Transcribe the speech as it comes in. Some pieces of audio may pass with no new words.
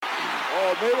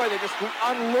Oh, Mayweather just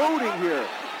unloading here.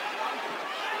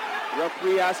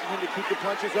 Referee asking him to keep the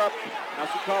punches up.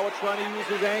 Nasukawa trying to use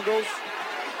his angles.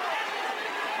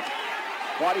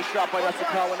 Body shot by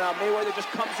Nasukawa now. Mayweather just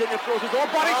comes in and throws his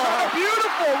own body shot.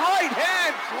 Beautiful right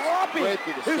hand dropping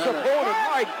his opponent.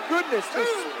 My goodness, the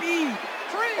speed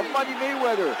of Money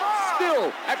Mayweather.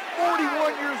 Still, at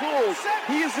 41 years old,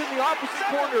 he is in the opposite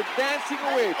corner dancing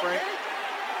away, Frank.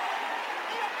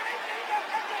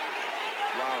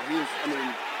 Wow, he's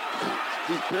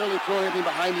barely throwing anything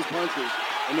behind these punches,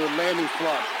 and they're landing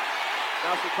flush.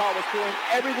 Nasukawa's throwing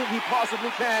everything he possibly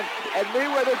can, and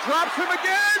Mayweather drops him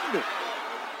again!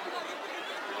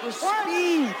 The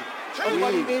speed of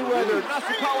Money Mayweather.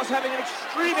 Nasukawa's having an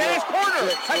extreme, and his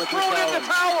corner has thrown in the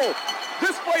towel.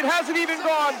 This fight hasn't even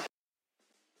gone.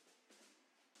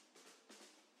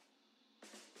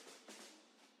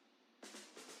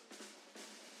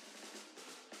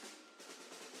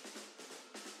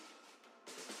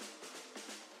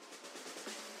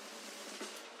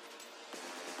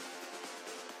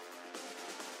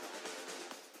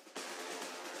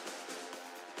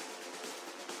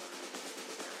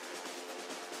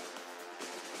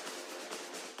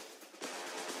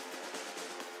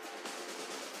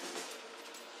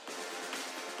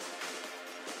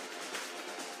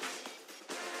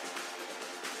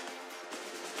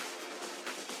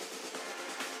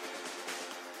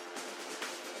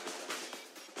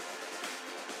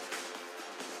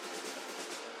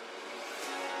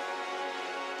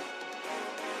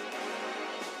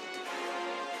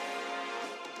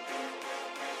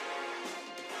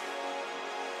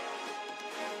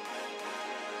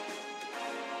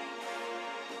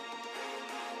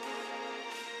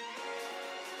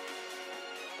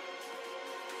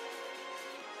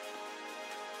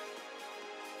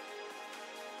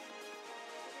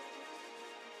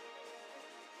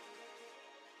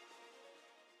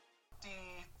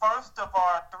 First of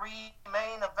our three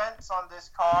main events on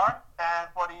this card, and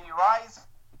for the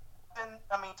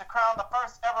to crown the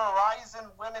first ever Rizin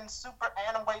Women's Super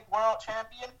Atomweight World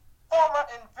Champion, former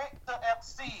Invicta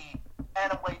FC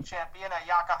Atomweight Champion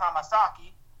Ayaka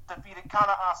Hamasaki defeated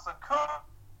Kana Asakura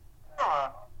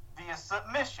via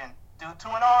submission due to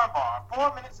an armbar.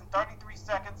 4 minutes and 33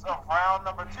 seconds of round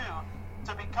number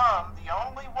 2 to become the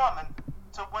only woman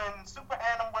to win to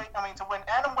win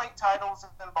atomweight titles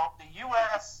in both the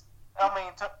U.S. To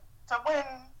win.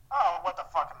 Oh, what the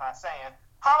fuck am I saying?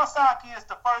 Hamasaki is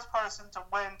the first person to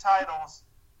win titles,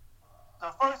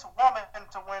 the first woman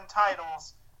to win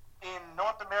titles in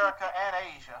North America and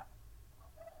Asia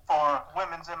for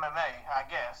women's MMA, I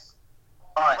guess.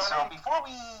 All right. So before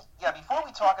we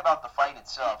talk about the fight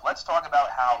itself, let's talk about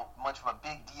how much of a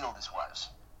big deal this was.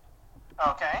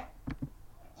 Okay.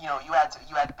 You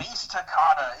had Base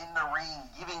Takada in the ring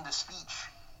giving the speech.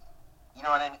 You know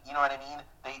what I mean?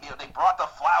 They brought the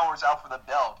flowers out for the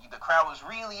belt. The crowd was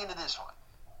really into this one.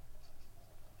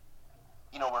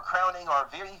 We're crowning our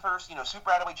very first, super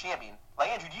atomweight champion. Like,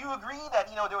 Andrew, do you agree that,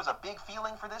 there was a big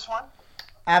feeling for this one?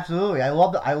 Absolutely. I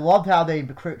loved how they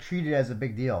treated it as a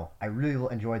big deal. I really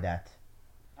enjoyed that.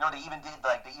 They even did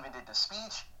the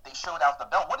speech. They showed out the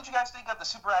belt. What did you guys think of the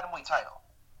super atomweight title?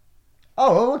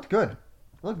 Oh, it looked good.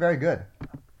 It looked very good.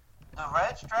 The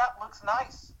red strap looks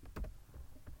nice.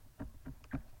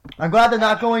 I'm glad they're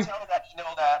not going.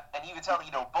 You can tell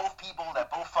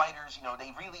both fighters,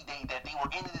 they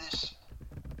were into this.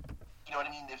 You know what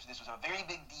I mean? This was a very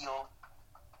big deal.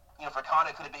 For Kana,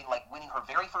 it could have been like winning her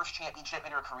very first championship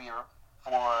in her career.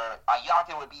 For Ayaka,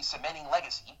 it would be cementing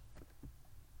legacy.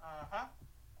 Mm-hmm.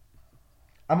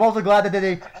 I'm also glad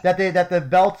that the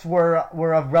belts were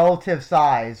of relative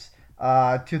size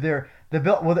to the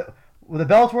belt. Well, the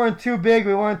belts weren't too big,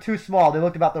 we weren't too small. They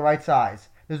looked about the right size.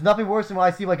 There's nothing worse than when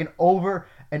I see like a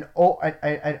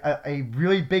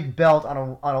really big belt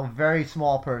on a very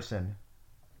small person.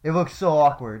 It looks so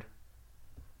awkward.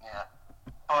 Yeah,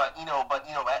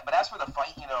 but as for the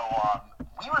fight, we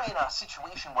were in a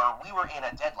situation where we were in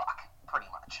a deadlock, pretty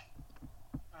much.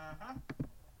 Mm-hmm.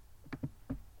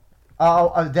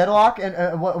 A deadlock?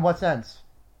 In what sense?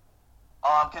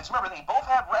 Because remember, they both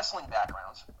have wrestling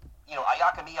backgrounds.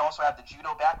 Ayaka may also have the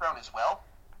judo background as well.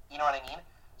 You know what I mean?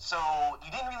 So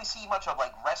you didn't really see much of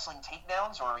like wrestling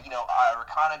takedowns or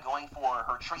Kana going for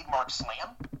her trademark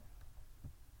slam.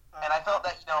 And I felt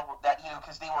that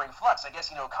because they were in flux, I guess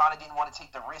Kana didn't want to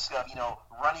take the risk of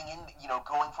running in,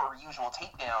 going for her usual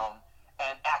takedown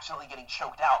and actually getting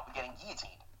choked out and getting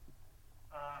guillotined.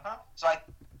 Uh-huh. So I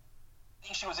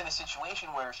think she was in a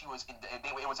situation where it was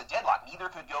a deadlock. Neither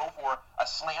could go for a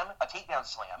slam, a takedown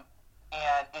slam,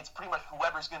 and it's pretty much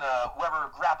whoever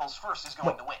grapples first is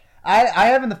going to win. I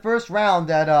have in the first round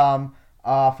that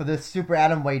for this super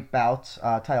atom weight bout,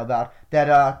 title bout,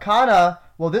 that Kana.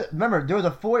 Well, remember there was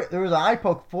an eye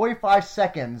poke 45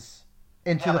 seconds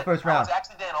into the first round. It was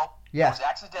accidental. Yes. It was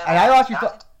accidental. And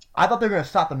I thought they were gonna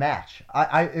stop the match.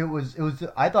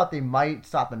 I thought they might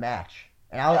stop the match.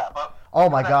 And oh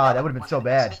my god, that would have been so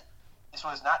bad. This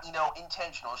was not,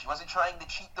 intentional. She wasn't trying to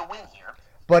cheat the win here.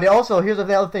 But also, here's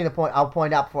another thing I'll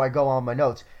point out before I go on my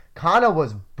notes. Kana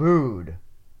was booed.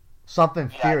 Something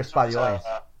fierce by the audience.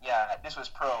 This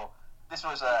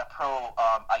was a pro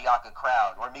Ayaka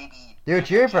crowd, or maybe they were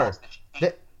cheering for her.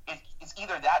 It's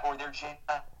either that or they're jealous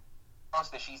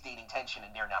that she's dating Tension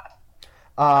and they're not.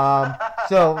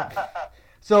 So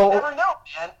you never know,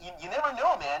 man. You never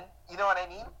know, man. You know what I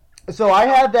mean? So I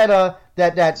had that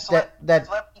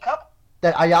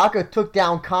Ayaka took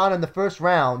down Kana in the first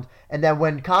round, and then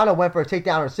when Kana went for a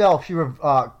takedown herself,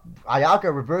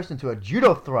 Ayaka reversed into a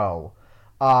judo throw.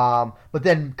 But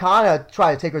then Kana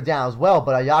tried to take her down as well,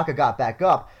 but Ayaka got back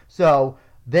up. So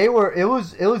it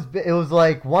was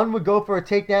like one would go for a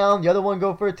takedown, the other one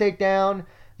go for a takedown,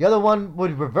 the other one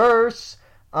would reverse.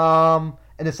 And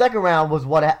the second round was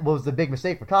was the big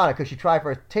mistake for Kana, because she tried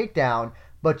for a takedown,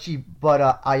 but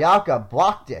Ayaka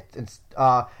blocked it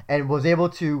and was able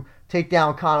to take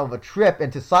down Kana with a trip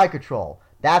into side control.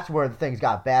 That's where things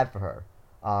got bad for her.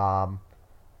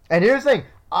 And here's the thing.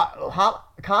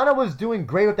 Kana was doing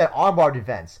great with that armbar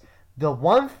defense. The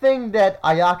one thing that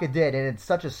Ayaka did, and it's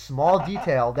such a small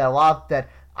detail that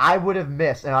I would have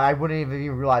missed, and I wouldn't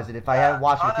even realize it if I hadn't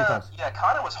watched it a few times. Yeah,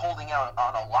 Kana was holding out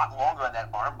on a lot longer on that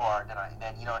armbar than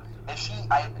and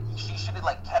she should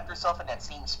have kept herself in that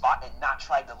same spot and not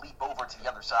tried to leap over to the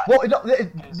other side. Well,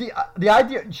 the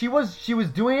idea she was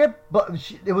doing it, but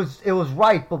it was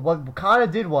right. But what Kana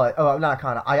did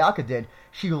Ayaka did.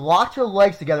 She locked her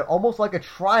legs together almost like a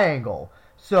triangle.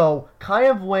 So kind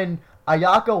of when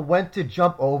Ayaka went to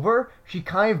jump over,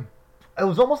 it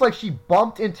was almost like she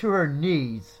bumped into her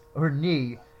knee,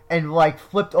 and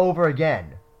flipped over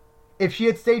again. If she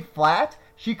had stayed flat,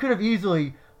 she would have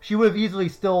easily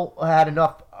still had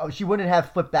enough. She wouldn't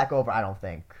have flipped back over, I don't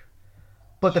think.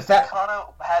 But the fact Kana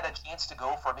had a chance to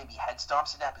go for maybe head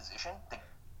stomps in that position.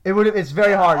 It's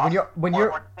very hard when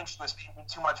you're. Or think she was feeling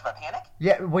too much of a panic.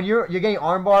 Yeah, when you're getting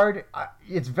armbarred,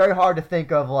 it's very hard to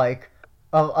think of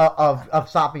of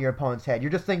stopping your opponent's head.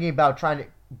 You're just thinking about trying to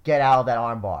get out of that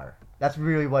armbar. That's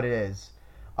really what it is.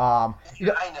 I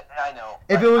know.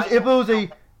 If it was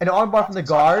an armbar from the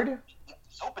guard, the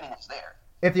opening was there.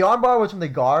 If the armbar was from the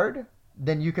guard,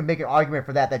 then you can make an argument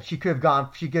for that she could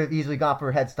have easily gone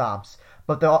for head stomps.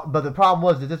 But the problem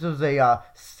was that this was a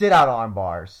sit out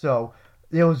armbar, so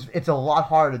it's a lot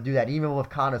harder to do that. Even with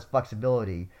Kana's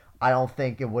flexibility, I don't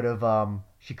think it would have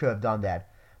she could have done that.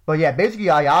 But yeah, basically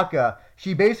Ayaka,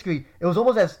 it was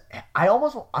almost as I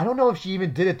don't know if she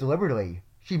even did it deliberately.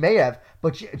 She may have,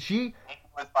 but she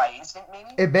was by instinct, maybe.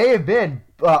 It may have been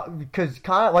because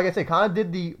Kana, like I said, Kana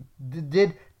did the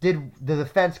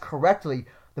defense correctly.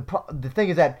 The thing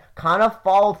is that Kana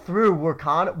followed through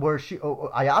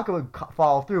Ayaka would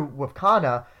follow through with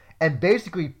Kana and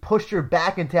basically pushed her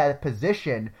back into that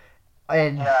position.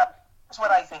 And yeah, that's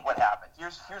what I think. What happened?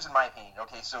 Here's in my opinion.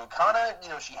 Okay, so Kana,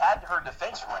 she had her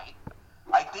defense right.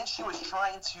 I think she was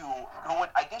trying to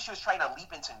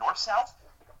leap into north-south.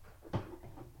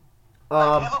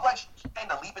 It looked like she was trying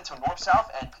to leap into north-south,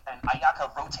 and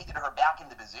Ayaka rotated her back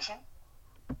into position.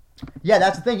 Yeah,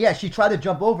 that's the thing. Yeah, she tried to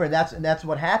jump over, and that's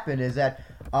what happened. Is that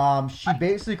she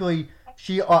basically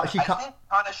she I think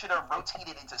Kana should have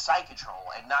rotated into side control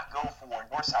and not go for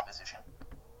north-south position.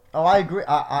 Oh, I agree.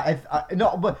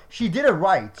 No, but she did it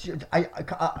right.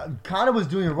 Kana was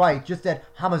doing it right. Just that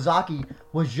Hamazaki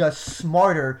was just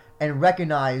smarter and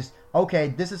recognized.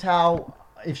 Okay, this is how.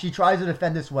 If she tries to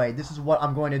defend this way, this is what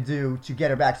I'm going to do to get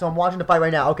her back. So I'm watching the fight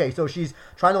right now. Okay, so she's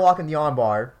trying to lock in the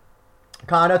armbar.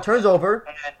 Kana turns over.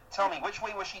 And tell me, which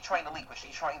way was she trying to leap? Was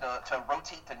she trying to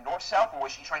rotate to north-south, or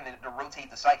was she trying to rotate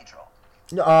the side control?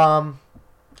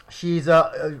 She's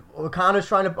Kana's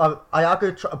trying to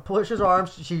Ayaka pushes her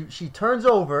arms. She turns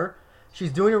over.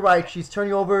 She's doing it right. She's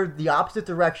turning over the opposite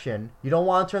direction. You don't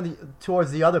want to turn towards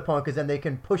the other opponent because then they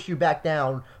can push you back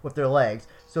down with their legs.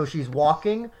 So she's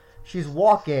walking.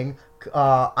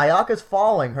 Ayaka's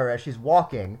following her as she's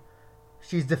walking.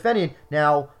 She's defending.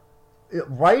 Now,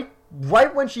 right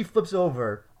when she flips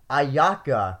over,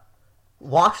 Ayaka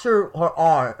locks her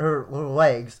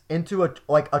legs into a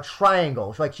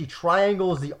triangle. Like she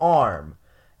triangles the arm.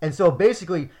 And so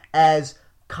basically, as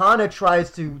Kana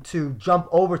tries to jump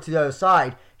over to the other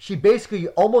side, she basically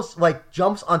almost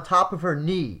jumps on top of her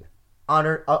knee, on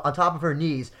top of her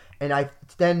knees, and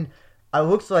it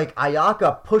looks like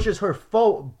Ayaka pushes her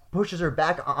pushes her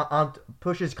back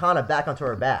pushes Kana back onto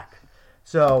her back.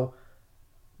 So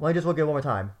let me just look at it one more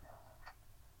time.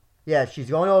 Yeah, she's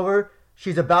going over.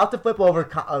 She's about to flip over.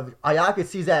 Ayaka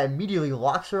sees that and immediately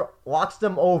locks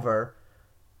them over.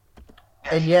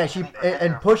 And yeah, she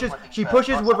pushes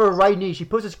with her right knee. She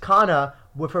pushes Kana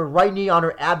with her right knee on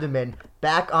her abdomen,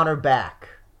 back on her back.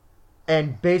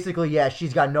 And basically, yeah,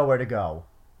 she's got nowhere to go.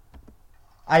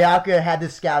 Ayaka had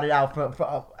this scouted out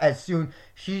for as soon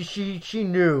she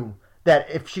knew that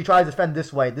if she tries to defend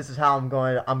this way, this is how I'm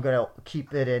going to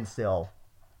keep it in still.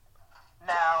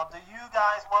 Now, do you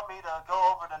guys want me to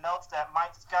go over the notes that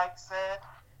Mike Skype said?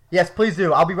 Yes, please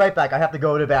do. I'll be right back. I have to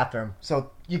go to the bathroom,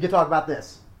 so you can talk about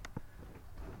this.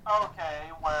 Okay,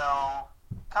 well,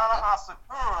 Kana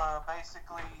Asakura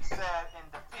basically said in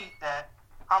defeat that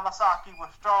Hamasaki was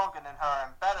stronger than her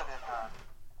and better than her.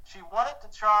 She wanted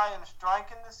to try and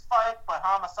strike in this fight, but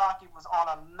Hamasaki was on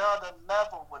another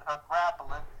level with her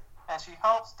grappling, and she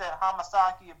hopes that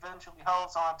Hamasaki eventually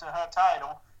holds on to her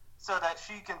title so that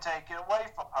she can take it away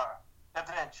from her,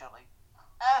 eventually.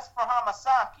 As for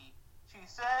Hamasaki, she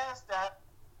says that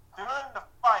during the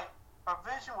fight, her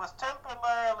vision was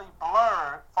temporarily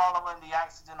blurred following the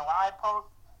accidental eye poke.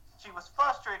 She was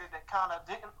frustrated that Kana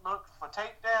didn't look for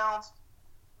takedowns,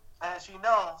 and she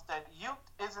knows that youth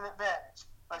is an advantage,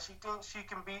 but she thinks she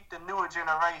can beat the newer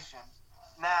generation.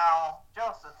 Now,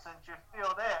 Joseph, since you're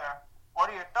still there, what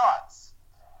are your thoughts?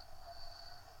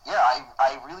 Yeah,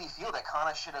 I really feel that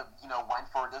Kana should have, went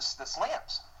for the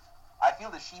slams. I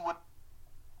feel that she would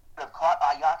have caught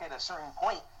Ayaka at a certain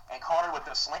point and caught her with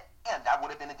the slam. That would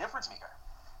have been a difference maker.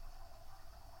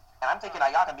 And I'm thinking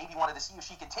Ayaka maybe wanted to see if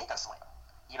she could take a slam.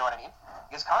 You know what I mean?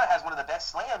 Because Kana has one of the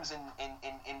best slams in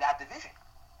that division.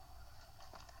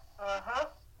 Uh-huh.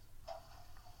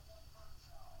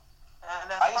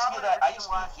 I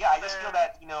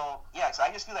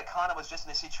just feel that Kana was just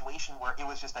in a situation where it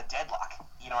was just a deadlock.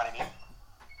 You know what I mean?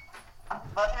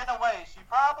 But in a way,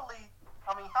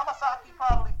 Hamasaki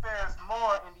probably fares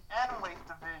more in the atomweight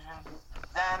division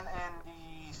than in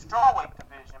the strawweight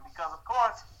division because, of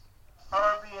course,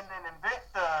 her being an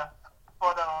Invicta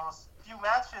for those few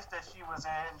matches that she was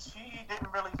in, she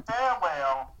didn't really fare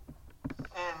well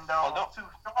in those two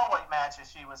strawweight matches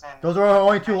she was in. Those are her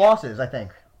only 2 losses, I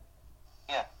think.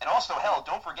 Yeah, and also,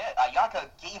 don't forget, Ayaka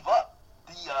gave up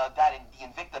the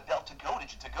Invicta belt to go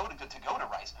to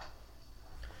Rizin.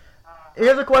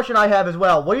 Here's a question I have as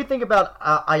well. What do you think about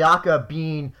Ayaka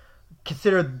being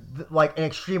considered like an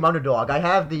extreme underdog? I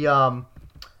have the. You know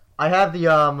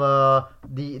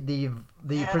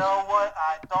what?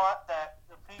 I thought that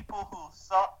the people who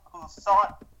sought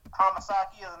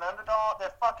Hamasaki as an underdog,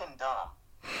 they're fucking dumb.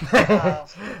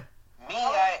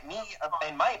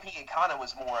 In my opinion, Kana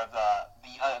was more of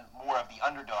the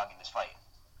underdog in this fight.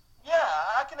 Yeah,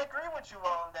 I can agree with you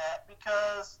on that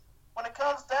because when it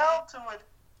comes down to it,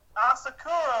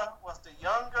 Asakura was the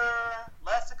younger,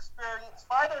 less experienced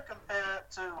fighter compared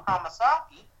to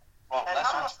Hamasaki. Well, and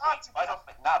lesser experienced,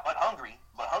 but hungry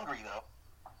though.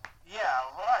 Yeah,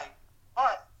 right.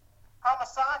 But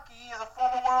Hamasaki is a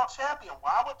former world champion.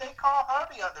 Why would they call her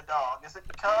the underdog? Is it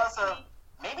because of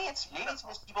maybe it's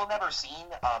because people never seen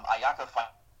Ayaka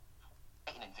fight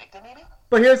in Invicta, maybe?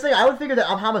 But here's the thing, I would figure that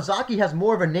Hamasaki has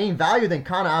more of a name value than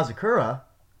Kana Asakura.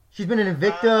 She's been in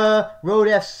Invicta, Road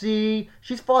FC.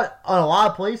 She's fought on a lot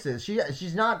of places.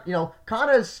 She's not,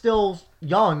 Kana is still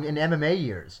young in MMA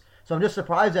years. So I'm just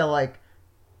surprised that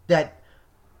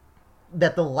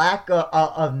the lack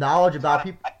of knowledge about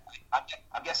people.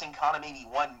 I'm guessing Kana maybe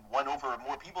won over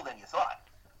more people than you thought.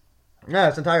 Yeah,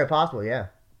 it's entirely possible. Yeah.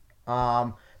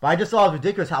 But I just thought it was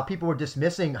ridiculous how people were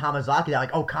dismissing Hamasaki. They're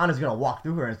like, "Oh, Kana's gonna walk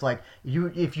through her." And it's like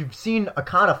if you've seen a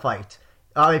Kana fight,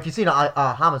 if you've seen a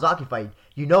Hamasaki fight,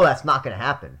 you know that's not gonna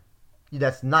happen.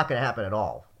 That's not gonna happen at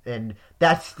all. And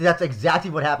that's exactly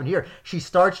what happened here. She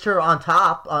starched her on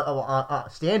top,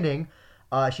 standing.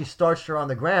 She starched her on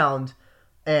the ground,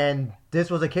 and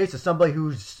this was a case of somebody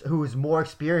who's more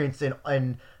experienced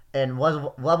in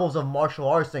levels of martial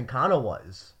arts than Kana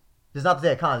was. It's not to say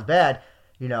that Kana's bad.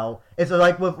 It's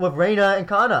like with Reina and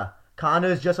Kana. Kana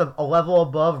is just a level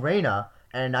above Reina,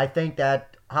 and I think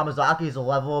that Hamasaki is a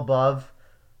level above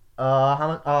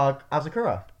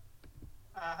Asakura.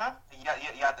 Uh-huh. You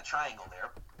got the triangle there.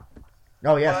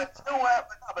 Oh, yeah. But you know what?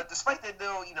 But despite that,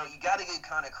 though, you got to give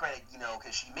Kana credit,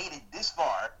 because she made it this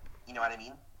far. You know what I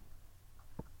mean?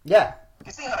 Yeah.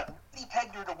 Because he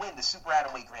pegged her to win the Super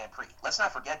Atomweight Grand Prix. Let's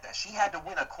not forget that. She had to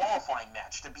win a qualifying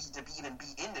match to even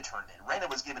be in the tournament. Reina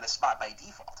was given a spot by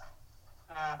default.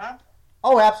 Uh-huh.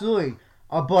 Oh, absolutely.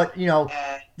 But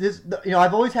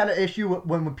I've always had an issue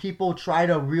when people try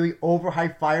to really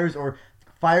overhype fighters or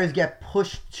fighters get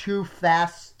pushed too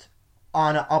fast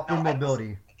on an upward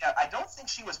mobility. I don't think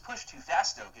she was pushed too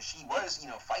fast, though, because she was,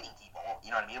 fighting people.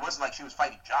 You know what I mean? It wasn't like she was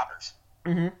fighting jobbers.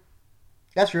 Mm-hmm.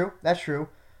 That's true.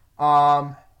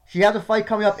 She has a fight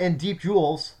coming up in Deep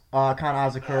Jewels, Kana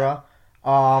Azakura.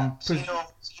 I feel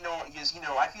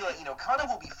like, Kana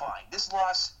will be fine. This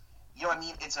loss,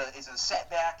 it's a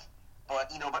setback,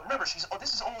 but remember,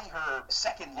 this is only her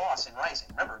second loss in Rising.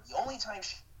 Remember, the only time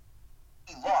she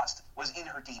lost was in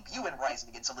her debut in Rising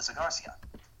against Alyssa Garcia,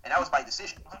 and that was by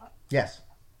decision. Yes.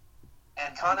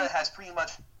 And Kana has pretty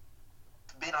much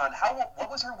been on what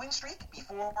was her win streak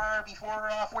before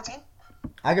 14?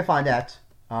 I can find that.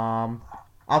 I'll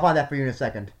find that for you in a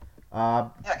second.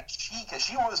 Because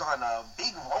she was on a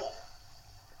big roll.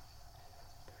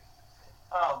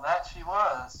 Oh, that she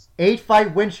was.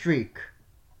 8-fight win streak.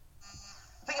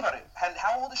 Think about it. And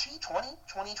how old is she? 20,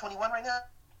 21 right now?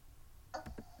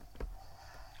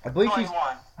 I believe 21.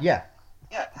 she's... Yeah.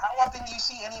 Yeah, how often do you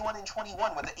see anyone in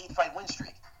 21 with an 8-fight win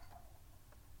streak?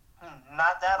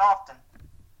 Not that often.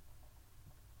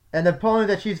 And the opponent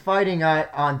that she's fighting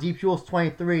on Deep Jewels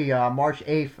 23, March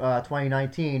 8th,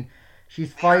 2019,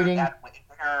 she's fighting...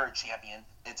 Her champion.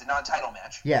 It's a non-title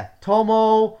match. Yeah,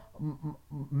 Tomo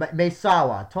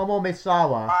Maesawa.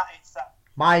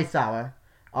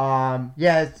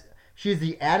 She's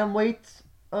the atomweight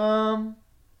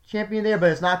champion there,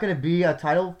 but it's not going to be a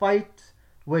title fight,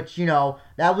 which,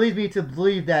 that leads me to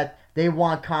believe that they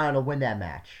want Kana to win that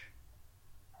match.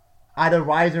 Either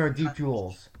Rising or Deep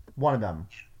Jewels. One of them.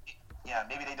 Yeah,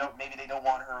 maybe they don't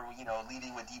want her,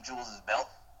 leading with Deep Jewels' belt.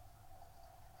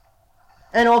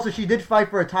 And also, she did fight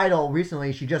for a title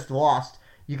recently. She just lost.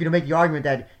 You can make the argument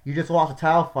that you just lost a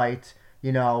title fight.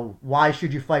 Why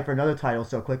should you fight for another title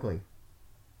so quickly?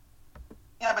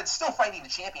 Yeah, but still fighting the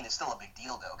champion is still a big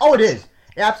deal, though. Oh, it is.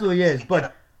 It absolutely is.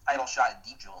 But title shot in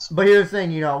Deep Jewels. But here's the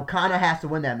thing, Kana has to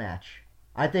win that match.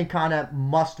 I think Kana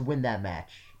must win that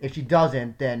match. If she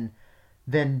doesn't, then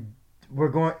we're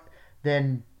going.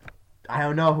 Then I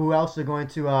don't know who else they're going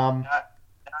to.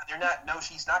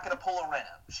 She's not going to pull a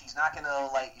Rena. She's not going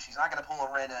to pull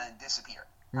a Rena and disappear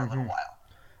for a little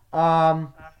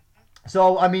while.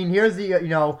 So I mean, here's the and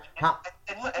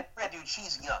dude,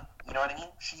 she's young. You know what I mean?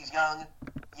 She's young.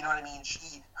 You know what I mean?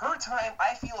 Her time.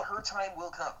 I feel her time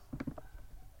will come.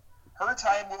 Her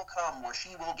time will come where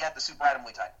she will get the super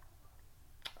atomweight title.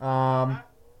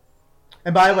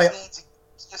 And by the way,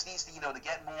 she just needs to to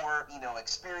get more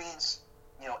experience.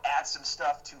 Add some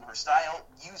stuff to her style.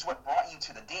 Use what brought you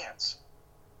to the dance.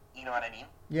 You know what I mean?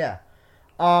 Yeah.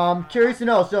 Curious to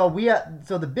know. So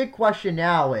the big question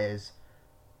now is,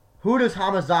 who does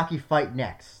Hamazaki fight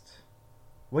next?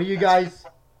 What do you guys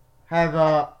have?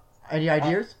 Any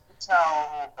ideas?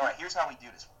 Here's how we do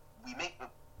this. We make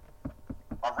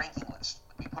a ranking list.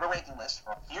 We put a ranking list.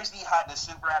 Here's the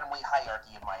super atomweight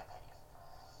hierarchy, in my opinion.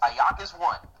 Ayaka's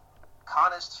 1,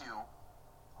 Kana's 2,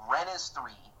 Ren is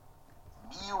 3.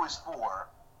 Miyu is 4.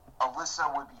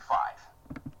 Alyssa would be 5.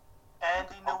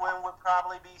 Andy Nguyen would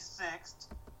probably be 6th.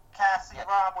 Cassie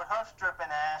Robb with her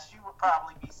stripping ass, she would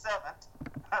probably be 7th.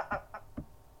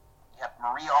 Yep,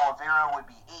 Maria Oliveira would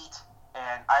be 8.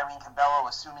 And Irene Cabello,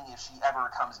 assuming if she ever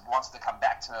wants to come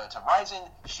back to Rising,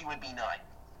 she would be 9.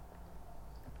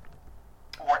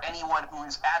 Or anyone who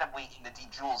is atomweight in the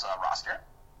Deep Jewels roster.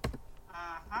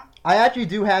 Mm-hmm. I actually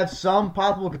do have some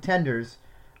possible contenders.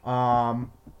 The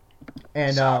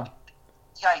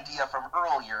idea from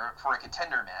earlier for a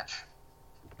contender match.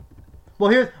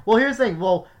 Well, here's the thing.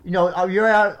 Well,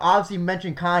 you're obviously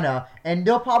mentioned Kana, and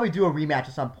they'll probably do a rematch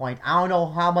at some point. I don't know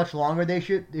how much longer they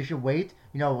should wait.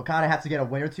 Kana has to get a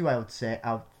win or two. I would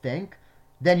think.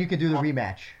 Then you can do the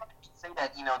rematch. Say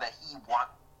that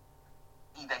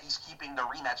that he's keeping the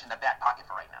rematch in the back pocket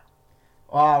for right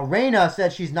now. Reina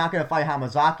said she's not going to fight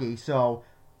Hamazaki.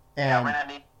 Reina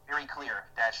made very clear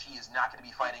that she is not going to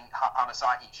be fighting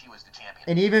Hamazaki. She was the champion.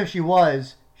 And even if she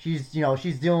was, she's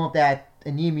dealing with that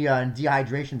anemia and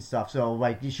dehydration stuff.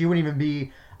 So she wouldn't even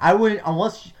be. I wouldn't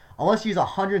unless she's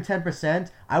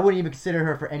 110%. I wouldn't even consider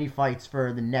her for any fights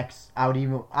for the next. I would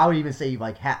even say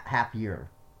half year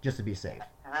just to be safe.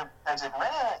 Because if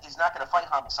Reina is not going to fight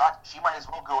Hamazaki, she might as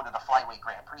well go to the flyweight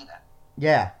Grand Prix then.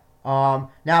 Yeah. Now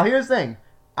here's the thing.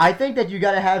 I think that you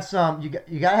gotta have some. You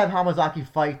gotta have Hamazaki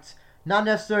fight. Not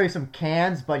necessarily some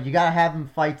cans, but you gotta have him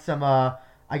fight some,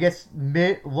 I guess,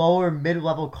 lower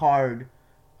mid-level card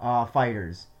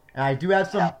fighters. And I do have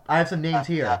some. Yeah. I have some names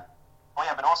here. Yeah. Oh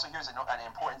yeah, but also here's an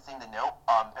important thing to note.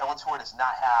 Bellator does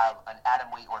not have an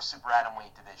atomweight or super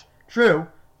atomweight division. True.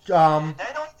 They don't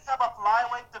even have a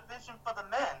flyweight division for the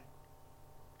men.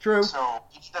 True. So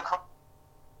you need to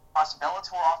cross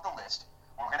Bellator off the list,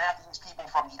 we're going to have to use people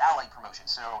from the allied promotion.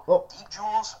 So Deep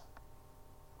Jewels,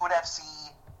 Hood FC,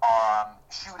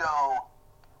 Shudo,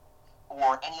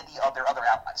 or any of their other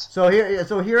allies. So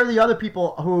here are the other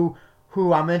people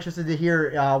who I'm interested to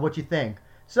hear what you think.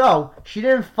 So she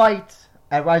didn't fight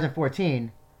at Rising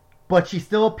 14, but she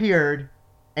still appeared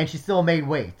and she still made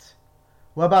weight.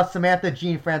 What about Samantha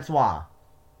Jean Francois?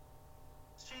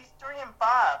 She's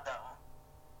 3-5 though.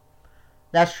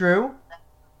 That's true.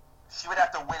 She would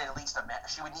have to win at least a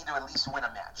match. She would need to at least win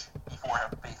a match before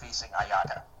facing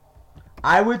Ayaka.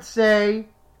 I would say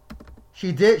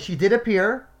she did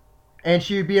appear, and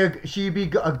she'd be a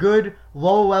good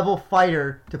low level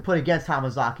fighter to put against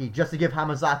Hamazaki, just to give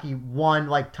Hamazaki one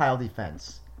title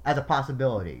defense as a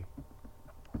possibility.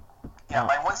 Yeah,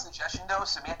 my one suggestion though,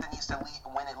 Samantha needs to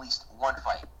win at least one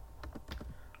fight.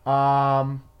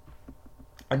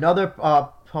 Another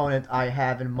opponent I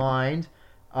have in mind,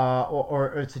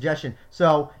 or a suggestion.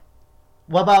 So,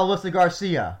 what about Alyssa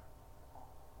Garcia?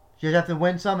 She have to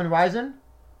win some in Ryzen?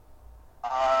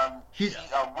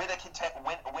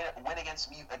 Win against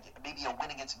me, maybe a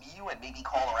win against Miyu, and maybe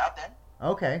call her out then.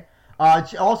 Okay.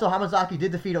 Also, Hamazaki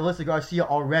did defeat Alyssa Garcia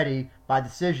already by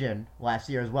decision last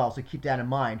year as well, so keep that in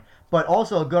mind. But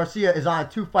also, Garcia is on a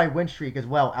 2-fight win streak as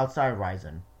well outside of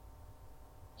Ryzen.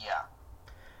 Yeah.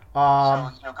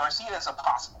 So, Garcia is a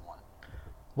possible one.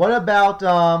 What about,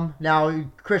 now,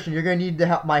 Christian, you're going to need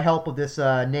my help with this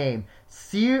name.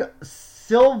 Sylvia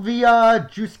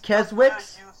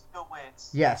Juszkiewicz?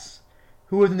 Yes.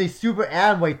 Who was in the Super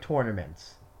Atomweight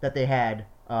tournaments that they had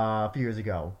a few years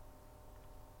ago.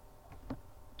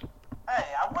 Hey,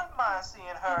 I wouldn't mind seeing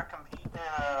her compete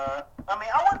I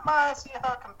wouldn't mind seeing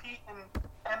her compete in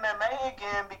MMA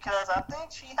again because I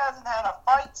think she hasn't had a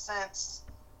fight since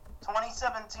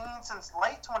 2017, since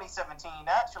late 2017,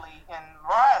 actually, in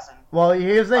Ryzen. Well,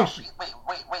 here's the thing.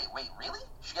 Wait, really?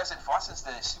 She hasn't fought since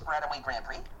the Super Atomweight Grand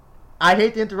Prix? I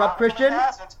hate to interrupt, Christian. The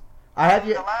last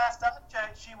I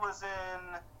checked, she was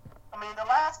in... the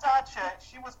last I checked,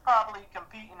 she was probably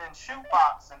competing in shoot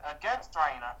boxing against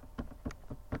Trainer.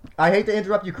 I hate to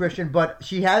interrupt you, Christian, but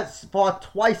she has fought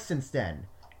twice since then.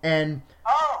 And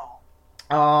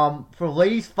for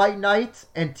Ladies Fight Night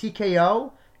and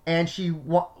TKO, and she's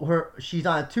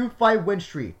on a 2-fight win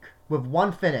streak with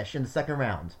one finish in the second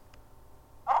round.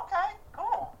 Okay,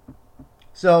 cool.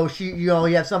 So you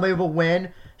have somebody with a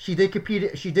win. She did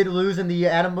compete. She did lose in the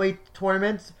atomweight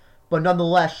tournaments, but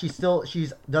nonetheless, she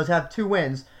does have 2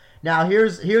 wins. Now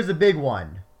here's the big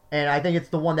one, and I think it's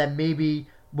the one that maybe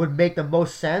would make the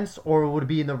most sense or would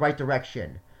be in the right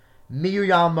direction. Miyu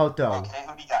Yamamoto. Okay,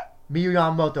 who do you got? Miyu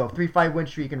Yamamoto, 3-fight win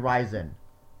streak in Ryzen.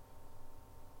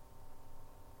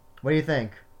 What do you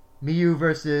think? Miyu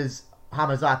versus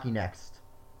Hamazaki next.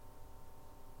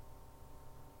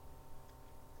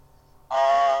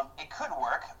 It could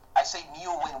work. I say Miyu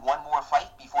will win one more fight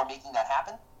before making that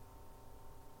happen.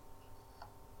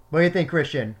 What do you think,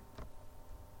 Christian?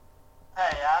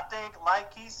 Hey, I think,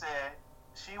 like he said,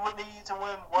 she would need to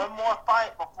win one more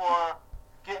fight before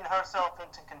getting herself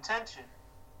into contention.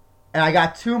 And I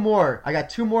got 2 more. I got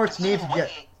 2 more names to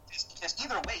get. Because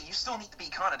either way, you still need to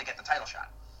beat Kana to get the title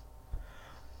shot.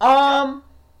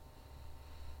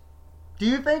 Do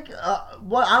you think?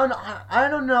 I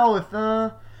don't know if.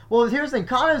 Well, here's the thing.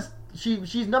 Kana's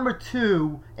she's number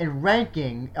 2 in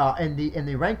ranking in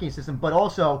the ranking system, but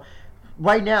also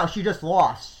right now she just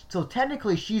lost. So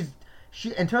technically, she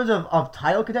in terms of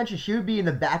title contention, she would be in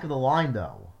the back of the line,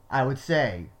 though. I would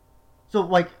say. So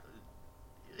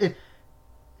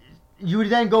you would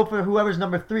then go for whoever's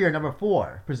number 3 or number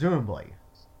 4, presumably.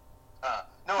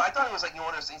 No, I thought it was one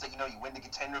of those things you win the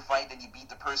contender fight, then you beat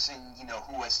the person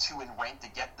who has 2 in rank to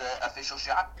get the official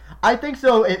shot. I think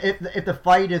so. If the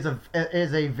fight is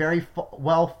a very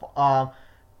well,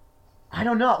 I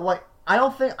don't know. I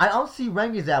don't see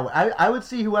rankings that way. I would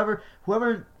see whoever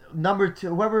number 2,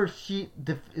 whoever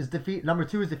number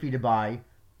 2 is defeated by.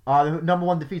 Number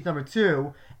 1 defeats number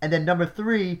 2, and then number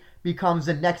 3 becomes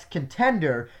the next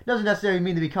contender. Doesn't necessarily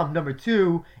mean they become number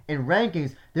 2 in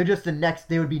rankings. They're just the next.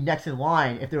 They would be next in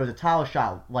line if there was a title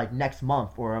shot next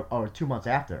month or 2 months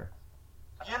after.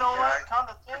 You know what? Come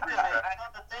to think of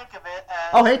it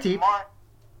as oh, hey, T. Mark.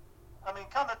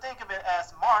 Come to think of it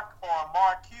as Mark or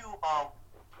Marq of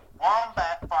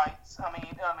Wombat fights.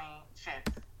 WMMA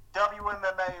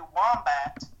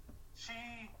Wombat.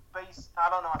 I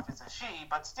don't know if it's a she,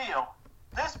 but still,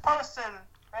 this person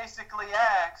basically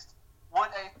asked, would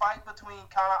a fight between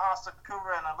Kana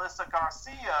Asakura and Alyssa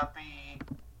Garcia be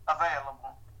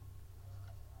available?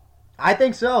 I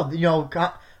think so.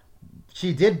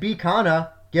 She did beat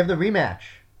Kana. Give the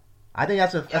rematch. I think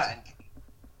that's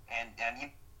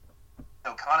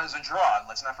Kana's a draw.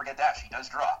 Let's not forget that. She does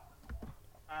draw.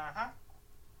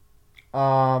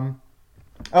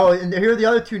 Oh, and here are the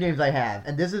other two names I have.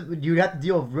 And this is, you'd have to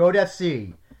deal with Road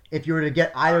FC if you were to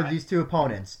get either of these two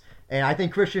opponents. And I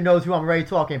think Christian knows who I'm already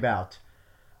talking about.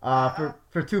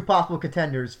 For two possible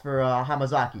contenders for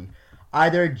Hamazaki.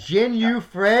 Either Jin Yu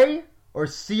Frey or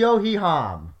Seo Hee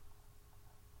Ham.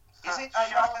 Is it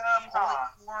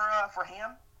for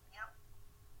Ham?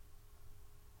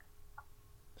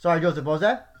 Sorry, Joseph, what was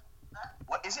that?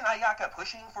 What, isn't Ayaka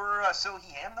pushing for Seo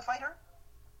Hee Ham, the fighter?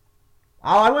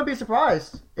 Oh, I wouldn't be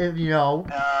surprised if, you know...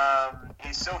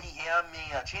 Is Seo Hee Ham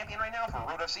a champion right now for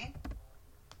Road FC?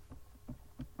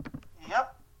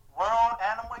 Yep. World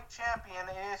Atomweight Champion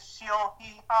is Seo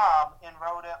Hee Ham in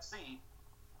Road FC.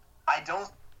 I don't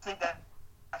think that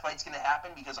fight's going to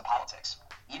happen because of politics.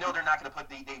 You know they're not going to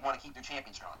they want to keep their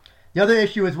champion strong. The other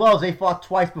issue as well is they fought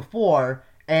twice before,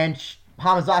 and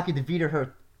Hamazaki defeated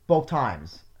her both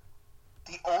times.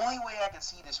 The only way I can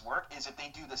see this work is if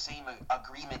they do the same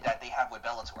agreement that they have with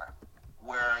Bellator,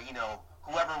 where, you know,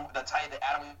 whoever the title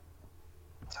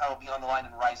will be on the line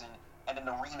in Ryzen, and then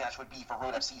the rematch would be for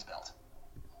Road FC's belt.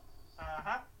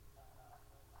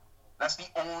 That's the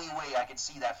only way I could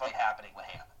see that fight happening with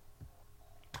Ham.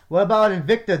 What about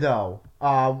Invicta, though?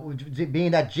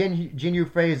 Being that Jin Yu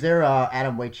Frey is their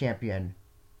atomweight champion.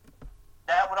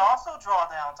 That would also draw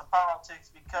down to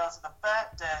politics because of the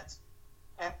fact that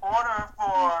in order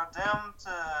for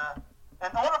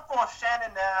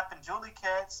Shannon Knapp and Julie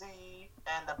Kedzie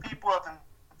and the people of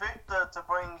Invicta to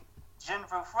bring Jin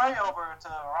Yu Frey over to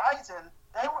Ryzen,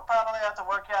 they would probably have to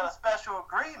work out a special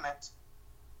agreement.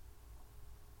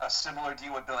 A similar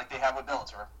deal with like they have with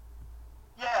Bellator.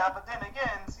 Yeah, but then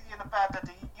again, seeing the fact that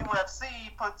the UFC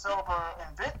puts over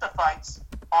Invicta fights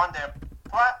on their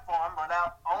platform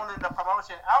without owning the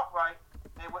promotion outright,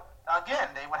 they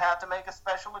would have to make a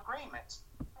special agreement.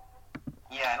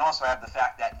 Yeah, and also have the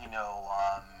fact that I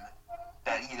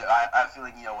feel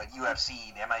like with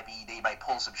UFC they might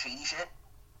pull some shady shit.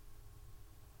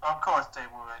 Of course they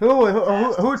would.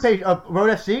 Who would pay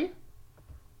Road FC?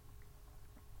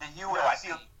 The UFC. No, I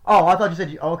feel. Oh, I thought you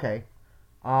said okay.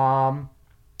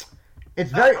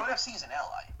 It's very. Road FC is an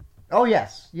ally. Oh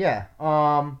yes, yeah.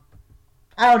 I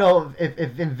don't know if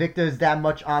Invicta is that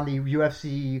much on the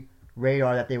UFC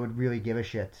radar that they would really give a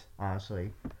shit.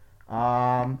 Honestly,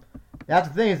 that's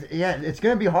the thing is, it's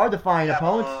gonna be hard to find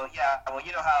opponents. Well,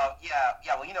 you know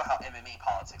how MMA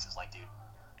politics is like, dude.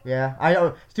 Yeah, I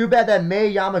know. It's too bad that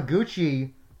Mei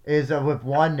Yamaguchi is with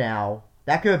one now.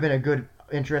 That could have been a good,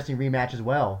 interesting rematch as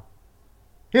well.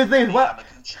 Here's the thing as well.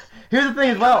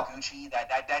 Yamaguchi,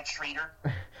 that traitor.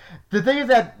 The thing is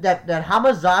that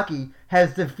Hamazaki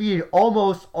has defeated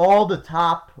almost all the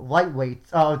top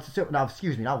lightweights.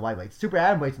 Not lightweights. Super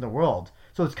atomweights in the world.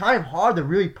 So it's kind of hard to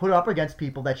really put her up against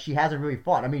people that she hasn't really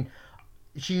fought. I mean,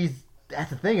 that's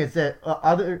the thing is that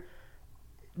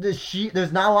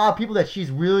there's not a lot of people that she's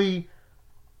really,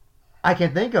 I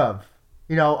can think of,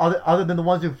 other than the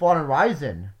ones who fought on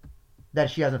Ryzen, that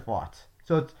she hasn't fought.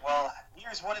 So it's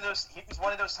here's one of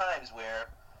those times where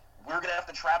we're gonna have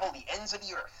to travel the ends of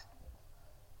the earth.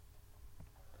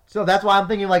 So that's why I'm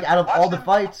thinking, like, out of all the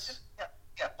fights,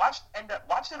 watch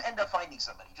them end up finding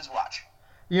somebody. Just watch.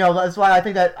 That's why I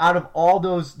think that out of all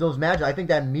those matches, I think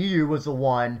that Miyu was the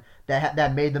one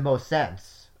that made the most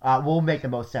sense. Will make the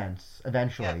most sense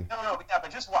eventually. But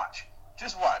just watch.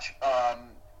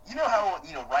 You know how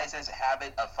Rise has a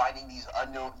habit of finding these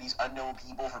unknown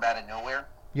people from out of nowhere.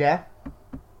 Yeah.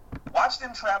 Watch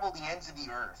them travel the ends of the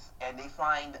earth, and they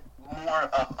find more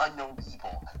of unknown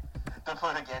people to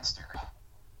put against her.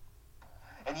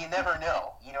 And you never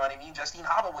know. You know what I mean? Justine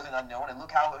Haba was an unknown, and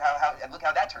look how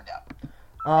that turned out.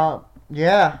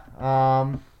 Yeah,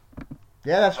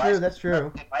 that's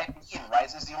true. In my opinion,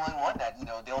 Rise is the only one that,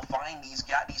 they'll find these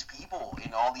people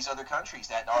in all these other countries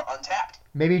that are untapped.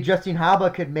 Maybe Justine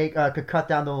Haba could cut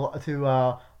down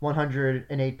to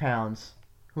 108 pounds.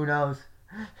 Who knows?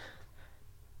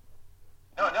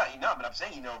 No, but I'm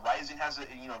saying, Ryzen has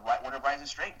one of Ryzen's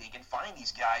strength. They can find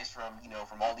these guys from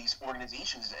all these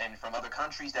organizations and from other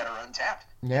countries that are untapped.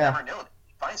 Yeah. You never know.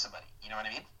 Find somebody. You know what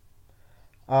I mean?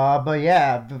 But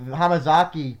yeah,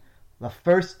 Hamazaki, the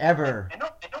first ever. And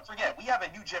don't forget, we have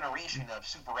a new generation of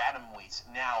super atomweights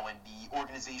now in the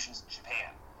organizations in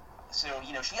Japan. So,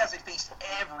 she hasn't faced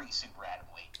every super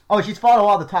atomweight. Oh, she's fought a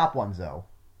lot of the top ones, though.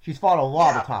 She's fought a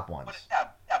lot of the top ones.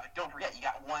 But don't forget, you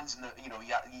got ones in the, you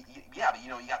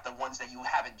got the ones that you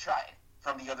haven't tried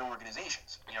from the other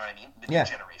organizations. You know what I mean? The new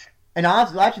generation. And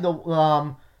honestly, actually,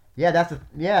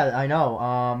 I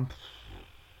know.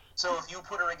 So if you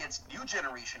put her against new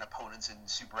generation opponents in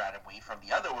super atomweight from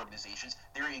the other organizations,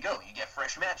 there you go. You get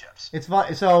fresh matchups. It's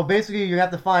fun. So basically, you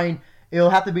have to find. It'll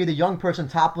have to be the young person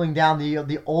toppling down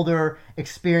the older,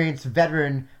 experienced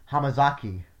veteran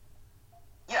Hamazaki.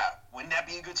 Yeah, wouldn't that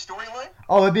be a good storyline?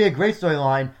 Oh, it'd be a great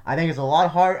storyline. I think it's a lot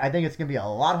hard. I think it's gonna be a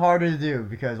lot harder to do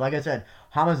because, like I said,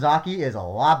 Hamazaki is a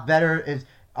lot better. Is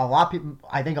a lot of people.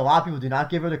 I think a lot of people do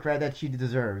not give her the credit that she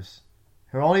deserves.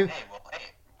 Her only.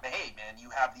 Hey, man, you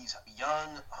have these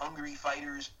young, hungry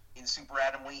fighters in super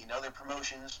atomweight and other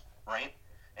promotions, right?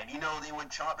 And you know they would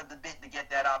chomp at the bit to get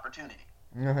that opportunity.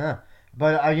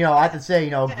 But I have to say,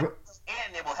 and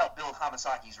it will help build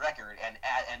Hamasaki's record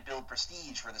and build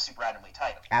prestige for the super atomweight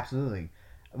title. Absolutely,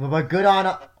 but good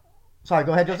on. Sorry,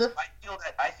 go ahead, Joseph.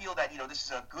 I feel that this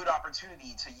is a good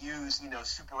opportunity to use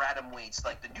super atomweights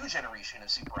like the new generation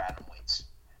of super atomweights,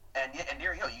 and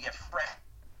there you go, you get fresh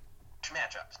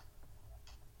matchups.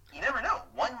 You never know,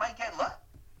 one might get lucky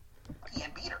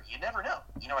and beat her. You never know.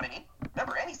 You know what I mean?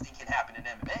 Remember, anything can happen in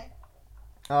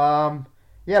MMA.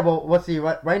 Yeah, well, let's see.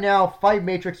 Right now, Fight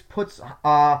Matrix puts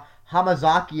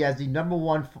Hamazaki as the number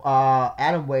one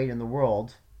atomweight in the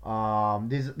world.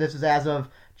 This is as of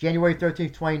January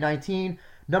 13th, 2019.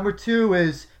 Number 2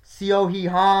 is Seohei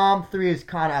Ham. 3 is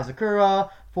Kana Asakura.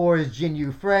 4 is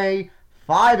Jinyu Frey.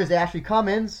 5 is Ashley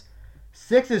Cummins.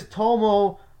 6 is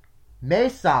Tomo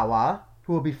Maesawa,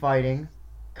 who will be fighting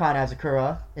Kana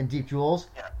Asakura in Deep Jewels.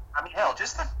 Yeah, I mean, hell,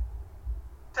 just the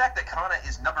fact that Kana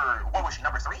is number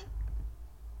 3?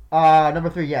 Number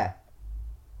 3, yeah.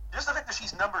 Just the fact that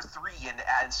she's number 3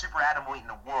 in super atomweight in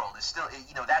the world is still,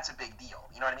 that's a big deal.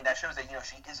 You know what I mean? That shows that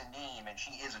she is a name and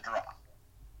she is a draw.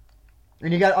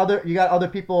 And you got other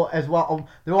people as well.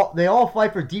 They all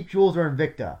fight for Deep Jewels or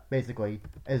Invicta, basically,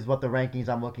 is what the rankings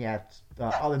I'm looking at.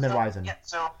 Other than Ryzen. Yeah.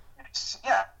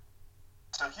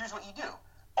 So here's what you do.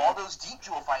 All those Deep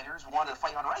Jewel fighters want to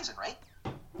fight on Ryzen, right?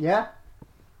 Yeah.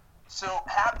 So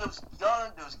have those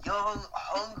young,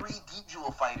 hungry Deep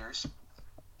Jewel fighters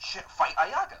fight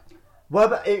Ayaka.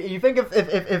 Well, you think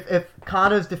if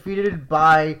Kana's defeated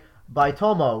by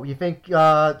Tomo, you think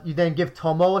you then give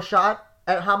Tomo a shot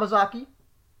at Hamazaki?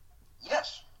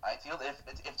 Yes, I feel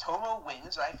if Tomo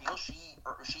wins, I feel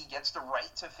she gets the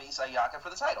right to face Ayaka for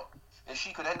the title. And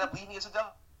she could end up leaving as a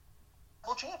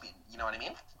double champion. You know what I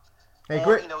mean? Hey,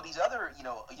 or, these other,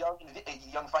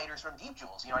 young fighters from Deep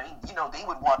Jewels, you know what I mean? They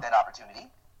would want that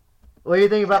opportunity. What do you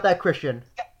think about that, Christian?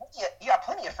 You got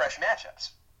plenty of fresh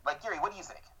matchups. Like, Gary, what do you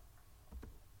think?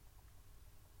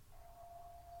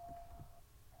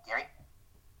 Gary?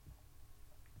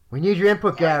 We need your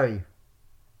input, Gary.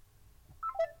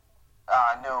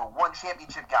 No, one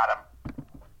championship got him.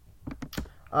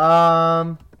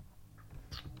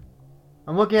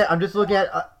 I'm just looking at,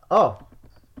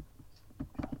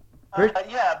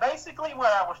 yeah, basically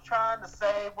what I was trying to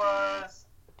say was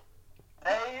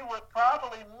they would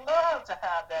probably love to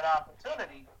have that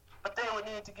opportunity, but they would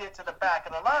need to get to the back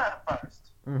of the line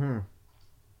first. Mm-hmm.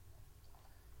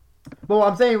 But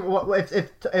I'm saying,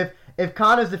 if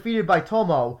Kana's defeated by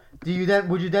Tomo,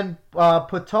 would you then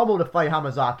put Tomo to fight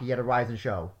Hamazaki at a Ryzen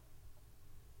show?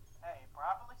 Hey,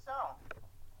 probably so.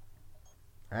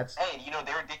 Hey,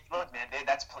 look, man,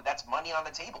 that's money on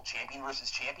the table. Champion versus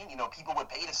champion. People would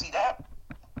pay to see that.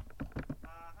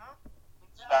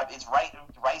 Exactly. It's right.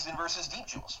 Ryzen versus Deep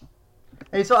Jewels.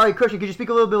 Hey, sorry, Christian, could you speak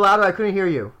a little bit louder? I couldn't hear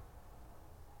you.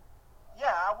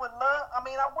 Yeah, I wouldn't mind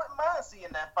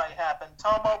seeing that fight happen.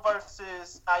 Tomo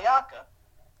versus Ayaka.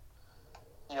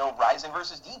 Ryzen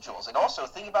versus Deep Jewels. And also,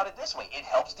 think about it this way. It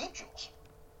helps Deep Jewels.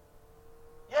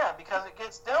 Yeah, because it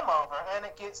gets them over, and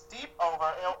it gets Deep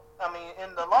over,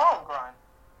 in the long run.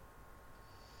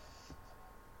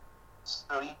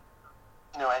 So,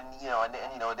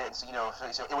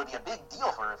 so it would be a big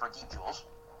deal for Deep Jewels.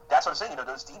 That's what I'm saying.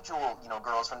 Those Deep Jewel,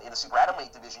 girls in the super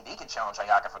atomweight division, they could challenge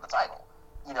Ayaka for the title.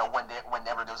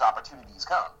 Whenever those opportunities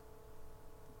come.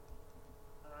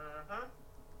 Mm-hmm.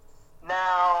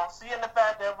 Now, seeing the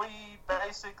fact that we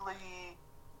basically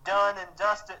done and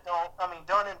dusted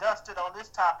on this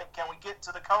topic, can we get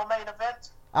to the co-main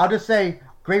event? I'll just say,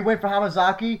 great win for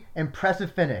Hamazaki,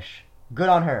 impressive finish. Good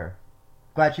on her.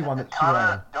 Glad she won the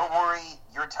Kana, don't worry,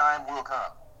 your time will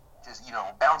come. Just,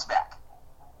 bounce back.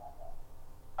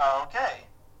 Okay.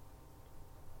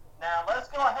 Now, let's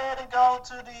go ahead and go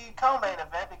to the co-main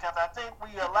event because I think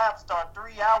we elapsed our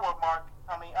 3-hour mark.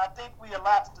 I think we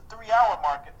elapsed the 3-hour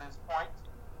mark at this point.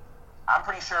 I'm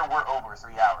pretty sure we're over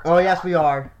 3 hours. Oh, yes, we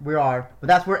are. We are. But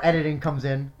that's where editing comes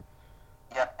in.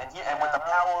 Yep, and with the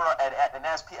power, and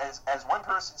as one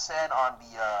person said on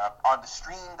the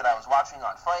stream that I was watching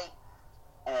on Fight,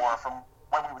 or from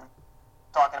when we were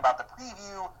talking about the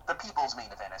preview, the people's main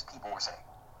event, as people were saying.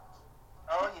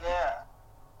 Oh, yeah.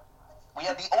 We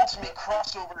had the ultimate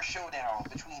crossover showdown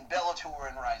between Bellator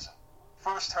and Rizin.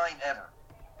 First time ever.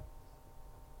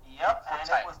 Yep, and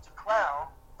it was to crown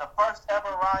the first ever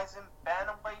Rizin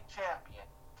Bantamweight champion.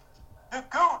 The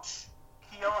Gooch,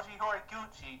 Kyoji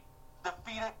Horiguchi,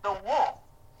 defeated the Wolf,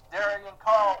 Darian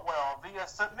Caldwell, via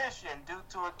submission due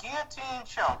to a guillotine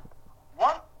choke.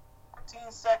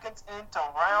 14 seconds into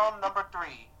round number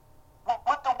 3.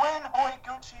 With the win,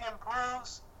 Horiguchi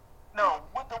improves. No,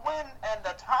 with the win and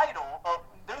the title of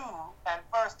new and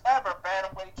first ever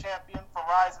Bantamweight champion for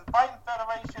Rizin Fighting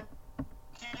Federation,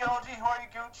 Kyoji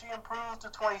Horiguchi improves to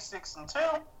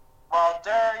 26-2, while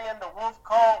Darian the Wolf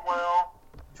Caldwell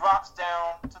drops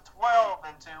down to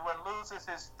 12-2 and loses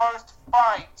his first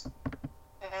fight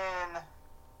in.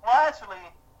 Well, actually,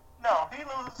 no, he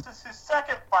loses his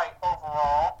second fight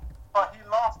overall, but he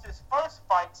lost his first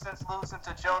fight since losing to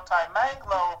Jotai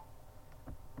Manglo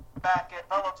back at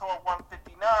Bellator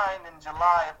 159 in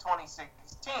July of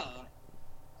 2016.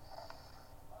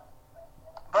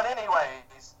 But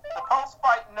anyways, the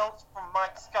post-fight notes from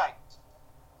Mike Skite.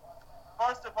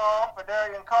 First of all, for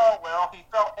Darian Caldwell, he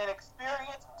felt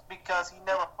inexperienced because he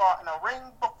never fought in a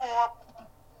ring before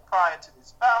prior to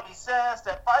this bout. He says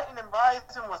that fighting in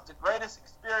Rizin was the greatest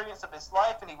experience of his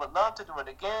life and he would love to do it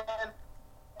again.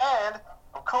 And,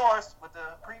 of course, with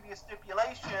the previous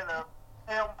stipulation of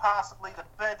him possibly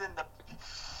defending the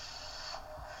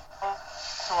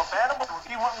to a bantamweight,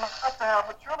 he would love to have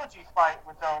a trilogy fight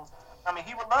with those. I mean,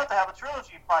 he would love to have a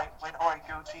trilogy fight with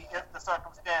Horiguchi if the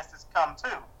circumstances come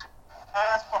to.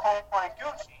 As for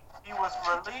Horiguchi, he was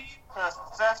relieved to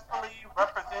successfully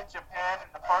represent Japan in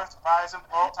the first Rizin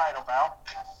World title bout.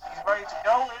 He's ready to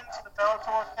go into the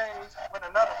Bellator cage with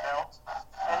another belt,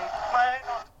 and he's planning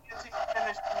on getting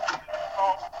finished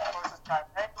versus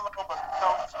Triangular,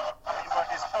 but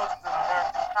his coach is an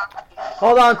American top team.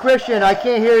 Hold on, Christian, I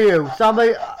can't hear you.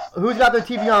 Somebody, who's got their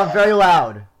TV on very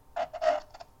loud?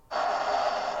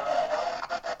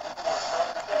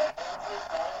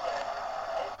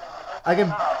 I can.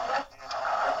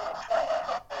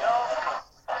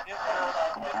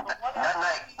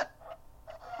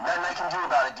 Nothing I can do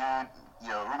about it, dude. You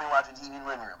know, Ruben watching TV in the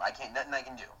living room. Nothing I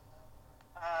can do.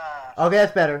 Okay,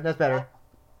 that's better. That's better.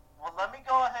 Well, let me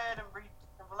go ahead and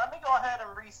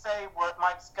re-say what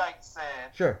Mike Skite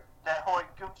said. Sure. That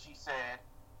Horiguchi said.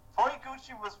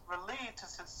 Horiguchi was relieved to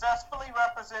successfully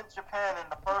represent Japan in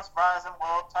the first Rizin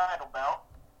World title bout.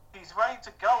 He's ready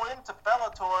to go into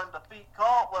Bellator and defeat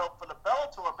Caldwell for the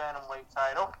Bellator Bantamweight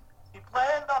title. He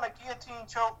planned on a guillotine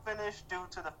choke finish due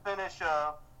to the finish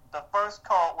of the first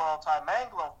Caldwell-Ty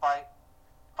Manglo fight,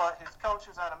 but his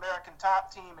coaches at American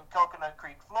Top Team in Coconut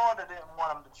Creek, Florida didn't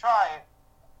want him to try it.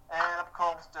 And, of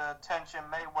course, the tension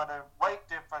Mayweather weight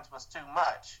difference was too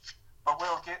much. But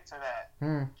we'll get to that.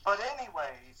 But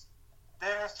anyways,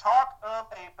 there's talk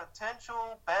of a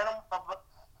potential Bellator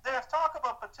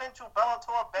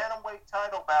bantamweight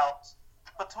title bouts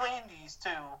between these two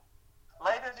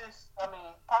later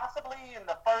possibly in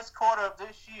the first quarter of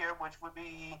this year, which would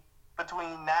be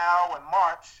between now and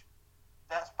March.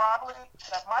 That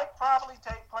might probably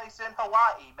take place in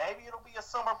Hawaii. Maybe it'll be a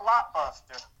summer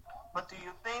blockbuster. But do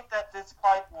you think that this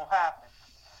fight will happen?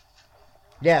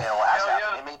 Yes. Yeah, well,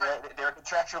 I mean, they're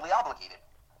contractually obligated.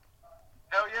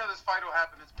 Hell yeah, this fight will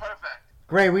happen. It's perfect.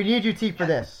 Great. We need you, T, for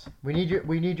this. We need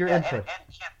your input.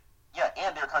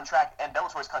 And their contract and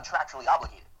Bellator is contractually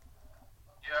obligated.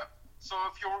 Yeah. So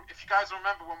if you guys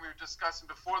remember when we were discussing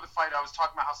before the fight, I was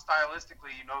talking about how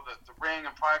stylistically, the ring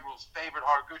and Pride Rules favored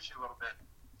Horiguchi a little bit,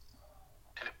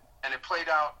 and it played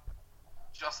out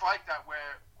just like that,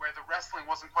 where the wrestling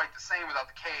wasn't quite the same without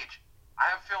the cage. I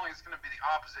have a feeling it's going to be the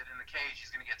opposite in the cage.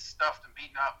 He's going to get stuffed and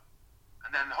beaten up,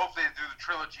 and then hopefully they do the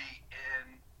trilogy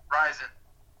in Rizin.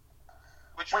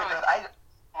 Which Wait, really,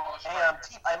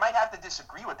 I might have to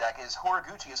disagree with that because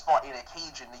Horiguchi has fought in a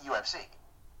cage in the UFC.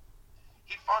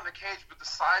 He fought in the cage, but the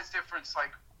size difference,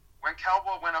 like when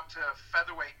Caldwell went up to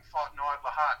featherweight and fought Noad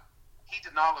Lahat, he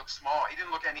did not look small. He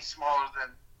didn't look any smaller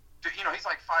than, he's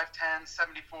like 5'10",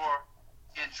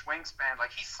 74-inch wingspan.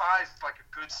 Like he's sized like a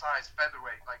good size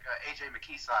featherweight, like AJ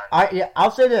McKee size.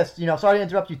 I'll say this. Sorry to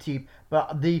interrupt you, T,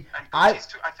 but I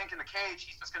think in the cage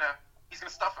he's gonna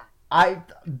stuff him.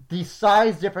 The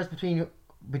size difference between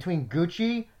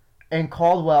Gucci and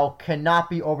Caldwell cannot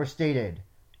be overstated.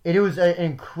 It was an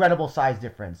incredible size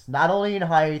difference, not only in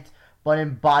height but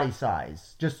in body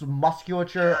size. Just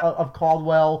musculature of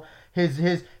Caldwell,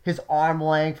 his arm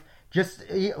length,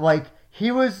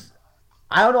 he was.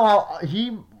 I don't know how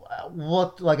he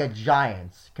looked like a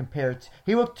giant compared to.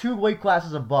 He looked 2 weight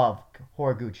classes above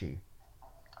Horiguchi.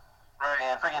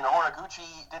 And freaking Horiguchi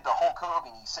did the Hulk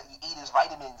Hogan. He ate his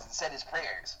vitamins and said his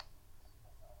prayers.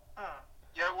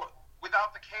 Yeah, well,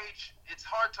 without the cage, it's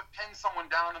hard to pin someone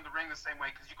down in the ring the same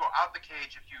way because you go out the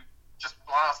cage if you just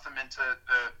blast them into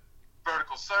the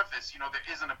vertical surface. You know, there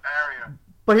isn't a barrier.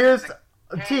 But here's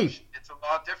cage, it's a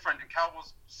lot different. And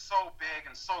Calvo's so big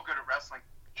and so good at wrestling.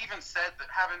 He even said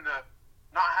that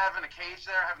not having a cage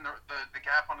there, having the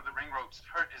gap under the ring ropes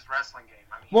hurt his wrestling game.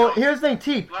 I mean, well, here's the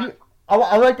thing, T.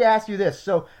 I'd like to ask you this.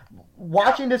 So,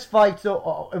 watching this fight,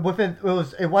 it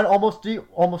went almost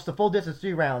the full distance,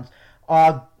 3 rounds.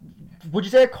 Would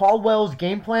you say that Caldwell's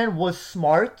game plan was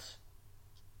smart?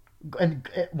 And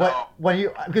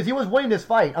because he was winning this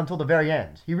fight until the very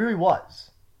end, he really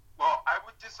was. Well, I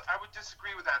would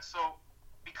disagree with that. So,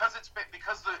 because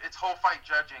it's whole fight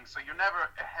judging, so you're never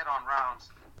ahead on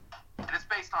rounds, and it's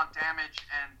based on damage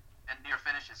and near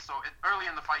finishes. So early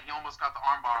in the fight, he almost got the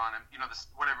armbar on him. You know,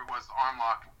 whatever it was, the arm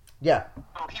lock. Yeah.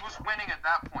 So he was winning at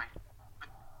that point. But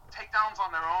takedowns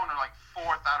on their own are like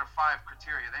 4th out of 5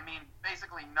 criteria. They mean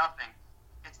basically nothing.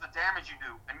 It's the damage you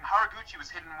do. And Horiguchi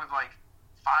was hitting with like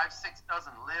 5-6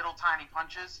 dozen little tiny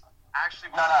punches.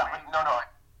 Actually, no.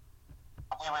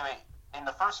 Wait. In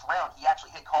the first round, he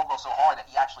actually hit Caldwell so hard that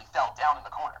he actually fell down in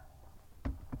the corner.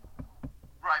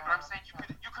 Right, but I'm saying you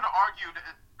could have argued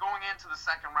going into the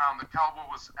second round that Caldwell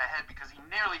was ahead because he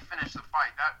nearly finished the fight.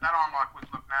 That arm lock would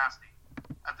look nasty.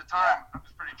 At the time, I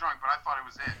was pretty drunk, but I thought it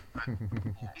was it. But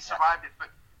he survived it. But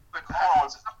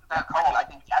Caldwell, I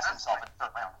think, gassed himself in the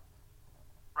third round.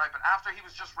 Right, but after he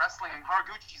was just wrestling, and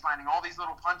Horiguchi's landing all these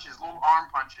little punches, little arm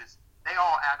punches, they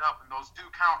all add up, and those do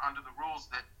count under the rules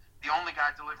that the only guy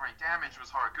delivering damage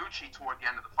was Horiguchi toward the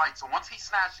end of the fight. So once he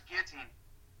snatched the guillotine,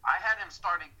 I had him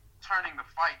turning the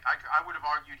fight. I would have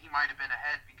argued he might have been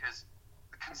ahead because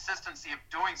the consistency of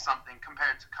doing something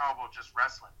compared to Caldwell just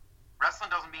wrestling.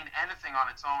 Wrestling doesn't mean anything on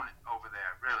its own over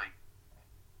there, really.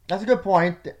 That's a good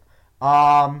point.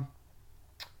 That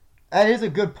is a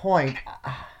good point.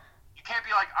 You can't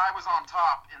be like, I was on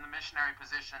top in the missionary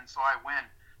position, so I win.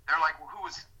 They're like, well,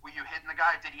 were you hitting the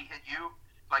guy? Did he hit you?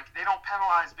 Like, they don't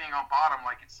penalize being on bottom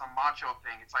like it's some macho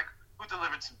thing. It's like, who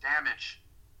delivered some damage?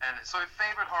 And so it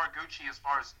favored Horiguchi as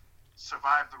far as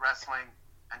survive the wrestling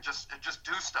and just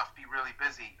do stuff, be really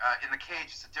busy. In the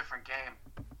cage, it's a different game.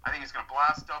 I think he's going to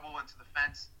blast double into the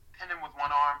fence, pin him with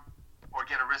one arm, or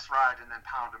get a wrist ride and then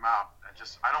pound him out.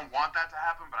 I don't want that to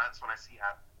happen, but that's what I see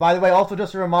happen. By the way, also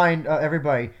just to remind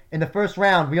everybody, in the first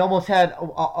round, we almost had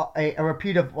a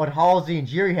repeat of what Halsey and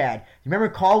Jiri had. You remember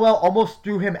Caldwell almost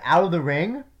threw him out of the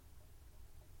ring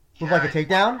with like a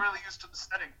takedown? I'm really used to the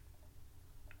setting.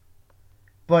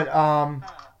 But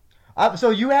so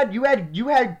you had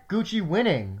Gucci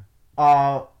winning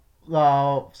so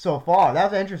far.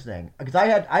 That was interesting because I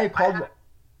had Caldwell.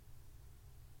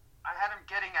 I had him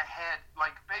getting ahead.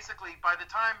 Like basically, by the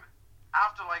time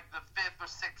after like the 5th or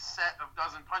 6th set of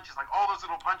dozen punches, like all those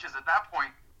little punches at that point,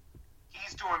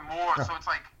 he's doing more. So it's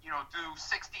like, you know, do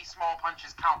 60 small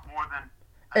punches count more than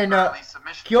a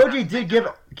submission?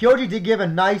 Kyoji did give a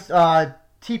nice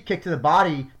teep kick to the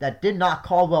body that did knock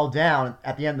Caldwell down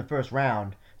at the end of the first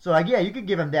round. So yeah, you could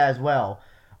give him that as well.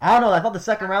 I don't know. I thought the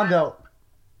second round though.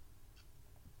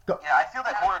 Yeah, I feel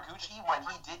that Horiguchi, when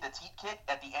he did the teep kick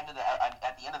at the end of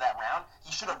that round,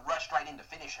 he should have rushed right in to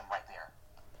finish him right there.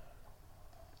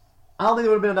 I don't think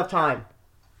there would have been enough time.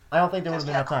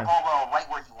 Caldwell right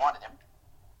where he wanted him.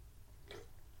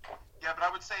 Yeah, but I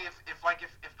would say if the fight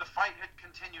had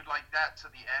continued like that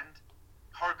to the end,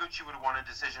 Horiguchi would have won a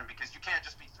decision because you can't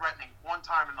just be threatening one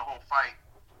time in the whole fight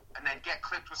and then get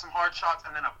clipped with some hard shots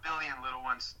and then a billion little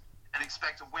ones and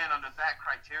expect to win under that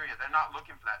criteria. They're not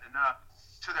looking for that. And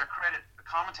to their credit, the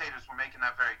commentators were making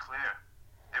that very clear.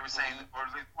 They were saying, or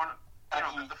at least one, in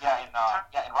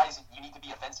Rising, you need to be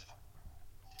offensive.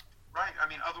 Right. I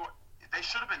mean, they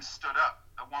should have been stood up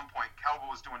at one point. Caldwell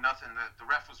was doing nothing. The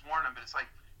ref was warning him, but it's like,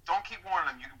 don't keep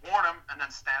warning him. You warn him and then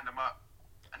stand him up.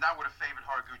 And that would have favored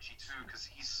Horiguchi too, because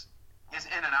his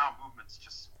in and out movements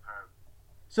just superb.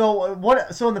 So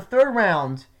in the third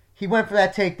round, he went for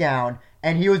that takedown,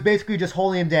 and he was basically just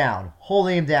holding him down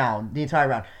the entire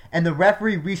round. And the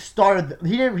referee restarted.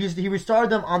 He restarted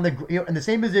them in the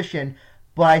same position,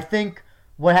 but I think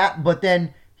what happened. But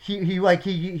then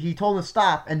he told him to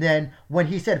stop, and then when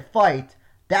he said fight,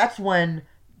 that's when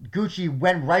Gucci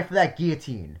went right for that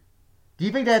guillotine. Do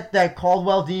you think that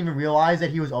Caldwell didn't even realize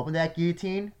that he was open to that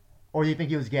guillotine, or do you think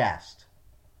he was gassed?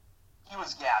 He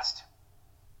was gassed.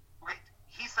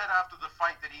 He said after the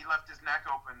fight that he left his neck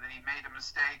open, that he made a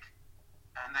mistake,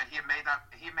 and that he made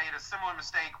a similar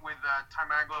mistake with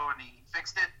Timaglo, and he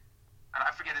fixed it. And I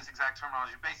forget his exact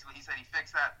terminology. Basically, he said he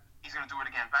fixed that. He's going to do it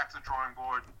again. Back to the drawing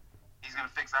board. He's he's going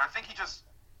to fix that. I think he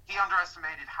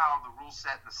underestimated how the rule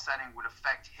set and the setting would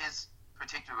affect his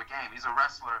particular game. He's a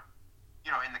wrestler,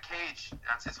 in the cage.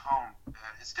 That's his home.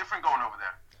 It's different going over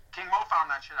there. King Mo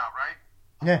found that shit out, right?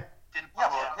 Yeah.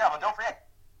 But don't forget,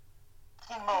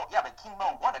 King Mo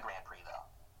won a Grand Prix though.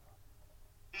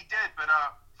 He did, but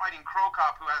fighting Crow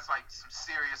Cop, who has like some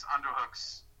serious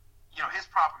underhooks, his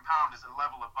prop and pound is a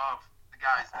level above the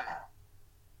guys that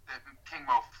King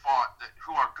Mo fought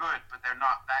who are good, but they're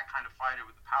not that kind of fighter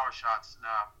with the power shots. And,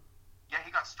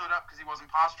 he got stood up because he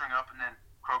wasn't posturing up, and then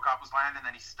Crow Cop was landing,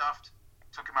 and then he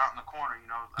took him out in the corner.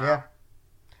 Yeah.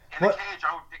 In the cage,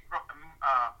 I would pick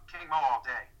King Mo all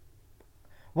day.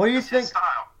 What do you think? His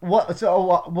style.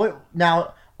 What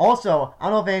now? Also, I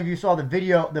don't know if any of you saw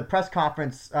the press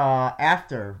conference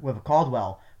after with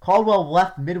Caldwell. Caldwell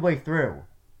left midway through.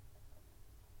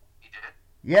 He did?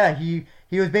 Yeah, he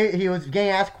was getting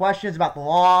asked questions about the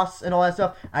loss and all that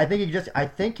stuff. I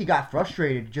think he got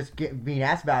frustrated just being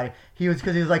asked about it.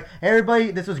 Because he was like,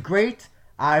 everybody, this was great.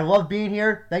 I love being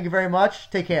here. Thank you very much.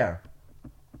 Take care.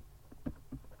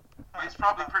 He's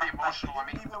probably pretty emotional.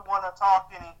 He didn't want to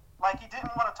talk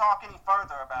any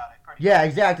further about it. Yeah,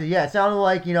 exactly. Yeah, it sounded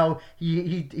like,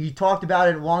 he talked about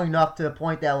it long enough to the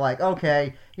point that, like,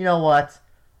 okay, you know what?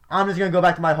 I'm just going to go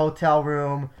back to my hotel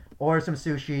room, order some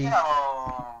sushi.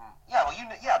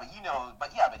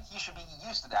 But he should be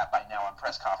used to that by now on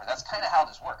press conference. That's kind of how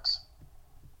this works.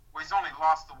 Well, he's only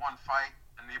lost the one fight,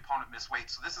 and the opponent missed weight,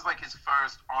 so this is like his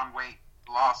first on-weight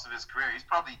loss of his career. He's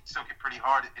probably took it pretty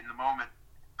hard in the moment,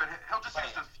 but he'll just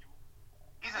use the few.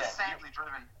 He's insanely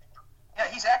driven. Yeah,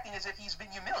 he's acting as if he's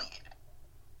been humiliated.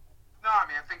 No,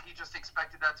 I think he just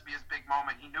expected that to be his big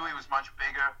moment. He knew he was much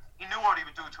bigger. He knew what he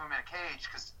would do to him in a cage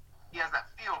because he has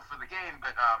that feel for the game.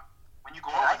 But when you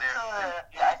go over there,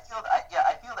 I feel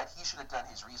that he should have done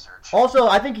his research. Also,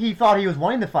 I think he thought he was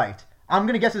winning the fight. I'm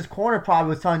gonna guess his corner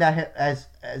probably was telling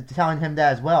him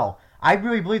that as well. I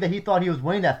really believe that he thought he was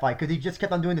winning that fight because he just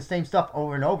kept on doing the same stuff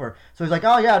over and over. So he's like,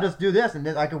 oh yeah, I'll just do this and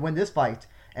then I could win this fight.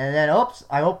 And then, oops,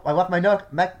 I left my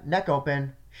neck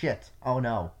open. Shit. Oh,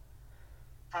 no.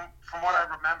 From what I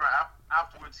remember,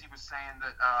 afterwards he was saying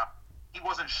that he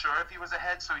wasn't sure if he was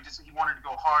ahead, so he wanted to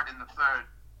go hard in the third,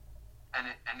 and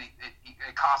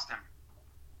it cost him.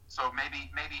 So maybe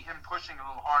him pushing a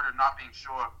little harder, not being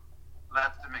sure,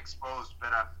 left him exposed.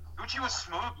 But Gucci was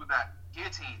smooth with that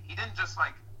guillotine. He didn't just,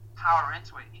 power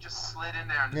into it. He just slid in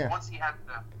there, and once he had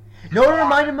the... No one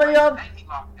reminded me of?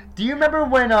 Do you remember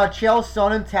when Chael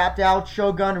Sonnen tapped out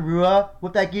Shogun Rua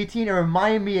with that guillotine? It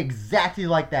reminded me exactly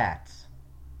like that.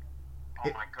 Oh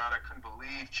my god, I couldn't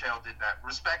believe Chael did that.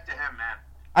 Respect to him, man.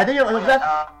 I think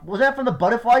was that from the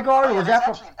Butterfly Guard, or was that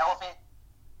from? Actually an elephant.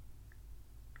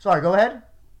 Sorry, go ahead,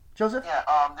 Joseph. Yeah,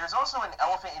 there's also an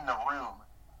elephant in the room,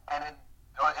 and it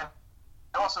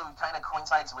also kind of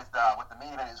coincides with the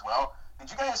main event as well. Did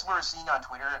you guys were seeing on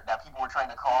Twitter that people were trying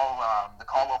to call the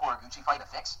Caldwell Horiguchi fight a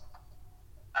fix?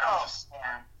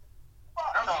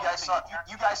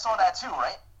 You guys saw that too,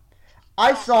 right?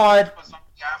 I saw it.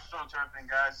 AstroTurf thing,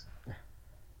 guys.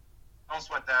 Don't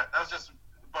sweat that. That was just a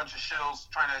bunch of shills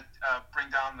trying to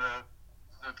bring down the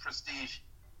prestige.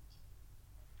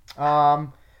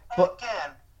 But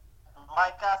again,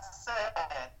 like I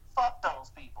said, fuck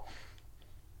those people.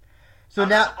 So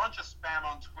there's now a bunch of spam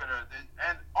on Twitter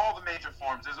and all the major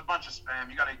forums. There's a bunch of spam.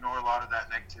 You got to ignore a lot of that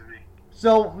negativity.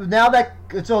 So now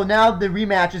the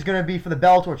rematch is going to be for the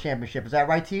Bellator Championship. Is that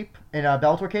right, Teep? In a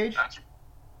Bellator cage?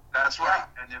 That's right.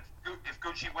 And if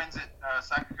Gucci wins it,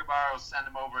 Sakakibara will send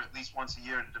him over at least once a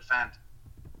year to defend.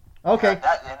 Okay.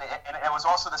 Yeah, and it was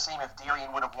also the same if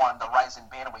Darian would have won the Ryzen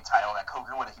Bantamweight title.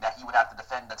 That he would have to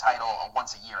defend the title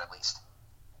once a year at least.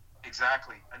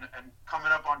 Exactly. And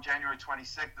coming up on January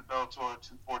 26th, the Bellator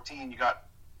 214, you got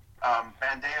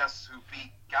Bandejas, who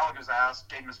beat Gallagher's ass,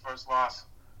 gave him his first loss.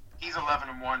 He's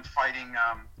 11-1, fighting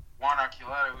Juan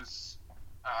Archuleta, who's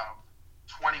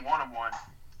 21-1.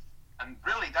 And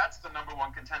really, that's the number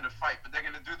one contender fight. But they're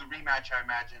going to do the rematch, I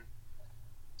imagine.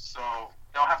 So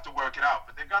they'll have to work it out.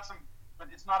 But they've got but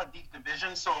it's not a deep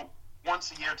division, so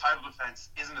once a year title defense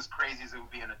isn't as crazy as it would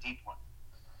be in a deep one.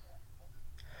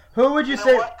 Who would you know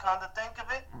say? What? Come to think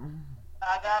of it,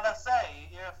 I gotta say,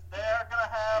 if they're gonna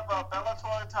have a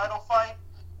Bellator title fight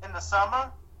in the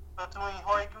summer between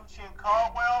Horiguchi and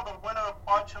Caldwell, the winner of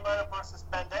Archuleta versus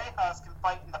Bandejas can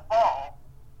fight in the fall,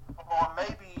 or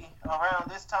maybe around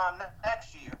this time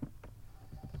next year.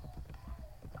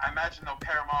 I imagine they'll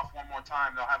pair him off one more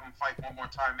time. They'll have him fight one more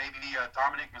time. Maybe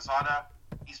Dominic Mazada.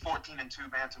 He's 14-2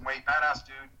 bantamweight, badass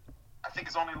dude. I think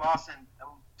his only loss in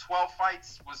 12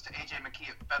 fights was to AJ McKee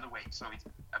at featherweight. So he's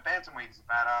at bantamweight. He's a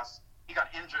badass. He got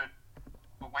injured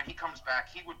but when he comes back,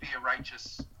 he would be a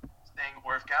righteous thing.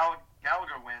 Or if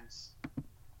Gallagher wins,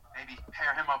 maybe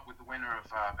pair him up with the winner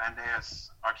of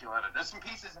Bandejas Archuleta. There's some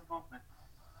pieces in movement.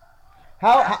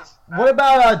 What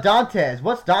about Dantes?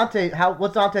 What's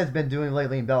Dantes been doing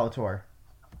lately in Bellator?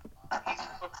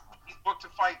 He's booked to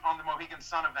fight on the Mohegan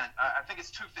Sun event. I think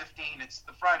it's 2:15. It's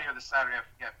the Friday or the Saturday, I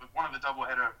forget, but one of the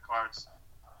doubleheader cards.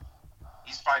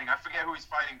 He's fighting. I forget who he's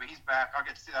fighting, but he's back. I'll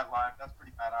get to see that live. That's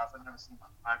pretty badass. I've never seen that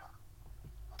live.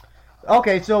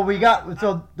 Okay, so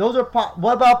those are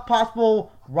what about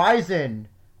possible Ryzen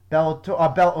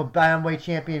Bellator bantamweight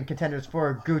champion contenders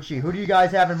for Gucci? Who do you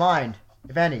guys have in mind,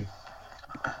 if any?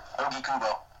 Ogi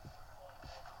Kubo.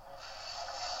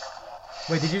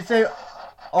 Wait, did you say?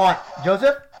 Oh,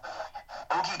 Joseph?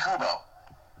 Ogi Kubo.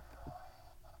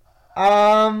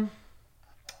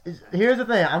 Here's the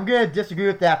thing. I'm gonna disagree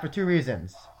with that for two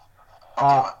reasons.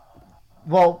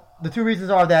 Well, the two reasons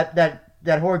are that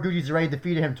Horiguchi's already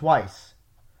defeated him twice,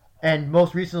 and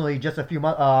most recently, just a few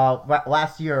months,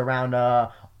 last year around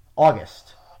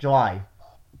July.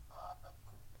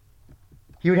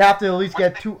 He would have to at least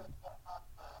get two.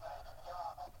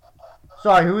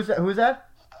 Sorry, who's that?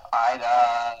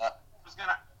 I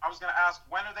was gonna ask,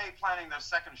 when are they planning their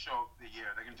second show of the year?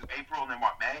 They're gonna do April and then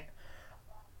what, May?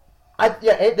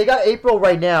 They got April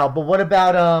right now, but what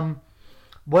about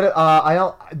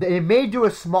they may do a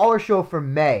smaller show for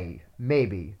May,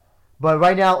 maybe, but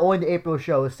right now only the April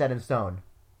show is set in stone.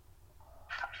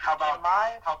 How about in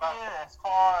my opinion, as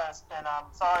far as, and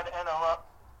I'm sorry to interrupt,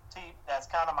 T, that's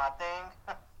kind of my thing,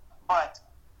 but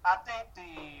I think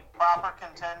a proper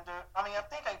contender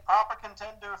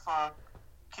for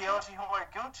Kyoji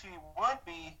Horiguchi would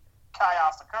be Kai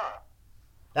Asakura.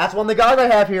 That's one of the guys I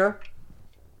have here.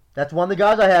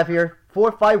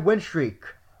 4-5 win streak.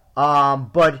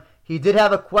 But he did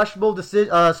have a questionable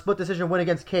split decision win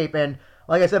against Cape, and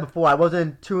like I said before, I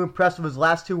wasn't too impressed with his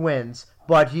last two wins,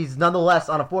 but he's nonetheless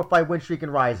on a 4-5 win streak in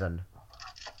Ryzen.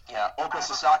 Yeah, Oka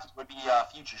Sasaki would be a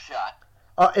future shot.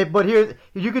 But here,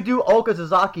 you could do Oka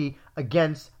Sasaki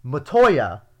against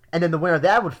Matoya, and then the winner of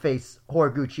that would face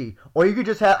Horiguchi. Or you could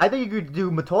just I think you could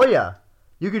do Matoya.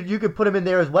 You could put him in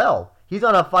there as well. He's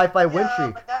on a 5-5 win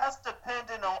streak. But that's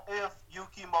dependent on if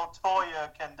Yuki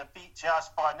Motoya can defeat Josh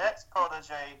Barnett's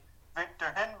protege,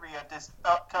 Victor Henry, at this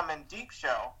upcoming Deep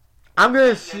show.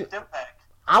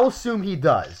 I'll assume he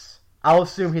does.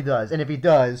 And if he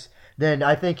does, then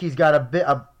I think he's got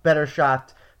a better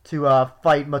shot to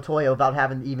fight Matoya without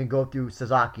having to even go through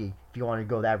Sasaki, if you want to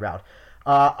go that route.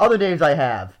 Other names I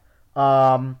have.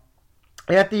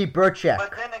 Anthony Burchek.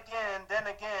 But then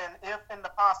again, if in the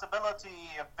possibility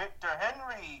if Victor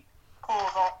Henry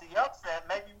pulls off the upset,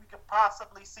 maybe we could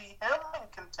possibly see him in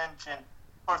contention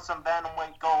for some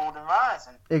bantamweight gold in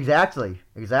Ryzen. Exactly.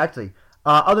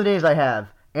 Other names I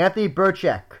have. Anthony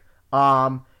Burchek.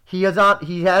 He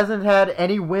hasn't had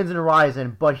any wins in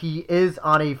Ryzen, but he is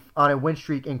on a win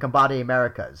streak in Combate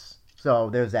Americas. So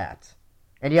there's that.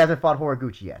 And he hasn't fought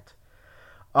Horiguchi yet.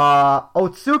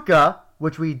 Otsuka,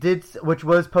 which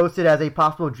was posted as a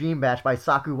possible dream match by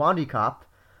Saku Wandikop.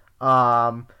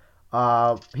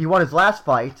 He won his last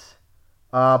fight,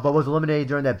 but was eliminated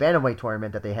during that bantamweight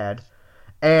tournament that they had.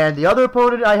 And the other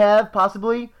opponent I have,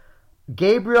 possibly,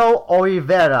 Gabriel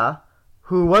Oliveira,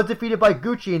 who was defeated by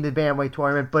Gucci in the bantamweight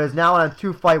tournament, but is now on a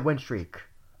 2-fight win streak.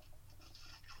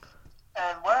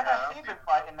 And where has he been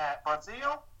fighting at?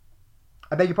 Brazil?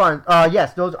 I beg your pardon.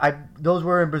 Yes, those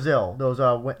were in Brazil.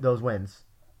 Those wins.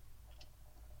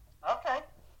 Okay,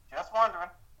 just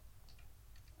wondering.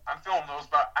 I'm feeling those,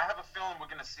 but I have a feeling we're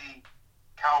gonna see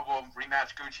Calvo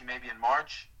rematch Gucci maybe in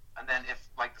March, and then if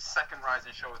like the second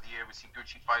Ryzen show of the year we see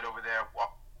Gucci fight over there,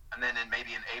 and then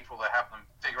maybe in April they have them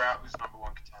figure out who's number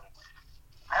one contender.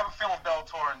 I have a feeling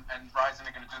Bellator and Ryzen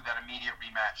are gonna do that immediate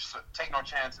rematch, so take no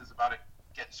chances about it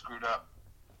getting screwed up.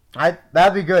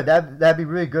 That'd be good. That'd be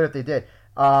really good if they did.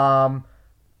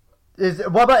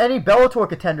 What about any Bellator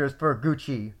contenders for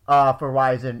Gucci for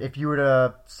Ryzen? If you were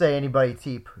to say anybody,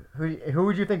 Teep, who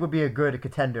would you think would be a good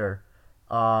contender?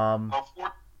 14-2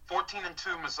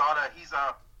 Mazada. He's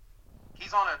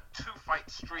on a 2-fight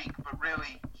streak, but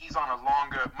really he's on a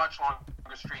much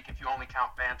longer streak if you only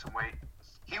count bantamweight.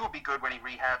 He will be good when he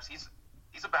rehabs. He's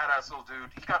a badass little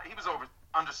dude. He was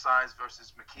undersized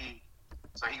versus McKee,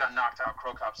 so he got knocked out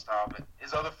Crow Cop style. But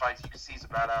his other fights, you can see he's a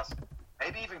badass.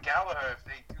 Maybe even Gallagher, if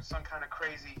they do some kind of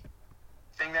crazy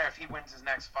thing there, if he wins his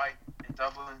next fight in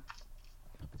Dublin,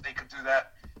 they could do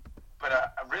that.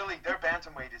 But really, their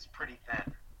bantamweight is pretty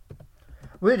thin.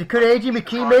 Wait, could A.G.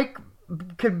 McKee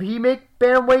could he make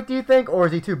bantamweight, do you think? Or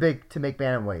is he too big to make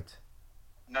bantamweight?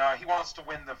 No, he wants to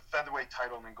win the featherweight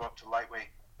title and then go up to lightweight.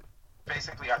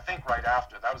 basically, I think right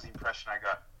after. That was the impression I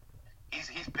got. He's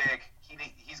big.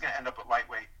 He's going to end up at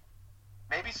lightweight.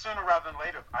 Maybe sooner rather than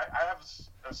later. I have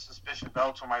a suspicion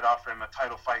Bellator might offer him a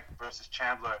title fight versus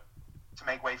Chandler to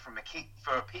make way for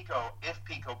Pico. If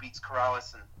Pico beats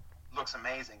Corrales and looks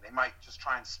amazing, they might just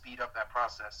try and speed up that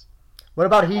process. What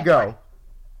about Higo?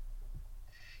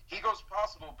 Higo's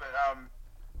possible, but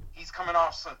he's coming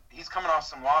off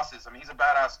some losses. I mean, he's a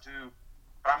badass dude,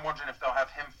 but I'm wondering if they'll have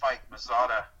him fight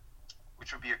Mazada,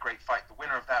 which would be a great fight. The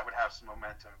winner of that would have some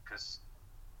momentum because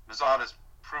Mazada's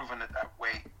proven at that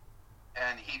weight.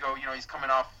 And Higo, he's coming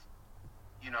off,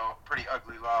 a pretty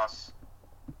ugly loss.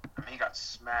 I mean, he got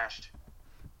smashed.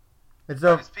 It's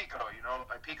Pico,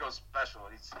 like Pico's special.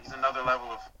 He's another level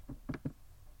of,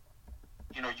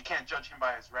 you can't judge him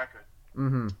by his record.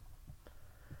 Mm-hmm.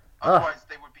 Otherwise,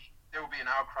 there would be an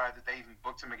outcry that they even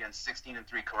booked him against 16-3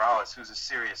 Corrales, who's a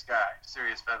serious guy,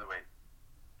 serious featherweight.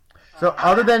 So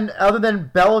other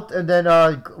than Belt and then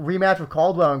rematch with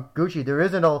Caldwell and Gucci, there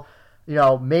isn't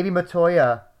maybe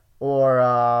Matoya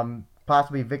or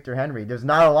possibly Victor Henry. There's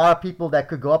not a lot of people that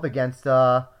could go up against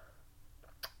Gucci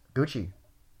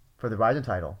for the Rizin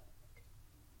title.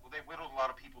 Well, they whittled a lot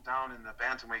of people down in the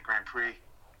Bantamweight Grand Prix.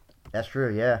 That's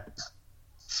true, yeah.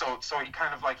 So he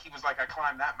kind of he was like, I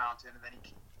climbed that mountain, and then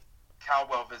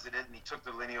Caldwell visited, and he took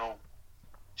the lineal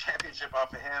championship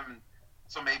off of him.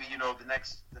 So maybe, the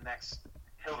next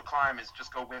hill to climb is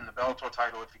just go win the Bellator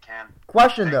title if you can.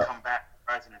 Question though. Come back,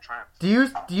 rising and triumph. Do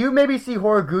you maybe see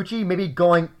Horiguchi maybe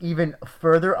going even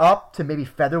further up to maybe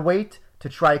featherweight to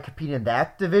try to compete in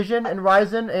that division in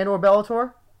Rizin and or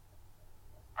Bellator?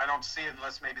 I don't see it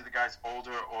unless maybe the guy's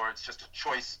older or it's just a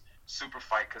choice super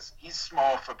fight because he's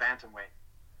small for bantamweight.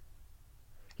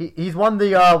 He's won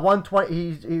the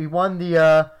 120. He won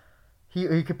the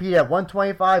he competed at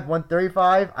 125,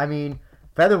 135. I mean,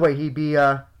 featherweight he'd be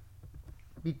a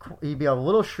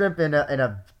little shrimp in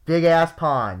a big ass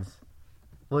pond,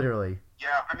 literally.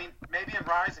 Yeah, I mean, maybe in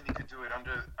Rizin he could do it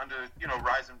under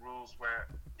Rizin rules where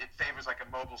it favors like a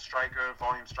mobile striker,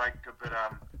 volume striker. But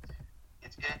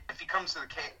if he comes to the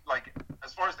cage,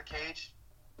 as far as the cage,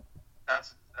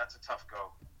 that's a tough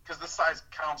go because the size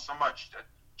counts so much.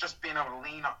 Just being able to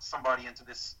lean somebody into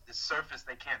this surface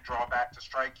they can't draw back to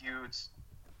strike you. It's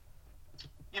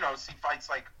see fights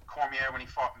like Cormier when he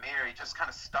fought Mir, he just kind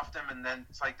of stuffed him, and then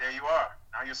it's like there you are.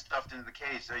 Now you're stuffed into the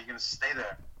cage. So you're gonna stay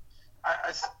there.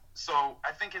 So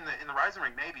I think in the Rizin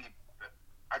ring maybe, but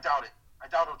I doubt it. I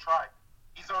doubt he'll try.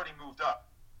 He's already moved up.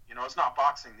 It's not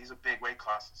boxing. These are big weight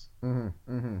classes.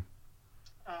 Mm-hmm. Mm-hmm.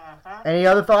 Uh-huh. Any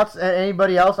other thoughts?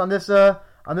 Anybody else on this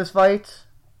fight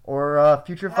or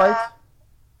future fights?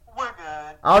 We're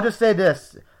good. I'll just say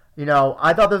this.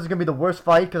 I thought this was going to be the worst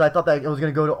fight because I thought that it was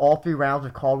going to go to all 3 rounds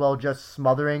with Caldwell just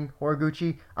smothering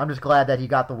Horiguchi. I'm just glad that he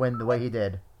got the win the way he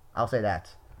did. I'll say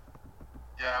that.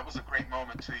 Yeah, it was a great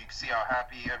moment, too. You can see how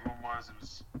happy everyone was. It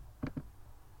was,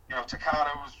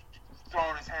 Takada was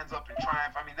throwing his hands up in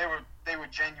triumph. I mean, they were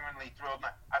genuinely thrilled.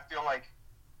 I feel like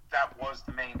that was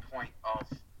the main point of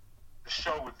the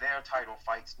show with their title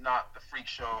fights, not the freak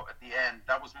show at the end.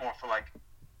 That was more for,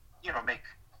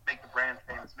 make the brand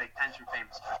famous, make Tension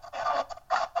famous.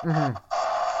 Mm-hmm.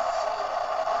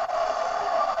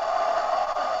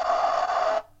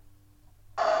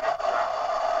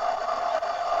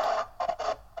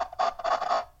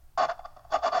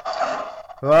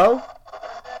 Hello?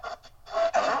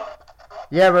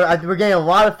 Yeah, we're getting a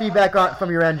lot of feedback from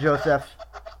your end, Joseph.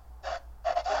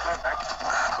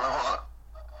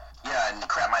 Yeah, and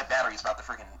crap, my battery's about to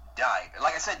freaking die.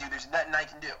 Like I said, dude, there's nothing I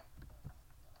can do.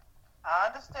 I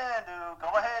understand, dude. Go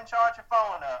ahead and charge your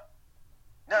phone up.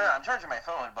 No, I'm charging my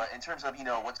phone, but in terms of,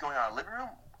 what's going on in the living room,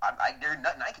 there's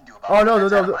nothing I can do about it. Oh,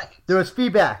 no. There was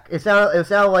feedback. It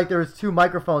sounded like there was 2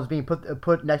 microphones being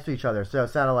put next to each other, so it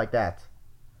sounded like that.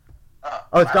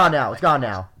 Oh, it's gone now. It's gone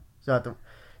now. So you don't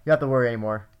have to worry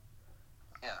anymore.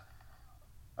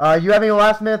 Yeah. You have any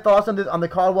last-minute thoughts on the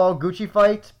Caldwell-Gucci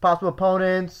fight? Possible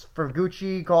opponents for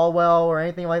Gucci, Caldwell, or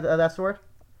anything like that sort?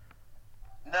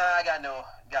 Nah, I got no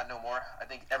more. I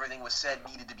think everything was said,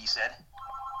 needed to be said.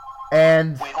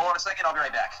 And wait, hold on a second. I'll be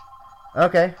right back.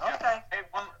 Okay. Okay. Hey,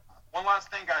 one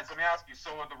last thing, guys. Let me ask you.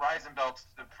 So are the Rizin belts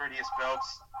the prettiest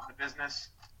belts in the business?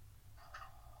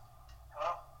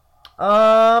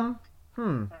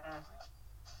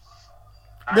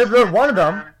 They're one of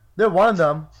them. They're one of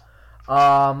them.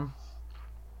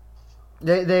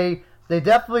 They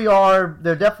definitely are.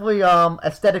 They're definitely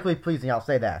aesthetically pleasing. I'll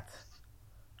say that.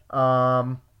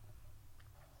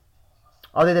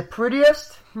 Are they the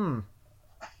prettiest? I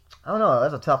don't know.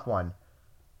 That's a tough one.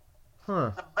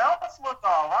 The belts look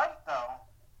all right, though.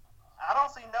 I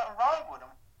don't see nothing wrong with them.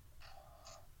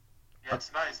 Yeah,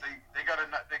 it's nice. They got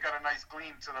a nice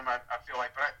gleam to them. I feel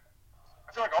like, but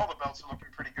I feel like all the belts are looking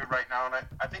pretty good right now. And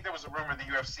I think there was a rumor the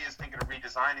UFC is thinking of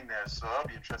redesigning theirs, so that'll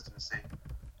be interesting to see.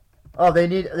 Oh, they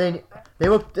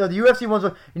look the UFC ones.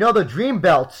 The Dream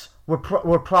belts were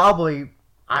probably.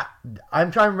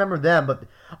 I'm trying to remember them, but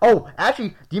actually,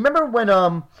 do you remember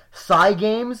when Psy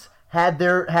Games had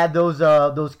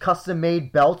those custom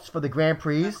made belts for the Grand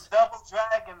Prix? The Double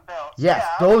Dragon belts. Yes,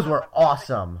 yeah, those were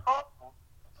awesome.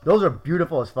 Those are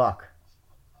beautiful as fuck.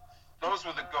 Those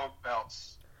were the GOAT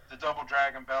belts, the Double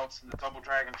Dragon belts, and the Double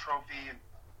Dragon trophy and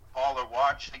baller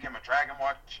watch. They give him a dragon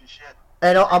watch and shit.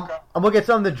 And I'm looking at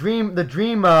some of the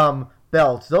Dream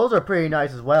belts. Those are pretty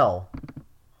nice as well.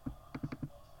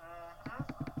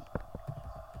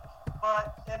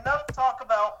 But enough talk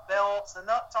about belts,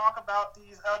 enough talk about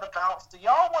these other belts. Do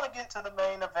y'all want to get to the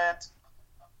main event?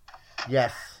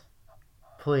 Yes,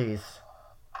 please.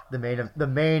 The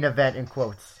main event in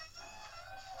quotes.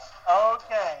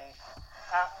 Okay.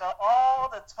 After all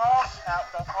the talk,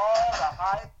 after all the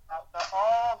hype, after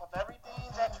all of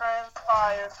everything that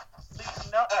transpires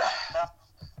leading up to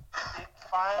it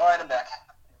finally... All right, I'm back.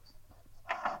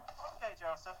 Okay,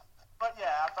 Joseph. But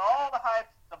yeah, after all the hype,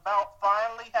 the bout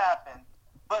finally happened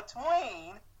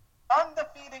between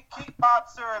undefeated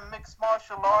kickboxer and mixed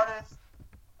martial artist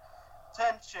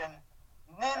Tenshin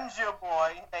Ninja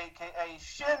Boy, aka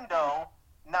Shindo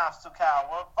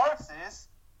Nasukawa, versus,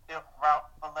 if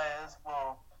Ralph Velez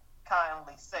will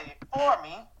kindly say it for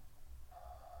me,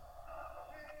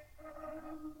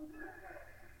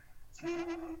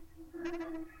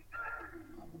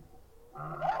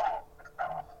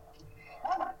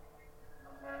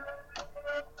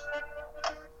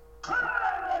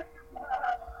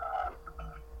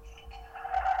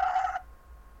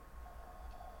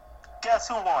 guess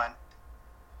who won?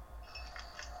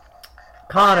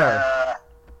 Connor.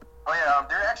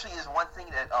 There actually is one thing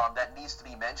that needs to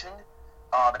be mentioned,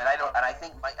 I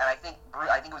think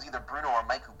it was either Bruno or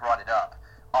Mike who brought it up.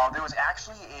 There was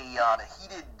actually a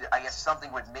heated,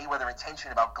 something with Mayweather and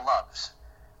Tenshin about gloves,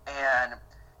 and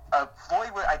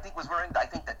Floyd was wearing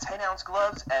the 10-ounce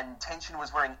gloves, and Tenshin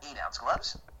was wearing 8-ounce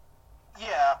gloves.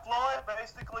 Yeah, Floyd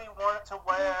basically wanted to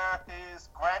wear his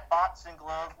Grant boxing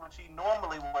gloves, which he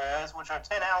normally wears, which are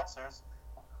 10-ouncers.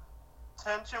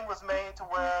 Tenshin was made to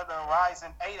wear the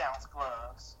Ryzen 8-ounce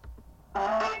gloves.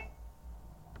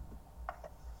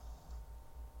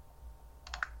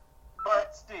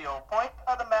 But still, point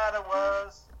of the matter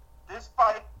was, this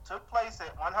fight took place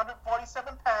at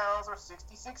 147 pounds or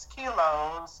 66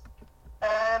 kilos,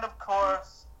 and of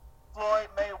course, Floyd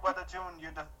Mayweather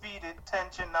Jr. defeated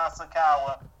Tenshin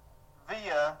Nasukawa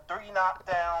via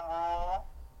 3-knockdown rule.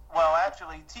 Well,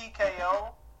 actually,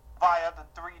 TKO via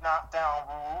the 3-knockdown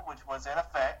rule, which was in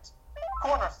effect.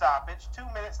 Corner stoppage, 2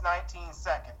 minutes, 19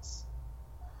 seconds.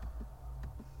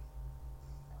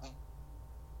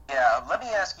 Yeah, let me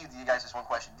ask you guys this one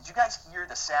question. Did you guys hear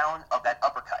the sound of that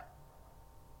uppercut?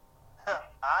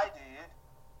 I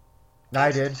did.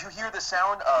 I did. Did you hear the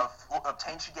sound of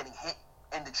Tenshin getting hit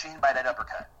in the chin by that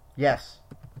uppercut? Yes.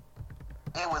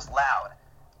 It was loud.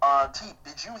 T,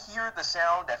 did you hear the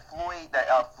sound that Floyd?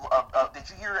 Did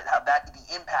you hear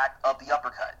the impact of the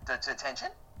uppercut to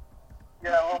Tenshin?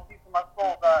 Yeah, a little piece of my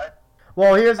soul died.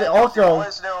 Well, here's it. Also,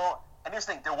 and here's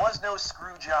the thing: there was no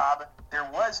screw job. There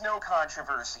was no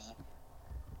controversy.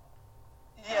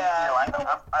 Yeah,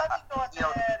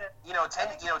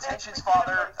 Tenshin's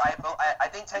father. I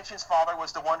think Tenshin's father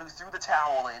was the one who threw the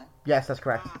towel in. Yes, that's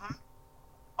correct. Mm-hmm.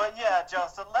 But yeah,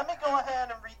 Joseph, let me go ahead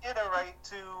and reiterate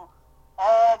to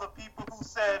all the people who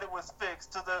said it was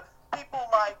fixed, to the people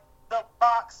like the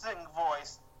boxing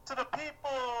voice, to the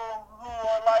people who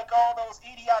are like all those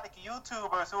idiotic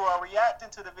YouTubers who are reacting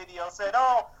to the video, said,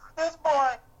 oh, this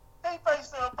boy, he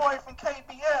facing a boy from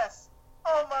KBS.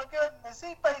 Oh my goodness,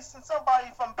 he facing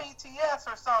somebody from BTS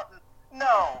or something.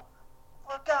 No,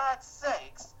 for God's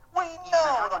sakes, we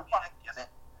know the fight.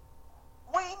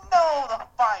 We know the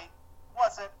fight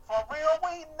wasn't for real.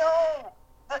 We know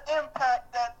the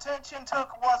impact that Tenshin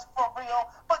took was for real.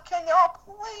 But can y'all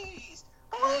please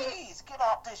get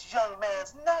off this young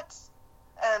man's nuts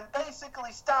and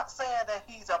basically stop saying that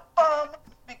he's a bum?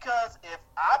 Because if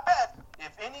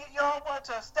any of y'all were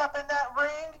to step in that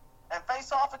ring and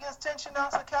face off against Tenshin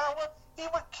Nasukawa, he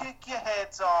would kick your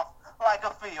heads off like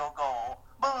a field goal.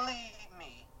 Believe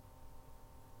me.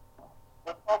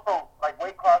 There's also,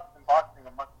 weight classes in boxing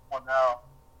are much more now.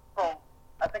 So,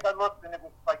 I think I looked and it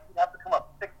was like you'd have to come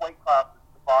up 6 weight classes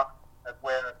to box as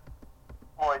where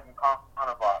Floyd and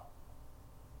Conor box.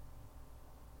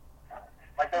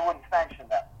 They wouldn't sanction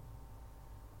that.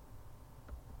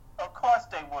 Of course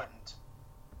they wouldn't.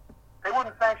 They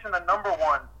wouldn't sanction a number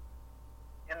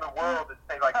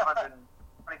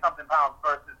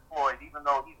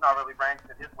really ranks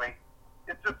at his weight.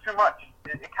 It's just too much.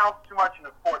 It counts too much in a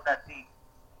sport that deep.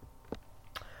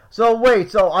 So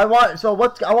wait, I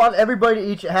want everybody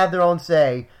to each have their own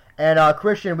say. And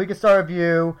Christian, we can start with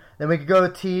you, then we could go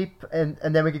to Teep, and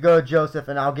then we could go to Joseph,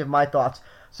 and I'll give my thoughts.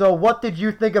 So what did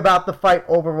you think about the fight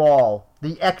overall?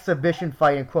 The exhibition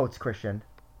fight in quotes, Christian.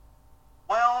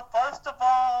 Well, first of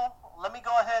all, let me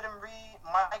go ahead and read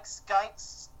Mike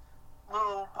Skyte's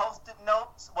little post-it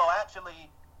notes. Well, actually,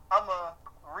 I'm going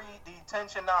to read the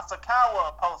Tenshin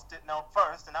Nasukawa post-it note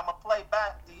first, and I'm going to play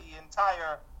back the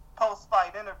entire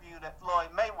post-fight interview that Floyd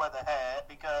Mayweather had,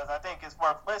 because I think it's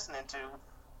worth listening to,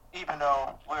 even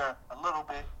though we're a little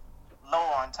bit low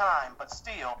on time, but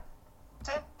still.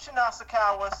 Tenshin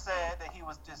Nasukawa said that he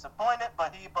was disappointed,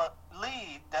 but he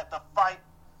believed that the fight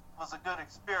was a good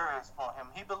experience for him.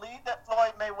 He believed that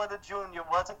Floyd Mayweather Jr.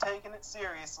 wasn't taking it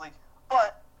seriously,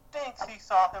 but thinks he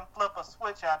saw him flip a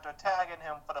switch after tagging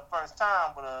him for the first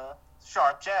time with a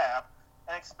sharp jab,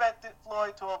 and expected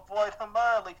Floyd to avoid him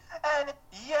early. And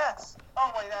yes,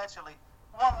 actually,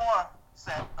 one more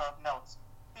set of notes.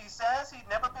 He says he'd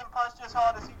never been punched as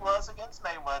hard as he was against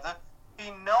Mayweather. He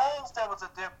knows there was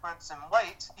a difference in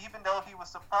weight, even though he was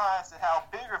surprised at how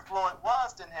bigger Floyd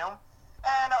was than him.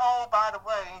 And oh, by the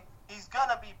way, he's going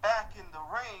to be back in the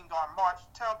ring on March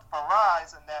 10th for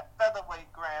Rise in that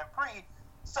featherweight Grand Prix.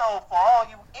 So for all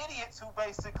you idiots who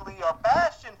basically are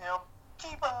bashing him,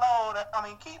 keep an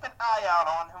eye out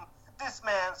on him. This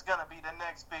man's going to be the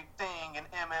next big thing in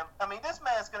this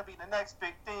man's going to be the next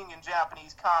big thing in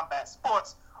Japanese combat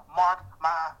sports. Mark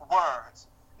my words.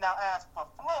 Now, as for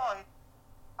Floyd,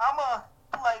 I'm going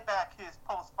to play back his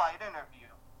post-fight interview,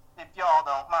 if y'all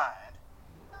don't mind.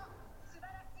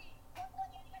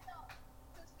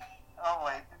 Oh,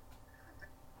 wait.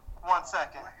 1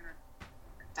 second.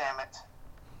 Damn it.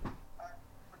 I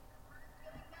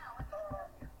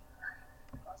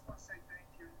just want to say thank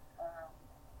you.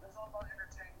 It's all about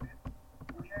entertainment.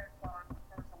 We had fun.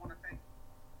 First, I want to thank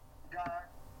God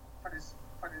for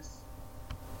this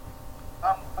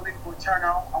unbelievable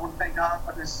turnout. I want to thank God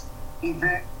for this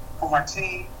event, for my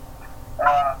team.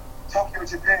 Tokyo,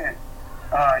 Japan.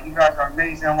 You guys are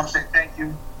amazing. I want to say thank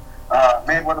you.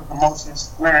 Mayweather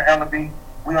Promotions, Leonard Ellaby.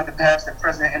 We are the past, the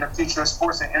present, and the future of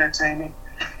sports and entertainment.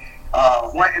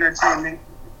 One Entertainment,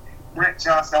 Brent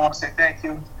Johnson, I want to say thank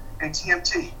you. And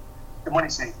TMT, the money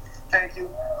scene. Thank you.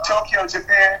 Tokyo,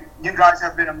 Japan, you guys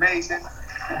have been amazing.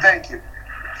 And thank you.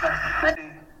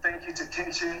 Thank you to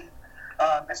Tenshin.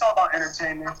 It's all about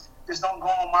entertainment. This don't go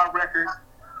on my record.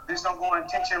 This don't go on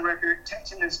Tenshin record.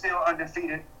 Tenshin is still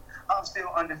undefeated. I'm still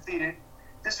undefeated.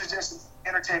 This is just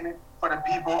entertainment for the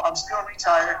people. I'm still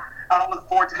retired. I don't look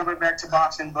forward to coming back to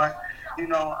boxing, but,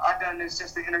 I've done this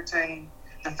just to entertain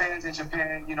the fans in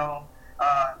Japan.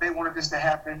 They wanted this to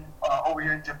happen over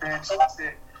here in Japan, so I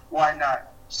said, why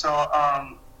not? So,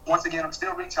 once again, I'm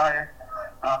still retired.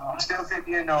 I'm still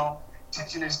 50-0.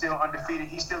 Tenshin is still undefeated.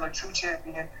 He's still a true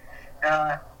champion.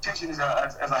 Tenshin is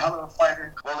a hell of a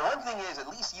fighter. Well, the one thing is, at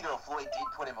least, Floyd did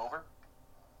put him over.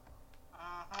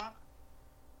 Mm-hmm.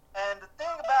 And the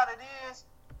thing about it is,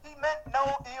 he meant no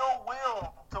ill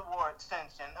will towards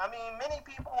Tenshin. I mean, many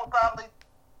people would probably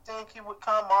think he would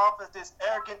come off as this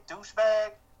arrogant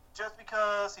douchebag just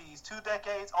because he's 2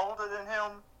 decades older than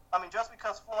him. I mean, just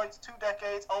because Floyd's 2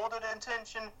 decades older than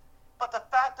Tenshin. But the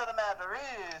fact of the matter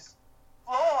is,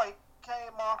 Floyd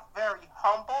came off very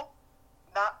humble,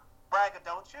 not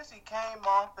braggadocious. He came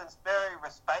off as very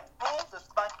respectful,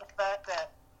 despite the fact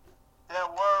that there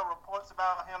were reports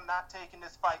about him not taking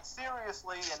this fight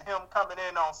seriously and him coming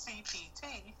in on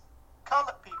CPT,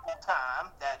 colored people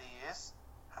time, that is,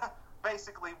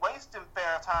 basically wasting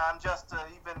fair time just to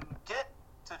even get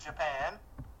to Japan.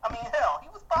 I mean, hell, he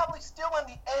was probably still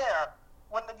in the air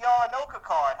when the Yorinoka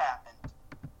card happened.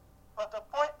 But the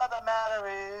point of the matter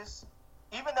is,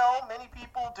 even though many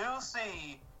people do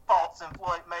see faults in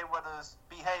Floyd Mayweather's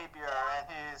behavior and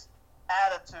his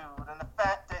attitude and the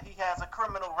fact that he has a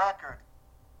criminal record.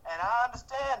 And I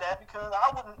understand that because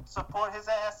I wouldn't support his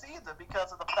ass either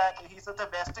because of the fact that he's a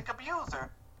domestic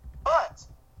abuser. But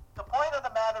the point of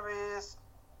the matter is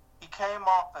he came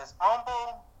off as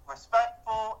humble,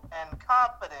 respectful, and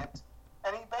confident,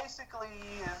 and he basically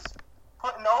is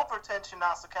putting over Tenshin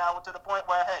Nasukawa to the point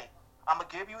where, hey, I'm going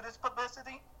to give you this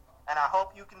publicity, and I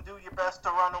hope you can do your best to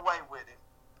run away with it.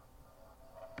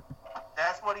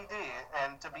 That's what he did.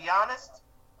 And to be honest,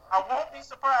 I won't be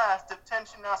surprised if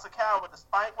Tenshin Nasukawa,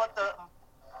 despite what the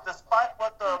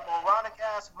moronic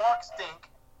ass marks think,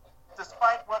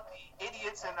 despite what the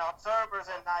idiots and observers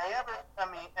and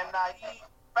naive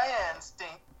fans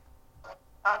think,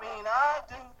 I mean, I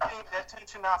do think that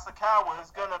Tenshin Nasukawa is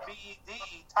going to be the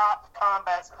top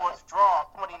combat sports draw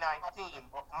of 2019.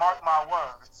 Mark my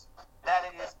words. That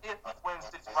is if he wins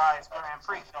this Rise Grand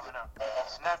Prix coming up.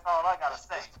 And that's all I got to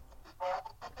say.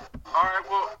 All right,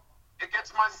 well, it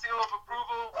gets my seal of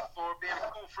approval for being a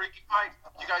cool, freaky fight.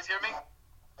 You guys hear me?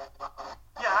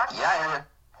 Yeah, Yeah.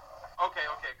 Okay,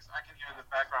 because I can hear in the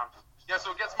background. Yeah,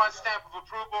 so it gets my stamp of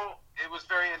approval. It was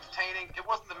very entertaining. It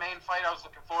wasn't the main fight I was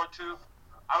looking forward to.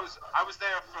 I was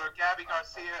there for Gabby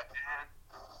Garcia and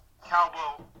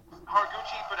Calvo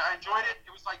Haraguchi, but I enjoyed it.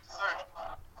 It was like dessert.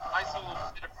 Nice little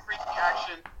bit of freaky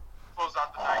action to close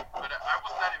out the night, but I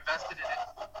wasn't that invested in it.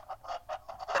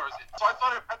 So I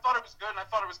thought it was good, and I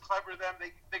thought it was clever of them.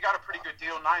 They got a pretty good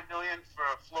deal, $9 million for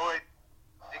Floyd.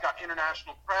 They got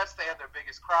international press. They had their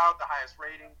biggest crowd, the highest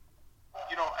rating.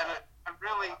 You know, and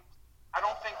really, I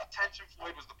don't think Tension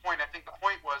Floyd was the point. I think the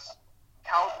point was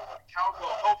Calvo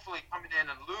hopefully coming in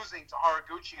and losing to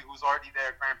Haraguchi, who's already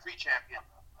their Grand Prix champion.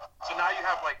 So now you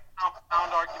have like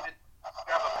pound argument.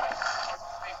 You have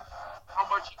how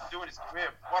much he can do in his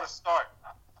career. What a start!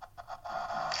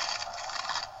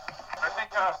 I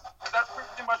think that's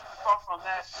pretty much the thoughts on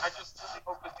that. I just really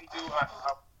hope that they do a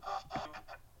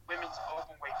women's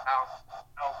openweight bout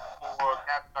for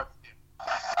Gabby Garcia.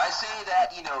 I say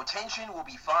that, Tension will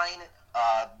be fine.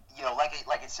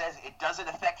 Like it says, it doesn't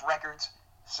affect records,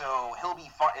 so he'll be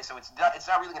fine. So it's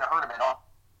not really going to hurt him at all.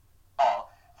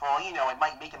 For all you know, it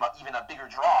might make him even a bigger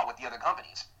draw with the other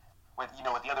companies, with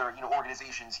the other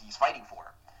organizations he's fighting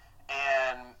for.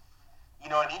 And you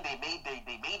know what I mean?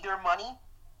 They made their money.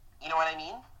 You know what I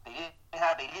mean?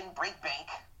 They didn't break bank.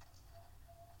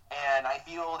 And I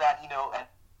feel that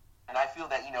And I feel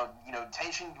that,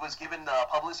 Tension was given the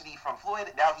publicity from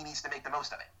Floyd. Now he needs to make the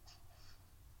most of it.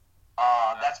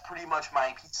 That's pretty much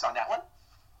my piece on that one.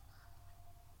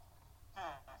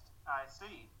 I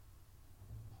see.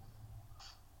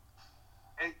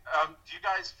 Hey, do you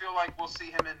guys feel like we'll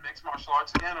see him in mixed martial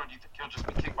arts again, or do you think he'll just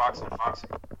be kickboxing and boxing?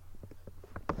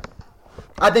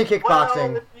 I think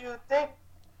kickboxing. Well,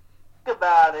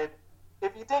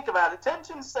 if you think about it,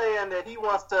 Tenshin's saying that he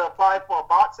wants to apply for a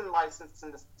boxing license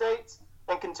in the States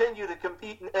and continue to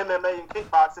compete in MMA and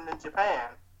kickboxing in Japan.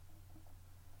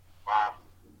 Wow.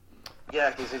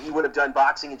 Yeah, because if he would have done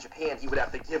boxing in Japan, he would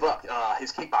have to give up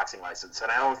his kickboxing license, and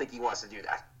I don't think he wants to do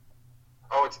that.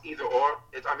 Oh, it's either or?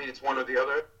 It's one or the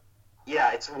other?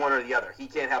 Yeah, it's one or the other. He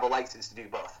can't have a license to do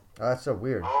both. Oh, that's so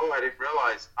weird. Oh, I didn't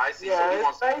realize. I see. Yeah, So he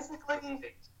wants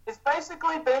it's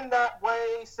basically been that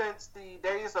way since the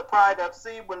days of Pride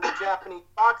FC, when the Japanese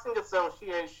Boxing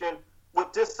Association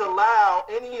would disallow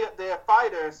any of their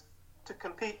fighters to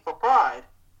compete for Pride.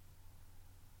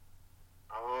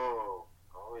 Oh,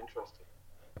 interesting.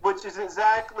 Which is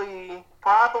exactly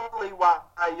probably why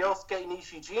Yosuke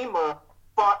Nishijima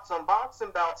fought some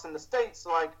boxing bouts in the States,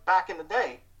 like back in the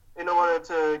day, in order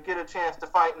to get a chance to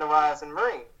fight in the Rising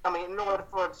Ring. I mean, in order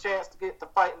for a chance to get to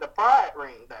fight in the Pride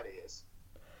Ring, that is.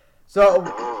 So,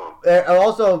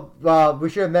 also, we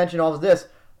should have mentioned all of this.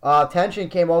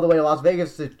 Tenshin came all the way to Las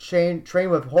Vegas to train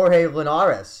with Jorge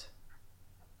Linares.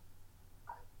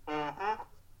 Mm-hmm.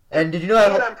 And did you know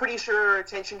that? And I'm pretty sure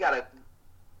Tenshin got a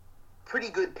pretty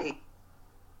good pay.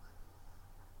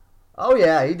 Oh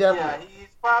yeah, he definitely. Yeah,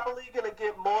 he's probably gonna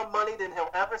get more money than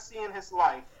he'll ever see in his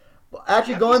life. Well,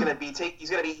 actually, he's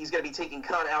gonna be taking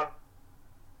Khan out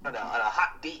on a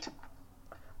hot date.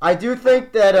 I do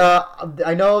think that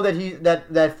I know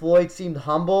that that Floyd seemed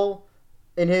humble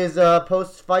in his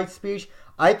post-fight speech.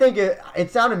 I think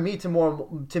it sounded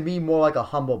to me more like a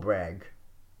humble brag.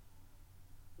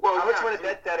 Well, how much would I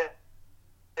bet that?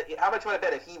 How much would I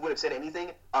bet if he would have said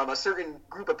anything? A certain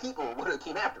group of people would have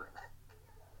came after him.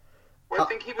 Well, I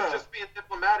think he was just being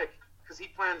diplomatic because he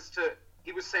plans to.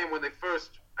 He was saying when they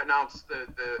first announced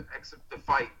the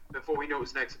fight, before we knew it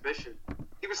was an exhibition,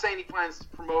 he was saying he plans to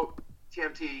promote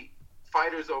TMT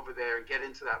fighters over there and get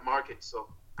into that market. So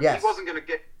yes. He wasn't going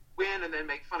to win and then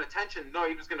make fun of Tension. No,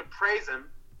 he was going to praise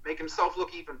him, make himself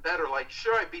look even better. Like,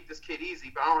 sure, I beat this kid easy,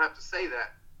 but I don't have to say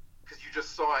that because you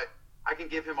just saw it. I can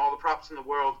give him all the props in the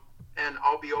world, and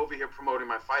I'll be over here promoting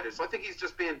my fighters. So I think he's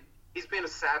being a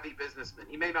savvy businessman.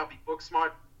 He may not be book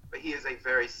smart, but he is a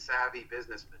very savvy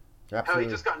businessman. Absolutely. Hell, he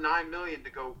just got $9 million to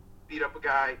go beat up a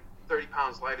guy 30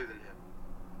 pounds lighter than him.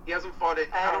 He hasn't fought it.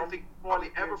 I don't think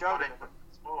probably ever fought anyone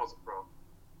small as a pro.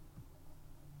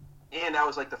 And that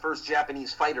was like the first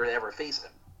Japanese fighter to ever face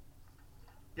him.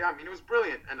 Yeah, I mean, it was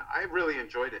brilliant, and I really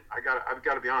enjoyed it. I've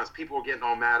got to be honest. People were getting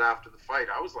all mad after the fight.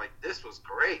 I was like, this was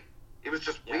great. It was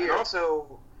just weird. And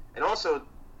also,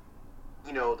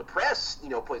 the press,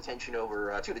 put attention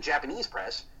over to the Japanese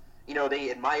press. they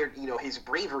admired, his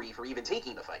bravery for even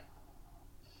taking the fight.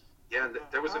 Yeah, and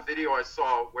there was a video I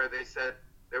saw where they said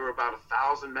there were about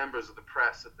 1,000 members of the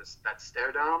press at that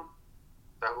stare down,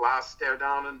 that last stare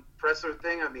down and presser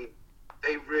thing. I mean,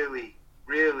 they really,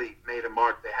 really made a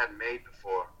mark they hadn't made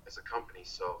before as a company.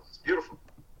 So it's beautiful.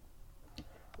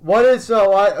 What is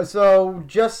just want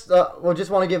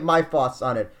to give my thoughts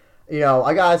on it.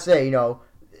 I gotta say,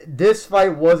 this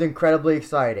fight was incredibly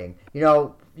exciting.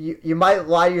 You might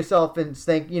lie to yourself and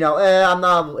think, I'm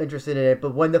not interested in it.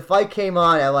 But when the fight came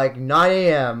on at like 9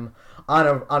 a.m.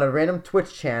 on a random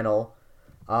Twitch channel,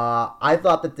 I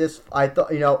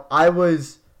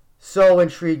was so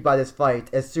intrigued by this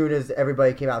fight as soon as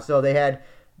everybody came out. So they had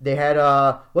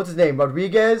what's his name,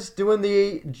 Rodriguez, doing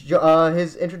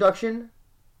his introduction.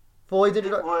 Floyd's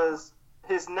introduction.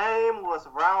 His name was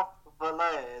Ralph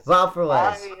Velez. Ralph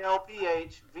Velez.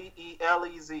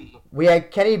 RALPHVELEZ. We had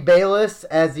Kenny Bayless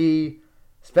as the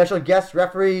special guest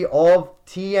referee. All of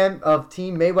Team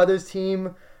Mayweather's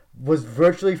team was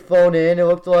virtually flown in. It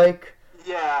looked like.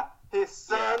 Yeah, his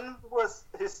son was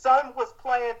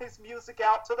playing his music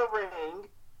out to the ring,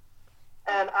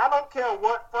 and I don't care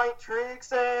what Frank Trigg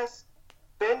says.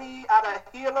 Benny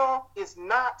Adahilo is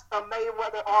not a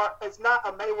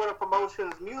Mayweather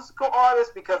Promotions musical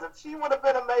artist, because if she would have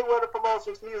been a Mayweather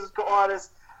Promotions musical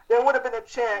artist, there would have been a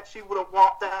chance she would have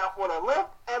walked out with a limp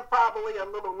and probably a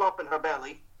little lump in her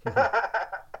belly.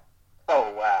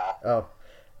 Oh, wow. Oh.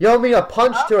 You don't mean a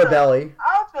punch to her belly.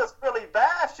 I'm just really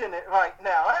bashing it right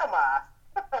now, am I?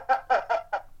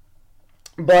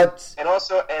 But and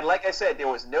like I said, there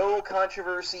was no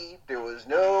controversy, there was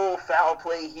no foul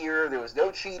play here, there was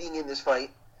no cheating in this fight,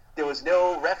 there was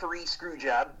no referee screw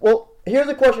job. Well, here's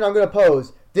a question I'm going to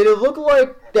pose: did it look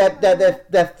like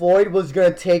that Floyd was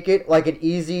going to take it like an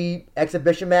easy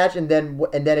exhibition match, and then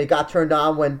it got turned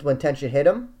on when tension hit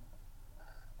him?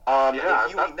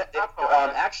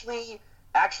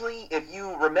 Actually, if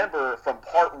you remember from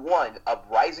part 1 of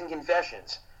Rising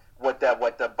Confessions, what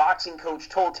the boxing coach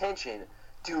told Tension.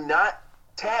 Do not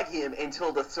tag him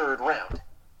until the 3rd round.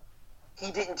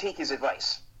 He didn't take his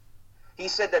advice. He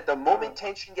said that the moment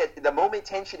tension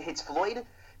hits Floyd,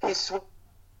 his switch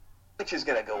is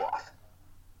gonna go off.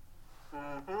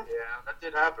 Mm-hmm. Yeah, that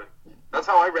did happen. That's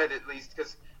how I read it, at least,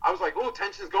 because I was like, "Oh,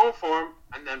 tension's going for him,"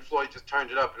 and then Floyd just turned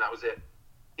it up, and that was it.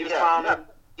 He was clowning.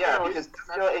 Yeah, because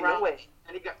in no way.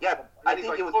 And he got, I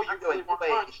think it was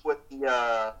with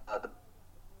the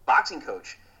boxing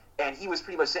coach. And he was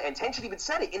pretty much saying, and Tension even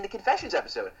said it in the Confessions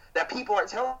episode, that people are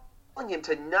telling him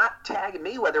to not tag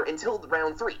Mayweather until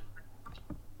round 3.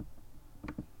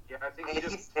 Yeah, I think he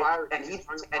just fired.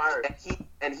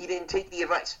 And he didn't take the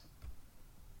advice.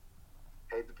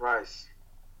 Paid the price.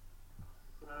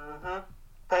 Mm-hmm.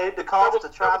 Paid the cost to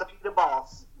try to be the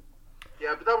boss.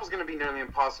 Yeah, but that was going to be nearly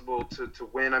impossible to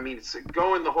win. I mean,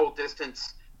 going the whole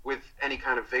distance with any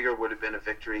kind of vigor would have been a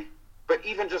victory. But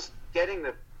even just getting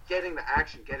the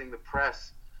action, getting the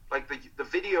press, like the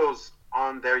videos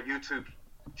on their YouTube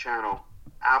channel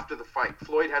after the fight.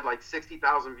 Floyd had like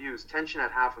 60,000 views. Tension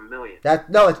had 500,000.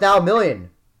 It's now 1 million.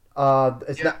 So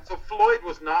Floyd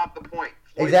was not the point.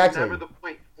 Floyd exactly. was never the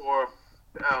point for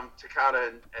Takada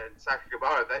and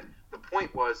Sakakibara. The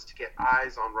point was to get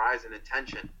eyes on Rizin and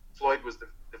Tension. Floyd was the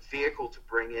vehicle to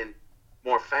bring in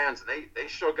more fans, and they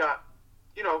sure got,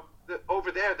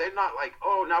 over there, they're not like,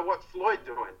 oh, now what's Floyd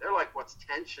doing? They're like, what's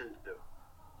Tension do?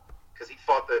 Because he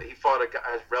fought a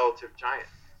relative giant.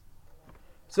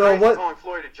 So what? Calling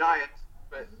Floyd a giant,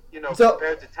 but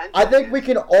compared to Tension, I think we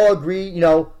can all agree.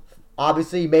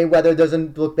 Obviously Mayweather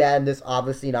doesn't look bad in this.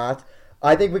 Obviously not.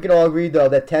 I think we can all agree though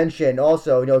that Tension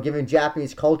also, given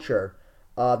Japanese culture,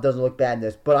 doesn't look bad in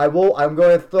this. But I'm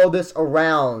going to throw this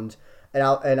around, and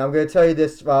I'm going to tell you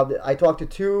this. I talked to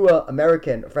 2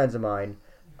 American friends of mine.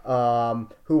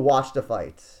 Who watched the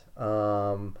fights.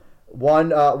 One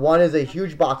is a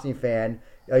huge boxing fan.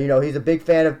 He's a big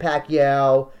fan of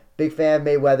Pacquiao, big fan of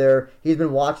Mayweather. He's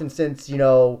been watching since,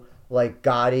 like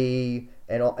Gotti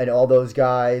and all those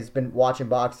guys. Been watching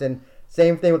boxing.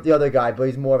 Same thing with the other guy, but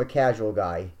he's more of a casual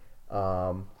guy.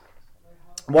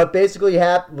 What basically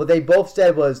happened, what they both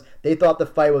said was they thought the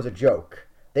fight was a joke.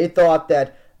 They thought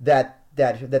that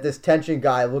this Tension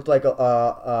guy looked like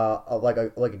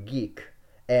a geek.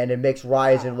 And it makes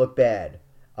Rizin look bad.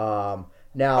 Now,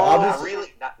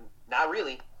 obviously, not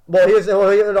really. Well,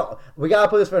 we gotta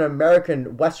put this from an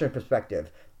American Western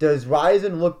perspective. Does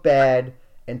Rizin look bad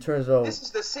in terms of? This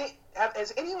is the same.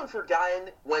 Has anyone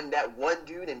forgotten when that one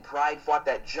dude in Pride fought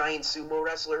that giant sumo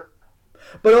wrestler?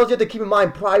 But also, you have to keep in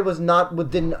mind, Pride was not.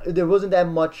 There wasn't that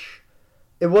much.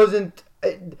 It wasn't.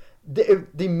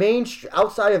 the main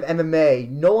outside of MMA,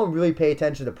 no one really paid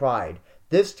attention to Pride.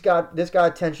 This got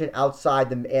attention outside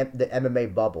the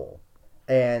MMA bubble,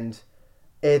 and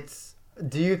it's.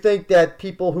 Do you think that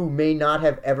people who may not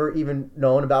have ever even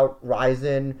known about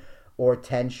Rizin or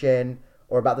Tension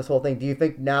or about this whole thing, do you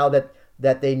think now that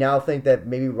they now think that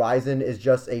maybe Rizin is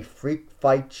just a freak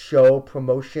fight show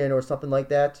promotion or something like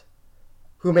that?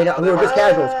 Who may not, who are just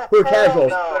casuals, who are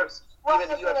casuals. Even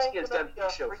the UFC has done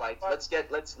show fights. Let's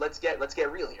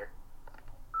get real here.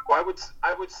 Well,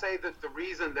 I would say that the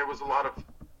reason there was a lot of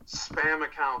spam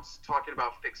accounts talking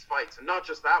about fixed fights, and not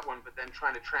just that one, but then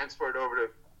trying to transfer it over to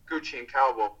Gucci and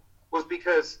Calvo, was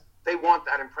because they want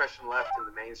that impression left in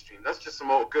the mainstream. That's just some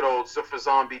good old Super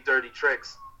Zombie dirty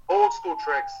tricks, old school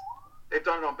tricks. They've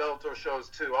done it on Bellator shows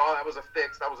too. Oh, that was a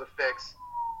fix.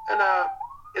 And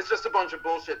it's just a bunch of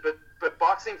bullshit. But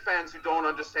boxing fans who don't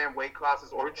understand weight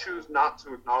classes or who choose not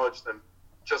to acknowledge them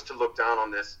just to look down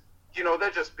on this, they're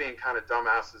just being kind of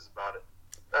dumbasses about it.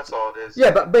 That's all it is.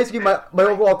 Yeah, but basically my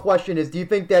overall question is: do you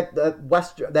think that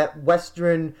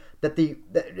and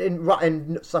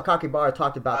Sakaki Bara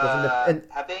talked about this?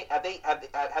 Have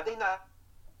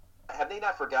they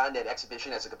not forgotten that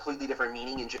exhibition has a completely different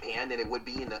meaning in Japan than it would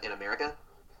be in America?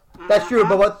 That's true,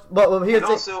 but here's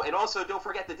and also don't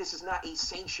forget that this is not a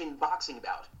sanctioned boxing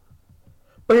bout.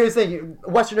 But here's the thing: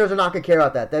 Westerners are not going to care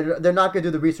about that. They're not going to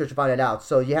do the research to find it out.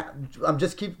 So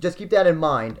just keep that in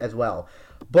mind as well.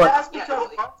 But that's because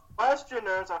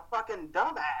Westerners are fucking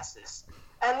dumbasses.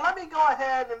 And let me go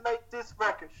ahead and make this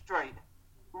record straight.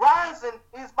 Rizin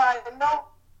is by no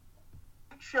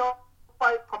show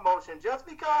fight promotion. Just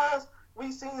because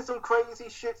we've seen some crazy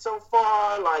shit so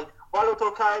far, like Wano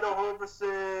Tokaido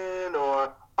Hoverson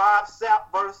or Bob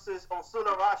Sapp versus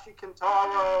Osunarashi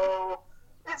Kintaro,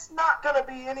 it's not going to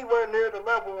be anywhere near the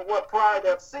level of what Pride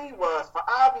FC was for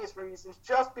obvious reasons,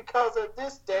 just because of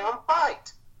this damn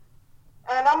fight.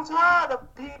 And I'm tired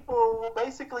of people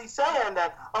basically saying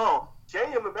that, oh,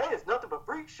 JMMA is nothing but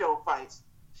freak show fights.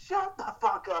 Shut the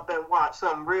fuck up and watch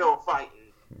some real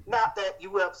fighting, not that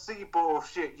UFC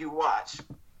bullshit you watch.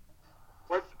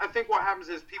 Well, I think what happens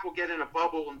is people get in a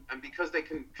bubble, and because they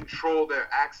can control their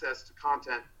access to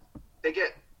content, they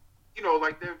get,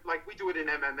 like we do it in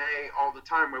MMA all the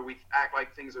time, where we act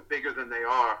like things are bigger than they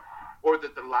are, or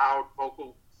that the loud,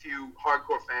 vocal, few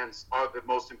hardcore fans are the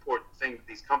most important thing to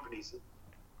these companies.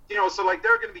 So like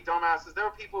there are going to be dumbasses. There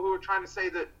are people who are trying to say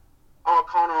that, oh,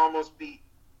 Conor almost beat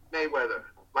Mayweather.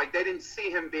 Like they didn't see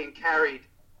him being carried.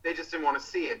 They just didn't want to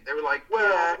see it. They were like, well,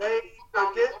 yeah, they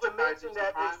forget to mention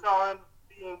that they saw him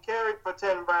being carried for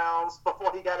 10 rounds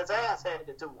before he got his ass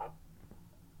handed to him.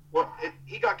 Well,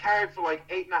 he got carried for like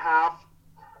 8.5,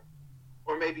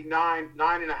 or maybe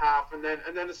 9.5, and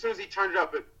then as soon as he turned it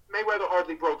up, Mayweather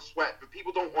hardly broke sweat. But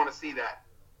people don't want to see that.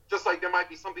 Just like there might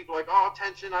be some people like, oh,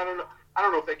 Tension. I don't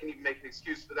know if they can even make an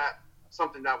excuse for that.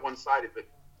 Something that one-sided, but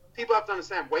people have to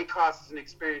understand weight class is an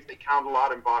experience. They count a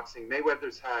lot in boxing.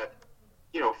 Mayweather's had,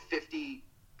 50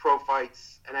 pro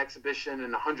fights, an exhibition,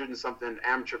 and 100 and something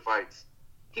amateur fights.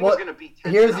 He was going to beat.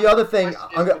 Here's the other thing.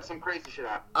 Some crazy shit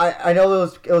happened. I know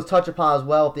it was touched upon as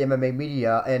well with the MMA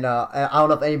media, and I don't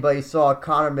know if anybody saw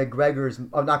Chael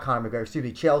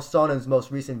Sonnen's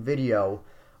most recent video,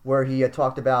 where he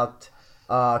talked about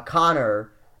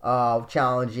Conor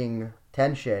challenging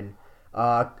Tension.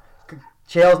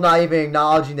 Chael's not even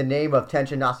acknowledging the name of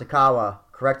Tension Nasukawa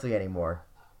correctly anymore.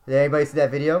 Did anybody see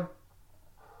that video?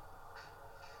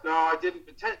 No, I didn't.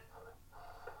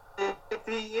 If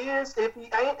he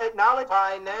ain't acknowledged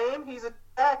by name, he's a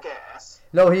jackass.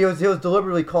 No, he was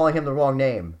deliberately calling him the wrong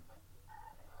name.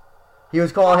 He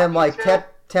was calling him like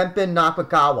Tempin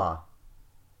Nakagawa.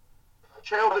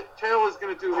 Chael is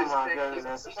going to do his thing.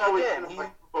 Goodness. He's always going to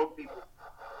fight for both people.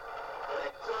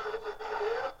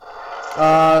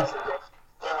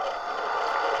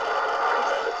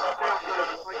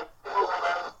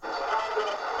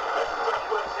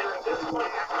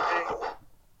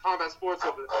 Combat sports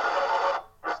over there.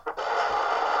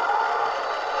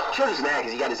 Chael's mad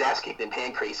because he got his ass kicked in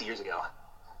Pancrase years ago.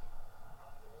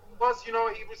 Plus, he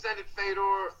resented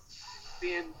Fedor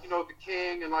being, the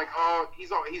king, and like,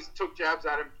 he's took jabs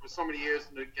at him for so many years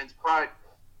against Pride.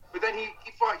 But then he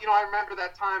fought, I remember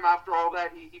that time after all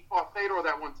that, he fought Fedor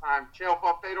that one time. Chael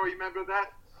fought Fedor, you remember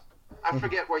that? I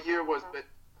forget what year it was, but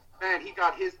man, he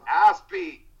got his ass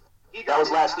beat. That was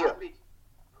last year.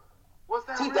 Was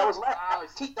that? That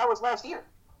was last year.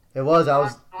 It was. No,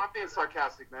 I'm being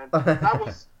sarcastic, man.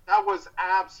 That was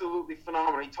absolutely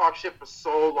phenomenal. He talked shit for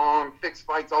so long, fixed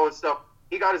fights, all this stuff.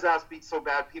 He got his ass beat so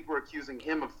bad, people were accusing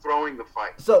him of throwing the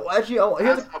fight. So actually,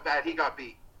 that's how bad he got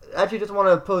beat. Actually, just want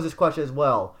to pose this question as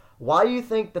well. Why do you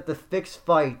think that the fixed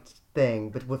fight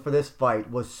thing for this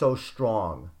fight was so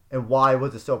strong, and why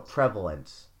was it so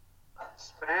prevalent?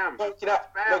 Spam. Well,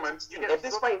 Spam. look, if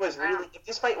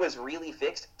this fight was really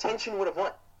fixed, Tension would have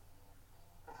won.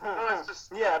 No, it's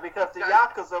just, Yeah, because the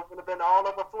Yakuza would have been all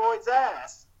over Floyd's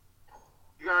ass.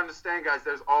 you gotta understand, guys.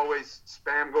 There's always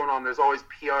spam going on. There's always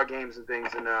PR games and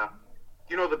things, and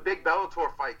the big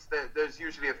Bellator fights. There's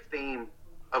usually a theme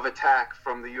of attack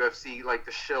from the UFC, like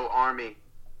the shill army,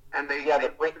 and they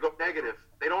go negative.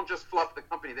 They don't just fluff the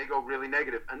company; they go really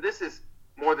negative. And this is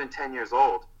more than 10 years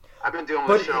old. I've been dealing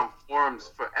with this shit on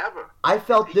forums forever. I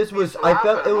felt it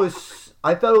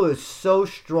was so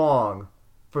strong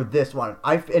for this one.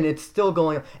 And it's still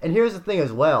going on. And here's the thing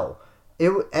as well.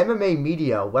 MMA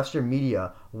media, Western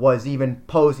media, was even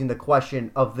posing the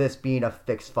question of this being a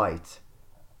fixed fight.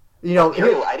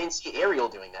 Ariel, I didn't see Ariel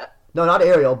doing that. No, not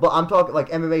Ariel, but I'm talking like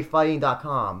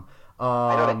MMAfighting.com.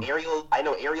 I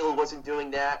know Ariel wasn't doing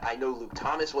that. I know Luke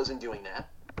Thomas wasn't doing that.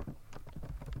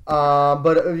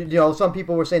 But some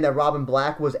people were saying that Robin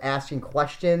Black was asking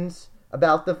questions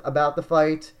about the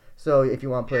fight. So if you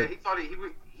want to play, he thought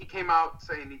he came out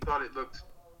saying he thought it looked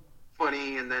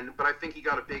funny, but I think he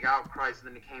got a big outcry, and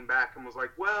then he came back and was like,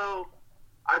 "Well,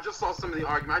 I just saw some of the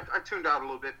argument. I tuned out a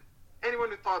little bit. Anyone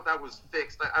who thought that was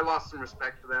fixed, I lost some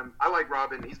respect for them. I like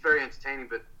Robin; he's very entertaining.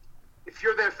 But if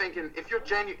you're there thinking, if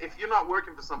you're not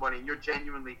working for somebody and you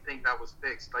genuinely think that was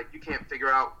fixed, like you can't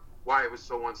figure out why it was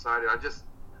so one-sided.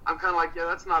 I'm kind of like, yeah,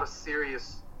 that's not a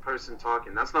serious person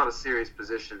talking. That's not a serious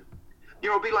position.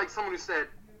 It'd be like someone who said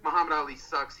Muhammad Ali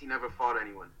sucks. He never fought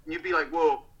anyone. And you'd be like,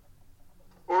 whoa.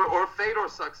 Or Fedor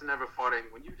sucks and never fought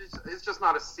anyone. It's just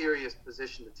not a serious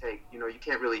position to take. You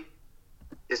can't really.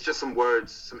 It's just some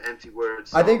words, some empty words.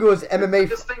 So I think it was MMA.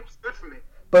 This thing was good for me.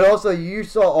 But also, you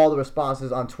saw all the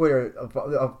responses on Twitter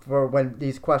for when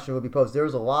these questions would be posed. There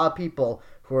was a lot of people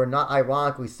who are not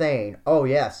ironically saying, "Oh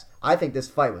yes, I think this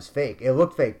fight was fake. It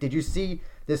looked fake. Did you see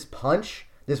this punch,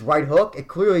 this right hook? It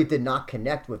clearly did not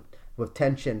connect with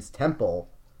Tenshin's temple."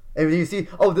 And you see,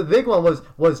 the big one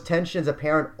was Tenshin's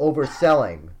apparent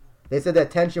overselling. They said that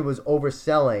Tenshin was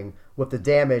overselling with the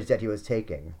damage that he was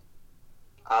taking.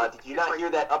 Did you not hear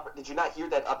that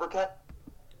uppercut?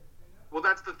 Well,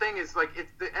 that's the thing. Is like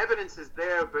the evidence is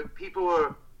there, but people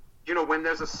are, when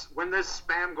there's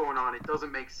spam going on, it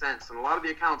doesn't make sense. And a lot of the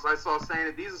accounts I saw saying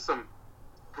that these are some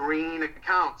green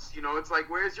accounts. It's like,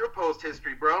 where's your post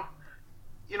history, bro?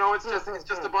 It's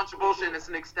just a bunch of bullshit. And it's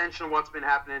an extension of what's been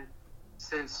happening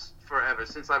since forever,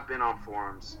 since I've been on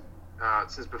forums,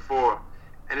 since before.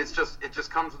 And it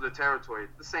just comes with the territory.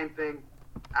 The same thing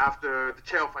after the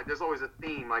Chael fight. There's always a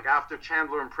theme. Like after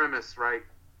Chandler and Primus, right?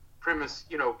 Primus,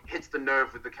 hits the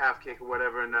nerve with the calf kick or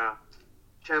whatever, and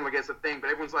Chandler gets a thing. But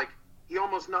everyone's like, he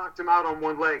almost knocked him out on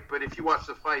one leg. But if you watch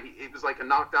the fight, it was like a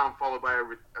knockdown followed by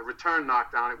a return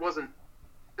knockdown.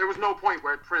 There was no point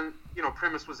where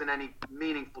Primus was in any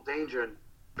meaningful danger.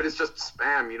 But it's just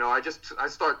spam, I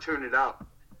start tuning it out.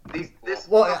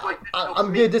 I'm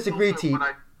going to disagree, Teep.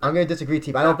 I'm going to disagree,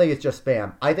 Teep. I don't think it's just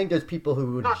spam. I think there's people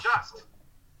who would... Not just.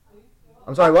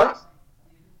 I'm sorry, what?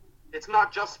 It's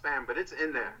not just spam, but it's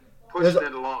in there. Pushing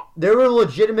it along. There were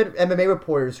legitimate MMA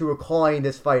reporters who were calling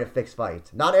this fight a fixed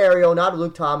fight. Not Ariel, not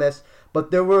Luke Thomas,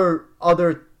 but there were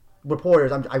other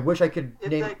reporters. I wish I could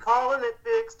name... If they're calling it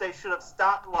fixed, they should have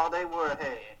stopped while they were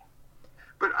ahead.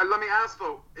 But let me ask,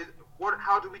 though,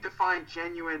 how do we define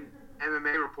genuine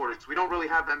MMA reporters? We don't really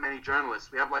have that many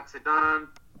journalists. We have, like, Zidane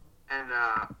and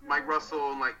Mike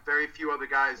Russell and, like, very few other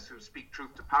guys who speak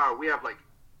truth to power. We have, like...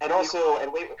 And also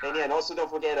don't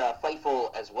forget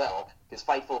Fightful as well, because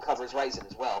Fightful covers Ryzen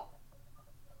as well.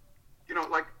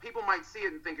 Like people might see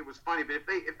it and think it was funny, but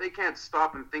if they can't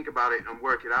stop and think about it and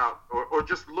work it out, or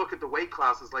just look at the weight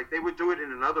classes, like they would do it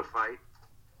in another fight.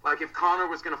 Like if Conor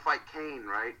was gonna fight Kane,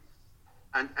 right?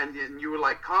 And you were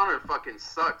like, Conor fucking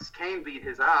sucks. Kane beat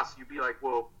his ass. You'd be like,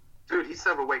 well, dude, he's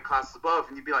several weight classes above,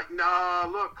 and you'd be like, nah,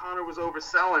 look, Conor was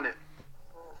overselling it.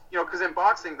 Because in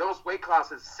boxing, those weight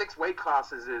classes, 6 weight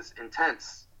classes is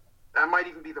intense. That might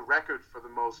even be the record for the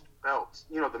most belts.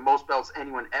 The most belts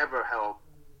anyone ever held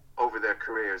over their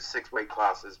careers, 6 weight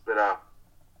classes. But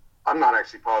I'm not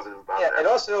actually positive about that. Yeah, and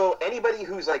also, anybody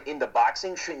who's, like, into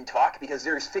boxing shouldn't talk, because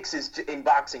there's fixes in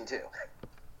boxing, too.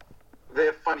 They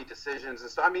have funny decisions and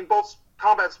stuff. I mean, both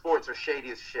combat sports are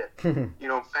shady as shit.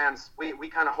 Fans, we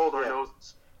kind of hold our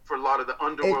noses for a lot of the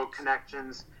underworld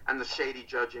connections and the shady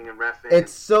judging and reffing.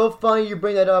 It's so funny you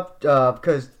bring that up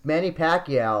because Manny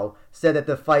Pacquiao said that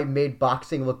the fight made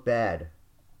boxing look bad.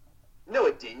 No,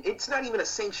 it didn't. It's not even a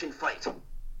sanctioned fight.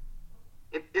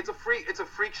 It's a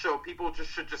freak show. People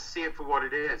should see it for what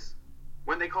it is.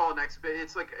 When they call it an exhibition,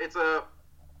 it's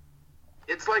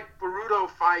it's like Baruto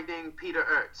fighting Peter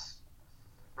Ertz,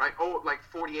 right? Oh, like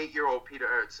 48-year-old Peter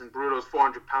Ertz, and Baruto's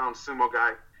 400-pound sumo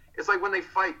guy. It's like when they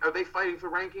fight, are they fighting for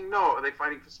ranking? No. Are they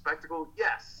fighting for spectacle?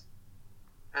 Yes.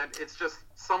 And it's just,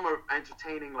 some are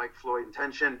entertaining, like Floyd and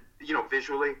Tension,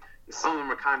 visually, and some of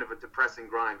them are kind of a depressing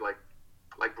grind, like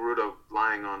Baruto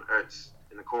lying on Ertz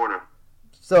in the corner.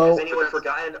 So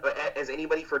has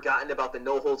anybody forgotten about the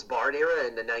no holds barred era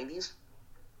in the 90s?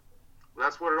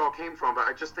 That's what it all came from, but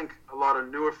I just think a lot of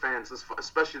newer fans,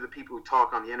 especially the people who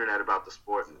talk on the internet about the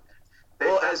sport.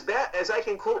 As I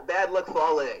can quote Bad Luck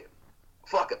Fale,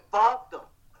 fuck it. Fuck them.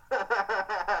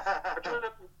 I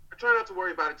try not to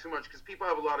worry about it too much because people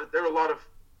have there are a lot of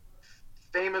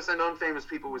famous and unfamous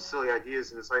people with silly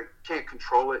ideas, and it's like, can't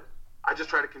control it. I just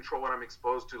try to control what I'm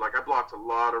exposed to. Like, I blocked a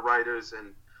lot of writers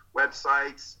and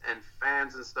websites and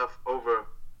fans and stuff over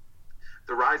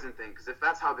the Ryzen thing, because if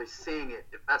that's how they're seeing it,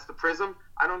 if that's the prism,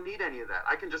 I don't need any of that.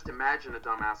 I can just imagine a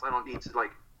dumbass. I don't need to,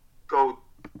 like, go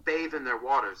bathe in their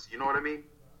waters. You know what I mean?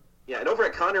 Yeah, and over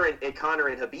at Conor and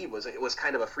Khabib it was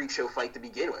kind of a freak show fight to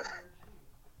begin with.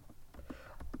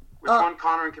 Which one,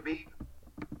 Conor and Khabib?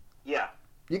 Yeah.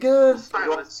 You good?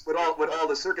 With all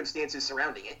the circumstances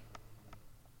surrounding it.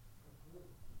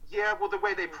 Yeah, well, the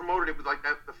way they promoted it was like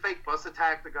the fake bus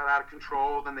attack that got out of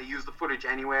control. Then they used the footage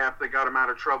anyway after they got him out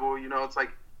of trouble. It's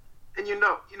like, and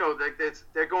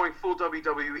they're going full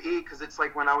WWE, because it's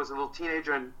like when I was a little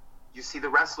teenager and you see the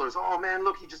wrestlers. Oh man,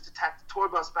 look, he just attacked the tour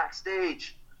bus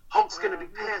backstage. Hulk's gonna be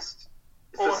pissed.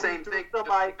 It's the same thing.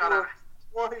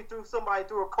 Or he threw somebody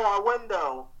through a car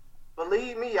window.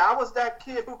 Believe me, I was that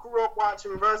kid who grew up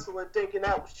watching wrestling thinking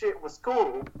that shit was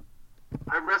cool.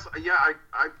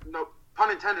 No, pun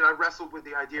intended, I wrestled with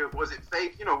the idea of, was it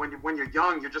fake? When you're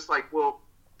young, you're just like, well,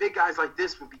 big guys like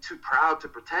this would be too proud to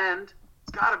pretend.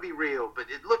 It's got to be real, but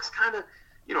it looks kind of,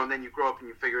 and then you grow up and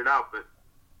you figure it out. But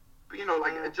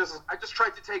I just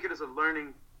tried to take it as a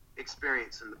learning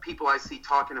experience, and the people I see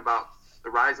talking about the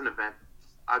Ryzen event,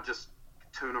 I just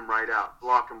tune them right out,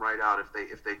 block them right out if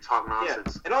they talk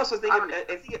nonsense. Yeah. And also think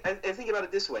about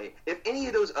it this way: if any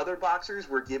of those other boxers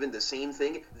were given the same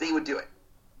thing, they would do it.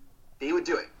 They would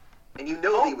do it, and they would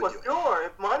do it. Sure,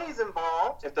 if money's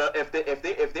involved.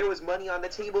 If there was money on the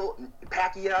table,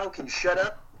 Pacquiao can shut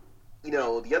up.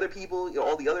 The other people,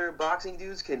 all the other boxing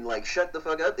dudes can shut the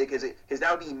fuck up, because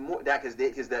that would be more because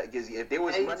if there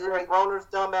was money, right, Broner's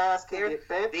dumbass can get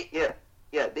bent.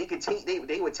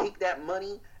 They would take that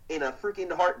money in a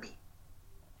freaking heartbeat.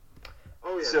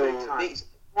 Oh yeah, so big time. They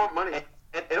want money.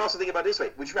 And also think about it this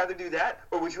way: would you rather do that,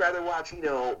 or would you rather watch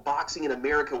boxing in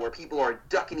America where people are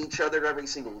ducking each other every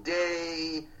single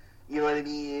day? You know what I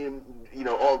mean?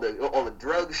 All the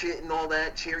drug shit and all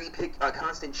that,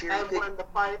 constant cherry pick. When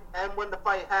the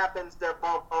fight happens, they're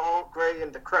both old, gray,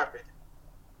 and decrepit.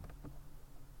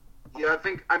 Yeah,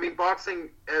 I mean, boxing,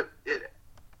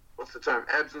 what's the term?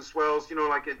 Ebbs and swells.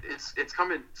 It's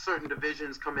come in, certain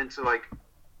divisions come into like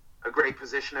a great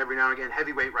position every now and again.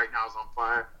 Heavyweight right now is on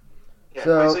fire. Yeah,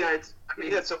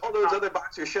 so, so all those other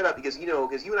boxers shut up, because you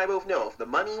and I both know if the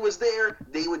money was there,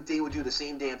 they would do the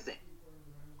same damn thing.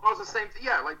 Well, it's the same thing.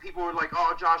 Yeah, like people were like,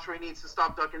 oh, Joshua needs to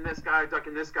stop ducking this guy.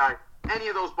 Any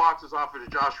of those boxers offered a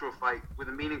Joshua fight with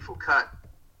a meaningful cut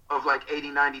of like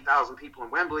 80,000, 90,000 people in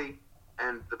Wembley,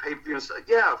 and the pay-per-view was like,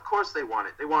 yeah, of course they want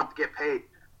it. They want to get paid.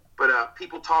 But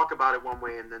people talk about it one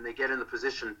way, and then they get in the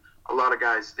position. A lot of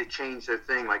guys, they change their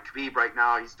thing. Like Khabib right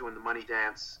now, he's doing the money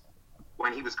dance.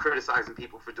 When he was criticizing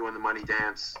people for doing the money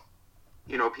dance,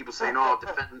 people saying, oh,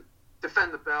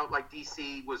 defend the belt. Like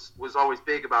DC was always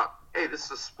big about, hey, this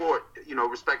is a sport,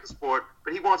 respect the sport.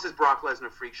 But he wants his Brock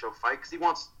Lesnar freak show fight because he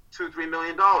wants $2-3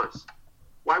 million.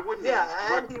 Why wouldn't he?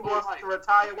 Yeah, and he wants to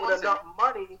retire with enough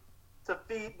money to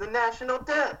feed the national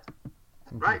debt.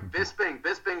 Right.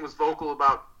 Bisping was vocal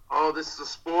about, oh, this is a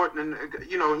sport, and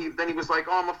he was like,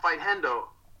 oh, I'm gonna fight Hendo.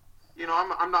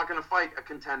 I'm not gonna fight a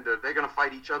contender. They're gonna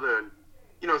fight each other. And,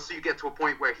 so you get to a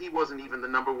point where he wasn't even the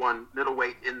number one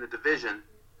middleweight in the division,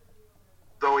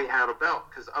 though he had a belt,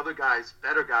 because other guys,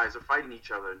 better guys, are fighting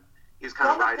each other. And he was kind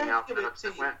of riding out the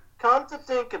upset win. Come to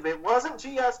think of it, wasn't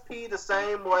GSP the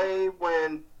same way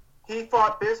when he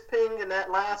fought Bisping in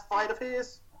that last fight of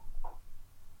his?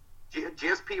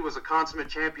 GSP was a consummate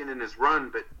champion in his run,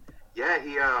 but yeah,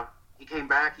 he came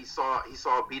back. He saw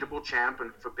a beatable champ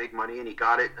and for big money, and he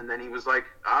got it. And then he was like,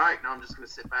 all right, now I'm just gonna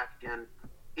sit back again.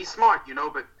 He's smart,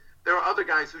 but there are other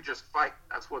guys who just fight.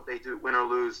 That's what they do, win or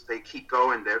lose. They keep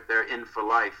going. They're in for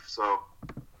life. So,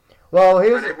 well,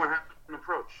 here's everyone has an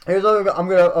approach. Here's what I'm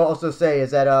going to also say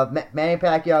is that Manny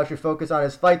Pacquiao should focus on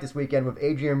his fight this weekend with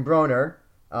Adrian Broner,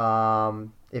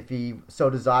 if he so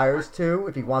desires to.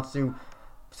 If he wants to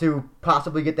to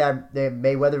possibly get that the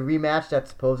Mayweather rematch that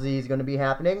supposedly is going to be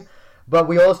happening. But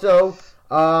we also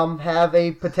have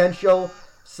a potential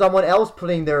someone else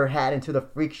putting their hat into the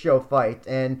Freak Show fight.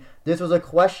 And this was a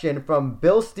question from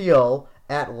Bill Steele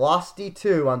at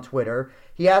Losty2 on Twitter.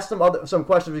 He asked some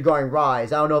questions regarding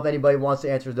Rise. I don't know if anybody wants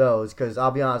to answer those, because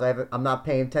I'll be honest, I'm not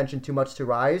paying attention too much to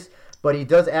Rise. But he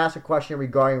does ask a question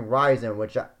regarding Ryzen,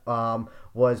 which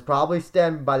was probably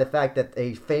stemmed by the fact that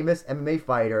a famous MMA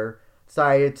fighter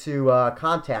decided to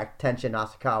contact Tenshin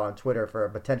Nasukawa on Twitter for a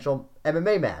potential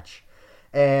MMA match.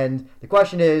 And the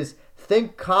question is,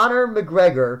 think Conor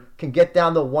McGregor can get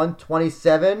down to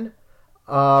 127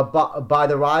 by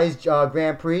the Rise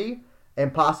Grand Prix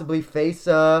and possibly face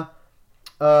Tenshin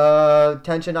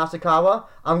Nasukawa?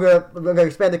 I'm gonna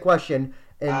expand the question.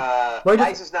 And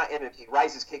Rise is not MMA.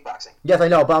 Rise is kickboxing. Yes, I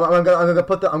know, but I'm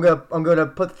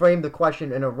gonna frame the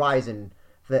question in a Ryzen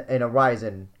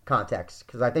context,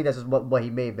 because I think this is what he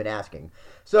may have been asking.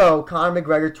 So Conor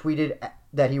McGregor tweeted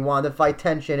that he wanted to fight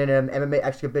Tenshin in an MMA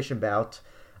exhibition bout.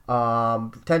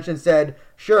 Tenshin said,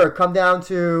 "Sure, come down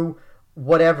to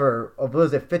whatever. What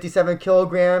was it, 57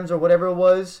 kilograms or whatever it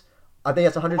was? I think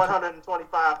that's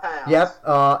 125 pounds. Yep.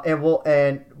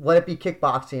 And let it be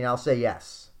kickboxing. I'll say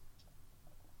yes."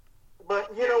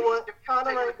 But you know what?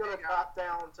 Conor ain't gonna drop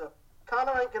down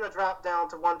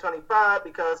to 125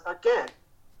 because again,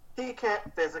 he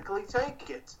can't physically take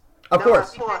it. Of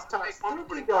course. As far as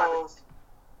Tatsuki goes,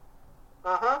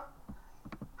 Conor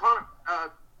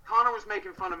was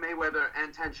making fun of Mayweather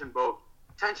and Tenshin both.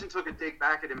 Tenshin took a dig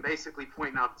back at him, basically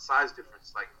pointing out the size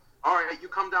difference. Like, all right, you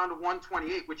come down to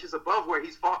 128, which is above where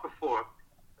he's fought before.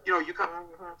 You know, you come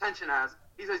Tenshin has.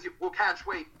 He says, "We'll catch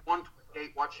weight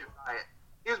 128. Watch your diet."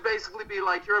 He was basically be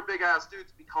like, "You're a big ass dude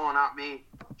to be calling out me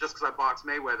just because I boxed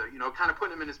Mayweather." You know, kind of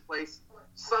putting him in his place.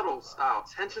 Subtle style.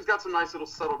 Tenshin's got some nice little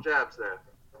subtle jabs there.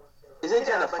 Isn't it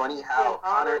kind of funny how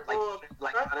Conor,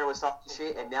 Conor was talking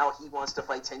shit, and now he wants to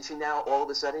fight Tenshin now all of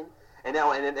a sudden, and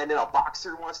then a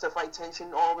boxer wants to fight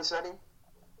Tenshin all of a sudden.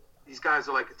 These guys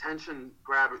are like attention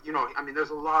grabber. You know, I mean,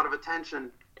 there's a lot of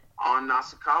attention on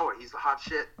Nasukawa. He's the hot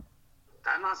shit.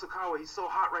 That Nasukawa, he's so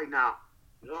hot right now.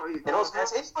 You know, and also,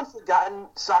 has anyone forgotten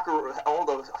all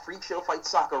the Freak Show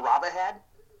fights Sakuraba had?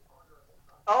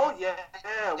 Oh yeah,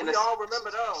 we all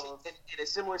remember those. In a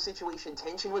similar situation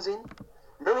Tenshin was in.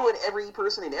 Remember when every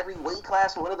person in every weight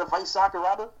class wanted to fight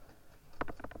Sakuraba?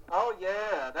 Oh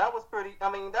yeah, that was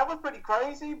pretty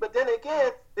crazy. But then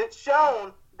again, it's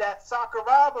shown that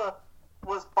Sakuraba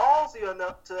was ballsy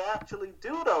enough to actually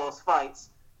do those fights.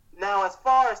 Now, as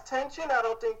far as Tenshin, I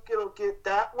don't think it'll get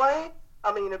that way.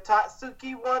 I mean, if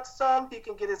Tatsuki wants some, he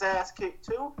can get his ass kicked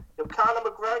too. If Conor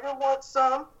McGregor wants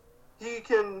some, he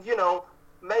can,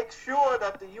 make sure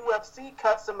that the UFC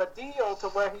cuts him a deal to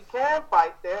where he can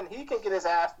fight there, and he can get his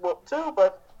ass whooped too.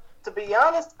 But to be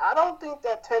honest, I don't think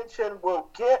that Tenshin will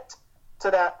get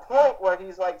to that point where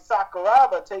he's like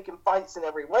Sakuraba taking fights in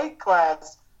every weight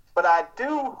class. But I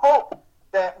do hope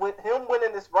that with him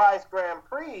winning this Rise Grand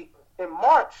Prix in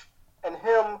March and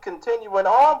him continuing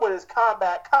on with his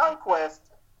combat conquest,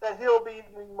 that he'll be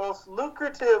the most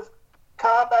lucrative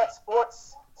combat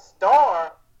sports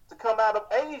star to come out of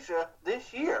Asia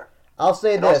this year. I'll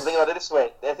say and this. Also think about it this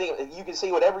way. I think you can say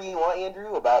whatever you want,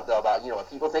 Andrew, about what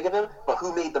people think of him, but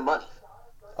who made the money?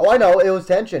 Oh, I know. It was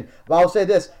Tenshin. But I'll say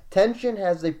this. Tenshin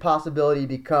has the possibility to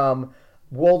become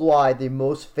worldwide the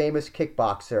most famous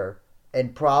kickboxer,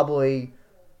 and probably,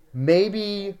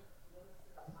 maybe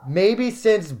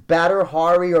since Badr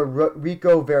Hari or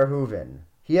Rico Verhoeven.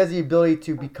 He has the ability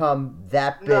to become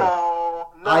that big. No,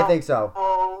 I think so.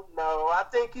 No, I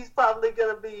think he's probably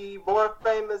going to be more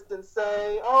famous than,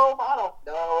 say, I don't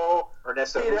know,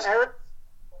 Ernesto Peter Ertz.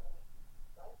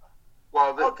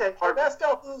 Well,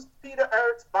 Ernesto who's Peter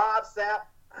Ertz, Bob Sapp.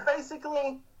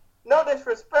 Basically, no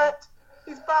disrespect,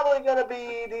 he's probably going to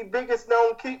be the biggest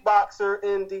known kickboxer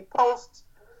in the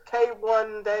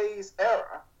post-K1 days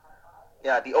era.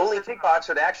 Yeah, the only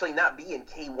kickboxer to actually not be in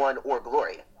K1 or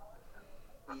Glory.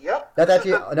 Yep. That's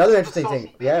actually another interesting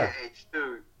thing. Yeah. Age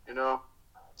too,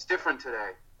 it's different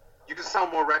today. You can sell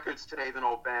more records today than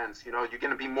old bands. You're going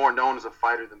to be more known as a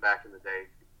fighter than back in the day.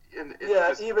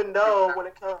 Even though when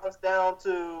it comes down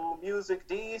to music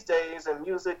these days and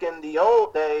music in the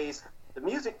old days, the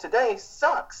music today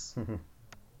sucks.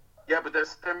 Yeah, but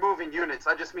they're moving units.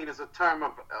 I just mean as a term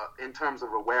of in terms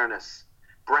of awareness,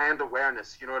 brand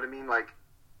awareness. You know what I mean? Like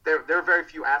there are very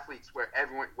few athletes where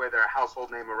they're a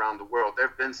household name around the world. There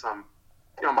have been some.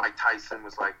 Mike Tyson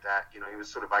was like that. He was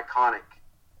sort of iconic.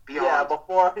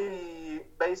 Before he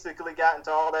basically got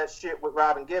into all that shit with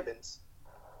Robin Gibbons.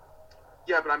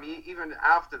 Yeah, but I mean, even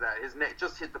after that, his name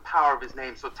just hit the power of his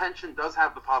name. So Tenshin does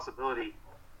have the possibility,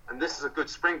 and this is a good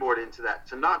springboard into that,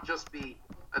 to not just be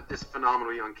this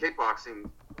phenomenal young kickboxing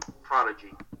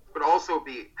prodigy, but also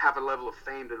have a level of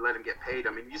fame to let him get paid. I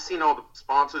mean, you've seen all the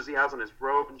sponsors he has on his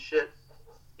robe and shit.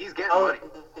 He's getting money.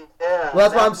 Yeah, Well,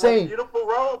 that's what I'm saying. Beautiful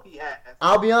robe he has.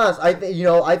 I'll be honest. I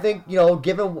think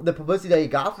given the publicity that he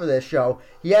got for this show,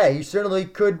 yeah, he certainly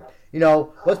could.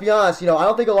 Let's be honest. I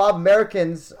don't think a lot of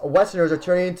Americans, Westerners, are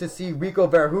turning in to see Rico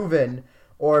Verhoeven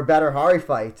or Badr Hari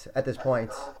fight at this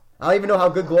point. I don't even know how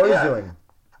good Glory's doing.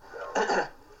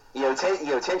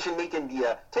 Tenshin making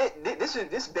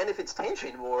this benefits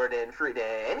Tenshin more than for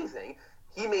anything.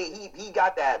 He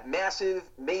got that massive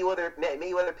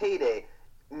Mayweather payday.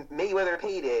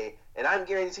 And I'm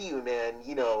guarantee you, man,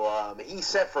 he's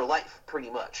set for life, pretty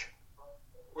much.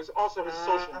 It was also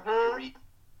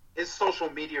his social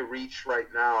media reach right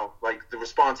now, like the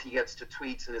response he gets to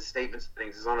tweets and his statements and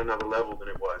things, is on another level than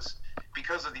it was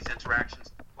because of these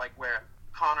interactions, like where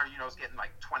Conor, is getting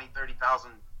like 20,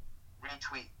 30,000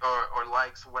 retweet or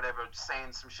likes or whatever,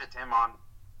 saying some shit to him on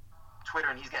Twitter,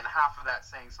 and he's getting half of that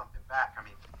saying something back. I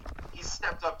mean, he's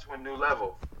stepped up to a new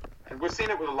level, and we're seeing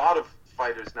it with a lot of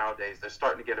fighters nowadays. They're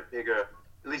starting to get a bigger,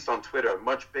 at least on Twitter, a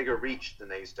much bigger reach than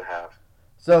they used to have.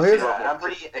 So here's I'm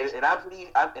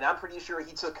pretty sure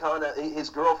he took his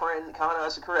girlfriend Kana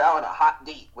Asakura out on a hot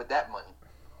date with that money.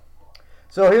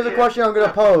 So here's a question I'm going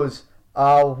to pose.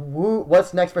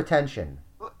 What's next for Tenshin?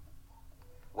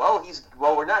 Well,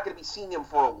 we're not going to be seeing him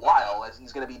for a while, as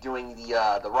he's going to be doing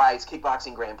the Rise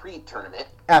Kickboxing Grand Prix tournament.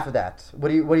 After that, what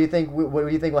do you think? What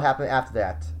do you think will happen after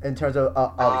that in terms of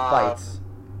fights?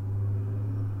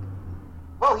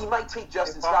 Well, he might take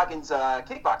Justin Scoggins'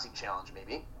 kickboxing challenge,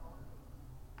 maybe.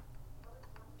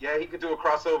 Yeah, he could do a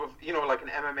crossover, like an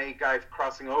MMA guy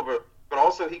crossing over. But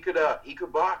also he could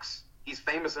box. He's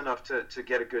famous enough to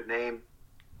get a good name.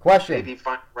 Question. Maybe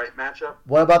find the right matchup.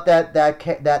 What about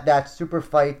that super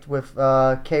fight with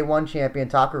K1 champion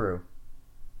Takeru?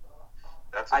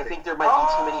 I think there might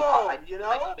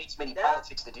be too many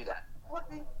politics to do that.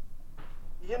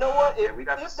 You know what? If we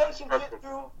got they can get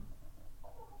through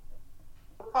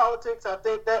politics, I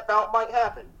think that bout might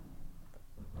happen.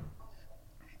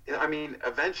 I mean,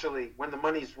 eventually, when the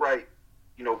money's right,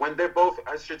 when both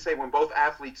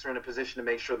athletes are in a position to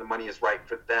make sure the money is right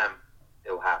for them,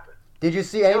 it'll happen. Did you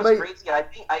see anybody? It was crazy.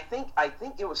 I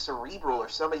think it was Cerebral or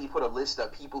somebody put a list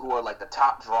of people who are like the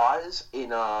top draws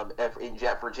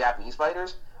for Japanese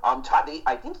fighters.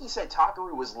 I think he said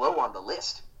Takeru was low on the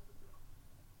list.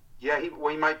 Yeah, he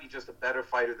might be just a better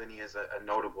fighter than he is a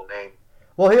notable name.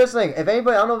 Well, here's the thing. I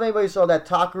don't know if anybody saw that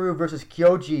Takeru versus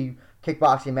Kyoji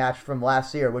kickboxing match from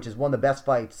last year, which is one of the best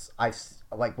fights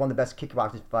one of the best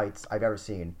kickboxing fights I've ever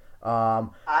seen.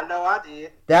 I know I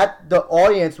did. That the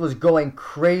audience was going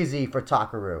crazy for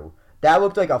Takeru. That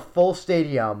looked like a full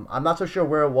stadium. I'm not so sure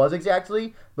where it was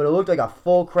exactly, but it looked like a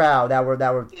full crowd that were.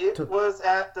 It was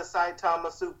at the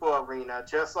Saitama Super Arena,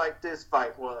 just like this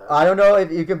fight was. I don't know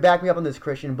if you can back me up on this,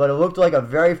 Christian, but it looked like a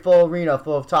very full arena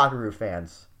full of Takeru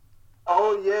fans.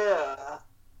 Oh yeah.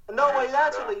 No, wait.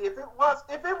 Actually, if it was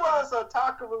a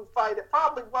Takeru fight, it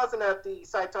probably wasn't at the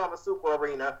Saitama Super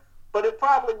Arena, but it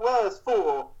probably was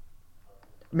full.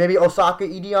 Maybe Osaka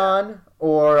Edion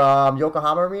or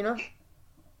Yokohama Arena.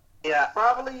 Yeah,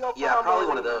 probably Yokohama. Yeah, probably Arena.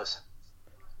 One of those.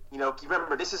 You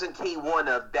remember this isn't K1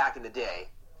 of back in the day.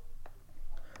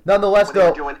 Nonetheless,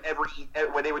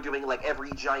 when they were doing like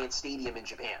every giant stadium in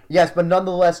Japan. Yes, but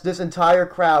nonetheless, this entire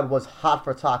crowd was hot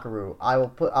for Takeru.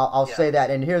 I'll say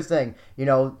that. And here's the thing,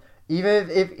 even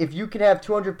if you can have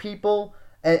 200 people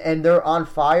and they're on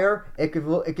fire, it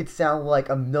could sound like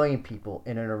 1 million people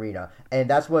in an arena, and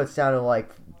that's what it sounded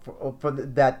like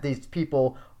that these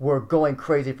people were going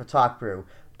crazy for Takeru.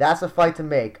 That's a fight to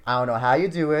make. I don't know how you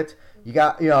do it. You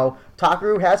got,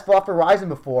 Takeru has fought for Rizin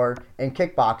before in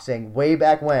kickboxing way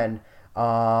back when.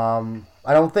 I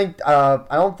don't think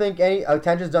any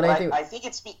Tenshin's done anything. I think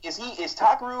is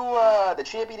Takeru the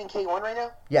champion in K1 right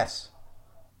now? Yes.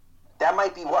 That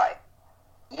might be why.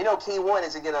 K1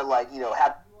 isn't gonna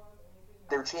have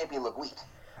their champion look weak.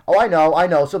 Oh, I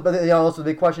know. So, but so the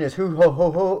big question is who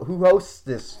hosts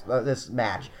this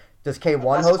match? Does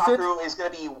K1 host it? Takeru is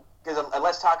gonna be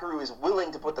unless Takeru is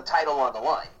willing to put the title on the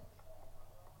line.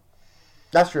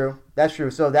 That's true.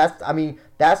 So that's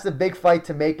the big fight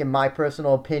to make in my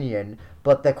personal opinion.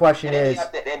 But the question is,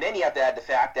 and then you have to add the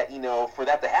fact that for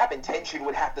that to happen, Tenshin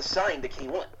would have to sign to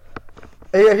K1.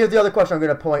 Here's the other question I'm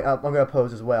going to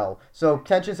pose as well. So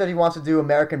Tenshin said he wants to do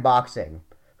American boxing.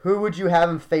 Who would you have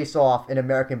him face off in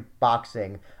American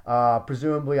boxing?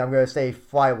 Presumably, I'm going to say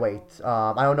flyweight.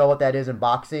 I don't know what that is in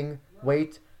boxing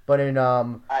weight, But in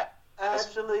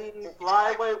Actually,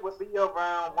 flyweight would be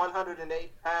around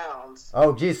 108 pounds.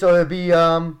 oh geez, so it'd be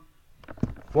what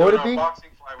would it be?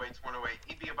 Boxing flyweight's 108.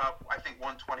 He'd be about, I think,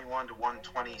 121 to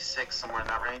 126, somewhere in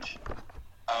that range.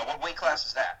 What weight class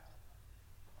is that?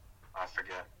 I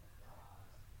forget.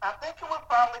 I think it would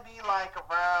probably be like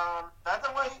around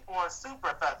featherweight or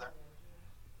super feather.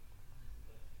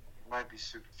 It might be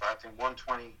super fat. I think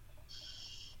 120.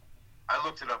 I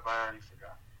looked it up. I already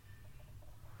forgot.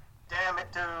 Damn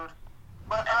it, dude.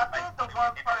 But I think the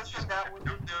one person that would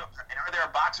be And are there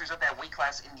boxers of that weight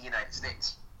class in the United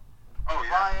States? Oh,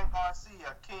 yeah. Ryan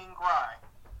Garcia, King Grind.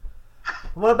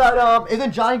 What about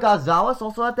isn't Johnny Gonzalez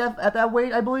also at that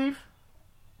weight, I believe?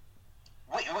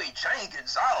 Wait, Johnny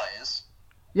Gonzalez?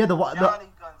 Yeah, the Johnny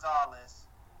Gonzalez.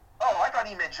 Oh, I thought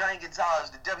he meant Johnny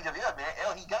Gonzalez, the WWF man.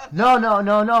 Hell, he got No.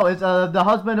 It's the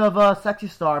husband of Sexy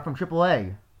Star from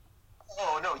AAA.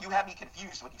 Oh, no, you had me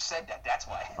confused when you said that. That's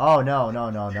why. Oh no.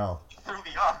 You threw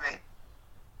me off, man.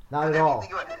 Not at Then all. you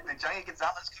think about it, did Johnny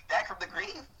Gonzalez come back from the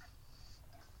grave?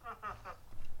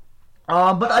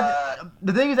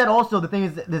 The thing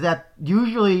is that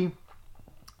usually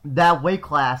that weight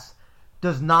class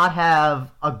does not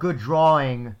have a good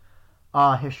drawing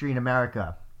history in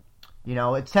America. You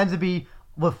know, it tends to be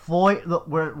with Floyd,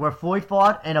 where Floyd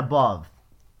fought and above.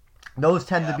 Those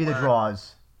tend to be the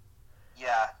draws.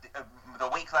 Yeah, the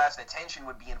weight class that Tension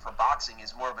would be in for boxing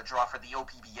is more of a draw for the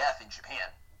OPBF in Japan.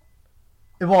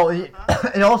 Well, it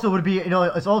also would be,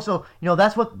 it's also,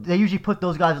 that's what they usually put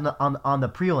those guys on the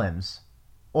prelims,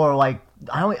 or like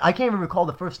I can't even recall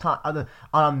the first time on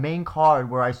a main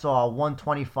card where I saw a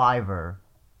 125er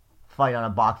fight on a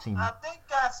boxing. I think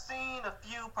I've seen a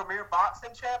few Premier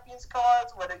Boxing Champions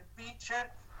cards where they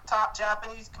featured top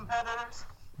Japanese competitors.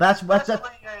 Especially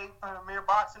a Premier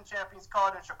Boxing Champions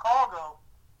card in Chicago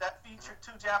that featured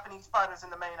two Japanese fighters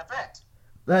in the main event.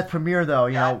 That's Premier, though.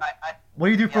 What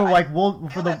do you do for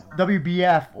the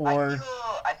WBF or?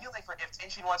 I feel like if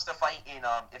Tension wants to fight in,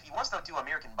 if he wants to do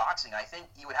American boxing, I think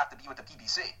he would have to be with the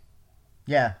PBC.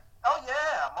 Yeah. Oh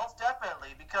yeah, most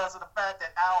definitely, because of the fact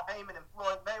that Al Heyman and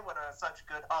Floyd Mayweather are such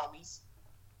good homies.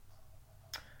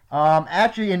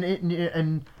 Actually,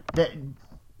 and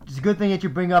it's a good thing that you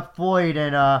bring up Floyd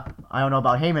and I don't know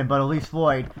about Heyman, but at least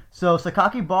Floyd. So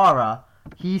Sakakibara,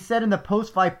 he said in the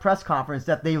post-fight press conference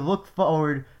that they look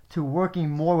forward to working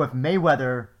more with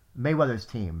Mayweather's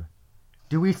team.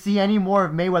 Do we see any more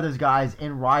of Mayweather's guys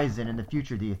in Rizin in the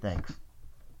future, do you think?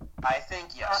 I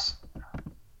think yes.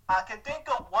 I can think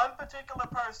of one particular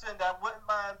person that wouldn't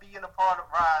mind being a part of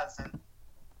Rizin.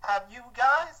 Have you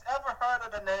guys ever heard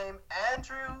of the name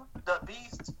Andrew the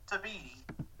Beast Tabiti?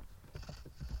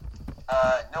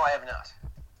 No, I have not.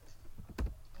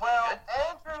 Well,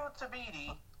 Andrew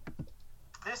Tabiti,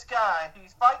 this guy,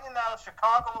 he's fighting out of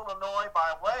Chicago, Illinois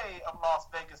by way of Las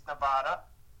Vegas, Nevada.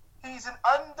 He's an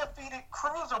undefeated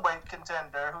cruiserweight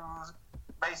contender who's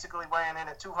basically weighing in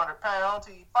at 200 pounds.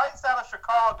 He fights out of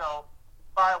Chicago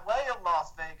by way of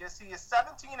Las Vegas. He is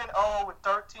 17-0 with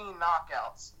 13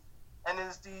 knockouts and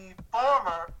is the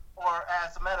former, or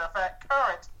as a matter of fact,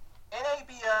 current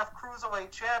NABF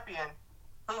cruiserweight champion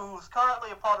who's currently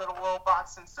a part of the World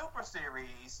Boxing Super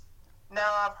Series. Now,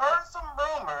 I've heard some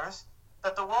rumors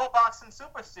that the World Boxing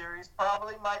Super Series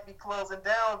probably might be closing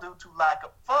down due to lack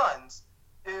of funds.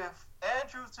 If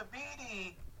Andrew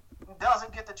Tabiti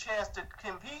doesn't get the chance to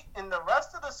compete in the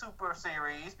rest of the Super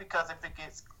Series, because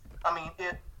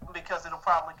because it'll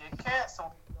probably get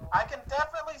canceled, I can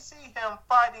definitely see him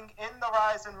fighting in the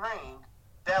Rizin ring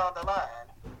down the line.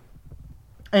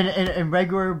 In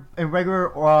regular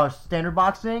standard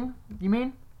boxing, you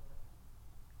mean?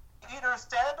 Either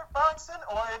standard boxing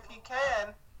or, if he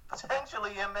can,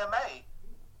 potentially MMA.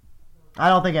 I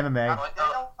don't think MMA. They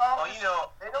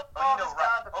don't call this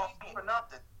guy the Beast for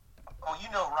nothing. Oh,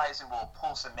 Rizin will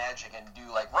pull some magic and do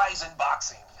like Rizin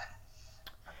boxing.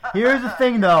 Here's the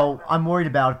thing, though. I'm worried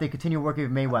about if they continue working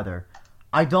with Mayweather.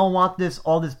 I don't want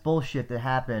all this bullshit that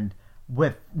happened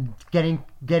with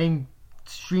getting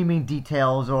streaming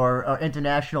details or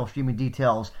international streaming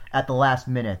details at the last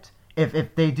minute.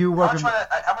 If they do work,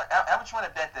 how much you want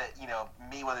to bet that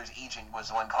Mayweather's agent was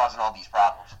the one causing all these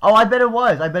problems? Oh, I bet it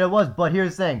was. But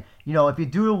here's the thing. If you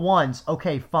do it once,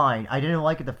 okay, fine. I didn't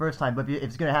like it the first time, but if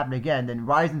it's going to happen again, then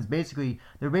Rizin's basically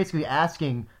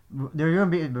asking. They're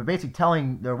basically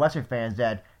telling their Western fans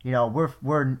that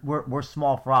we're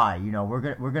small fry.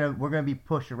 We're gonna be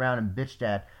pushed around and bitched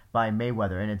at by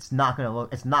Mayweather, and it's not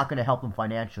gonna help them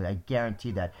financially. I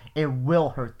guarantee that it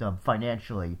will hurt them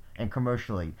financially and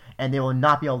commercially, and they will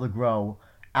not be able to grow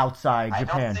outside I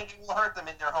Japan. don't think it will hurt them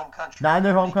in their home country. Not in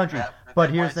their home country. But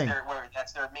here's the thing.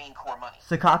 That's their main core money.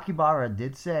 Sakakibara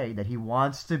did say that he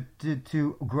wants to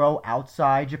grow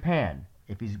outside Japan.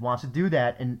 If he wants to do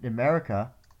that in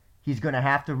America, he's going to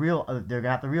have to they're going to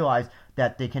have to realize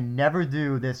that they can never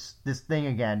do this thing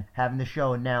again, having the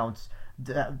show announced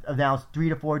 3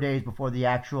 to 4 days before the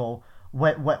actual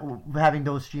having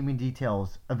those streaming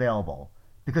details available.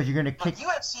 Because you're going to kick... But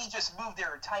UFC just moved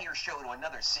their entire show to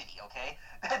another city, okay?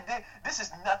 This is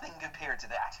nothing compared to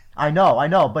that. I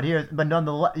know, but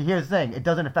nonetheless, here's the thing: it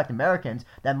doesn't affect Americans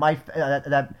that might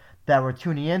that were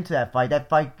tuning into that fight. That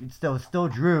fight still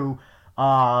drew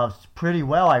pretty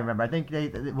well. I remember. I think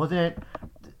wasn't it.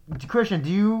 Christian, do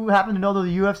you happen to know the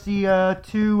UFC I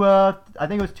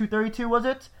think it was 232, was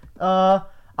it? I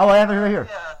have it right here.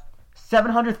 Yeah.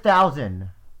 700,000.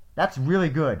 That's really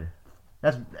good.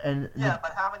 But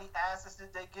how many asses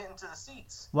did they get into the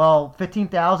seats? Well,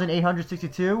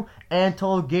 15,862 and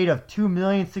total gate of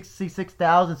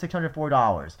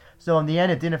 $2,066,604. So in the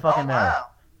end, it didn't fucking matter. Wow.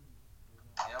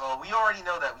 Yeah, well, we already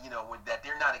know that that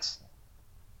they're not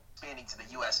expanding to the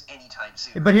U.S. anytime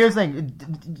soon. But here's the thing: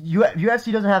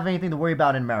 UFC doesn't have anything to worry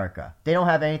about in America. They don't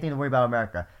have anything to worry about in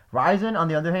America. Ryzen, on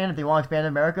the other hand, if they want to expand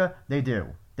in America, they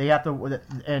do. They have to,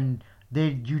 and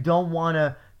you don't want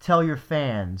to tell your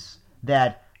fans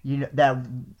that we're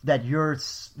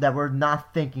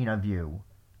not thinking of you,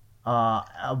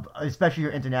 especially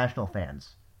your international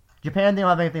fans. Japan, they don't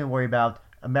have anything to worry about.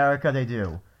 America, they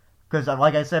do, because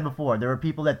like I said before, there were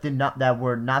people that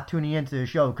were not tuning into the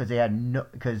show because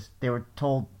they were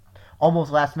told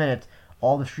almost last minute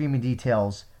all the streaming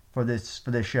details for this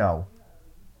show.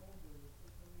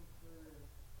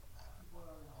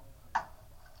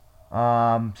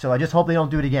 So I just hope they don't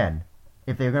do it again.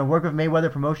 If they're going to work with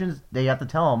Mayweather Promotions, they have to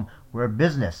tell them we're a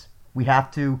business. We have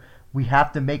to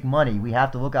make money. We have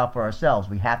to look out for ourselves.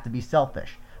 We have to be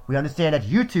selfish. We understand that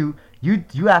you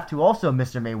have to also,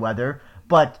 Mr. Mayweather.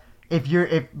 But if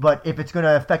it's going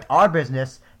to affect our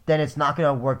business, then it's not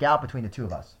going to work out between the two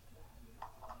of us.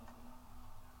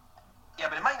 Yeah,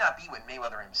 but it might not be with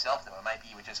Mayweather himself, though. It might be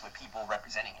just with people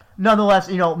representing him. Nonetheless,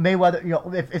 Mayweather.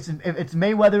 If it's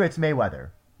Mayweather, it's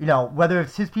Mayweather. Whether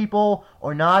it's his people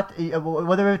or not,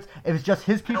 whether it's just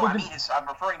his people. No, I'm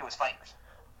referring to his fighters.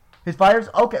 His fighters?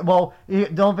 Okay, well,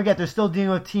 don't forget, they're still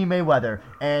dealing with Team Mayweather.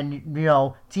 And,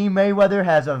 Team Mayweather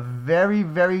has a very,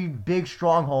 very big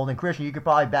stronghold. And, Christian, you could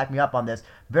probably back me up on this.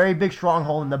 Very big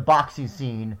stronghold in the boxing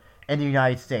scene in the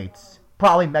United States.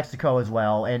 Probably Mexico as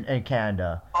well, and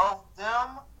Canada. Both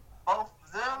them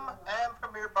and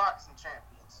Premier Boxing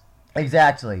Champions.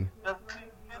 Exactly. If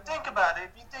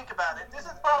you think about it, this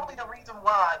is probably the reason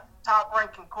why Top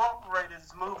Rank Incorporated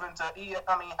is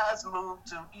has moved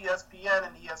to ESPN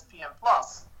and ESPN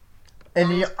Plus.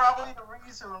 And it's probably the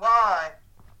reason why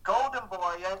Golden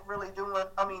Boy ain't really doing.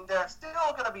 They're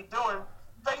still going to be doing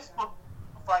Facebook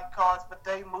fight cards, but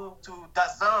they moved to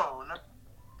DAZN.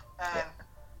 And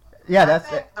yeah, I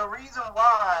think the reason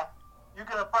why you're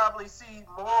going to probably see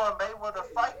more Mayweather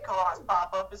fight cards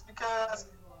pop up is because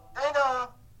they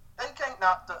can't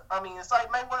knock the. It's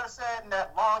like Mayweather said in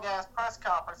that long ass press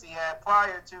conference he had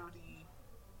prior to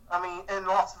in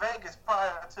Las Vegas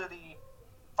prior to the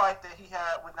fight that he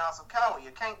had with Nasukawa.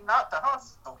 You can't knock the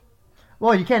hustle.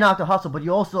 Well, you can't knock the hustle, but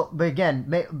again,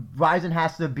 Ryzen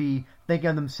has to be thinking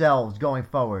of themselves going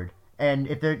forward. And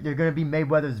if they're going to be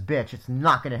Mayweather's bitch, it's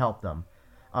not going to help them.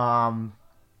 I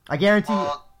guarantee.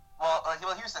 Well,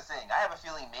 here's the thing. I have a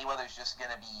feeling Mayweather's just going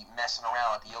to be messing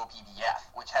around with the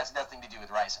OPBF, which has nothing to do with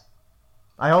Ryzen.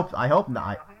 I hope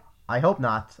not. I hope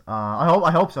not. I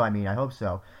hope so. I hope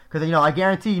so. Because I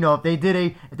guarantee, if they did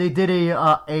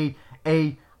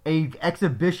a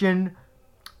exhibition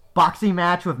boxing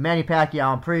match with Manny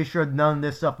Pacquiao, I'm pretty sure none of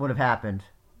this stuff would have happened.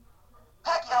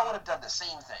 Pacquiao would have done the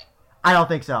same thing. I don't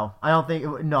think so.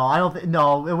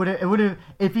 It would have.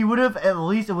 If he would have, at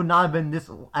least it would not have been this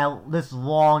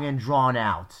long and drawn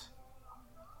out.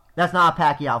 That's not a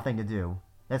Pacquiao thing to do.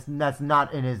 That's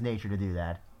not in his nature to do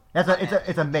that. It's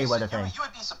a Mayweather thing. You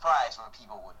would be surprised what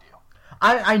people would do.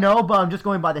 I know, but I'm just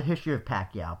going by the history of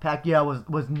Pacquiao. Pacquiao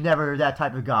was never that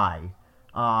type of guy.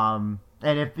 And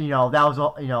if that was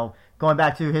going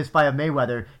back to his fight of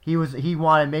Mayweather, he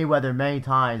wanted Mayweather many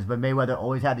times, but Mayweather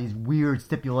always had these weird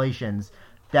stipulations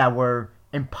that were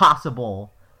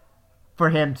impossible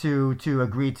for him to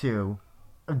agree to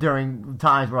during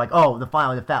times where the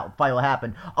fight will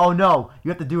happen. Oh no, you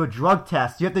have to do a drug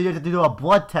test. You have to do a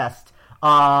blood test.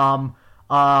 An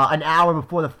hour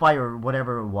before the fight or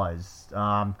whatever it was.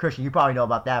 Christian, you probably know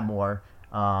about that more.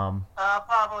 I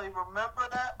probably remember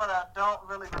that, but I don't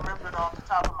really remember it off the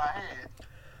top of my head.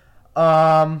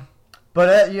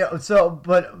 But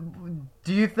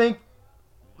do you think?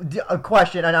 A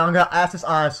question, and I'm gonna ask this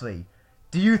honestly: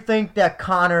 do you think that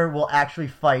Conor will actually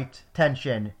fight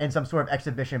Tenshin in some sort of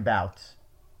exhibition bout?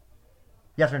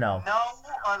 Yes or no? No,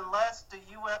 unless the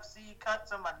UFC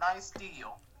cuts him a nice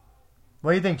deal.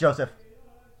 What do you think, Joseph?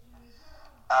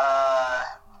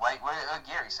 Like what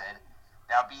Gary said,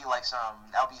 that would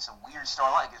be some weird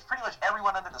storyline because pretty much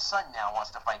everyone under the sun now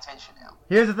wants to fight Tenshin now.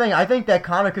 Here's the thing: I think that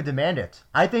Conor could demand it.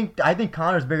 I think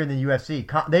Conor's bigger than UFC.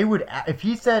 They would, if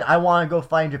he said, "I want to go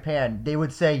fight in Japan," they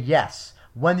would say yes.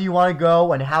 When do you want to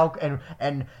go, and how,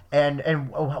 and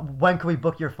when can we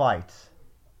book your fights?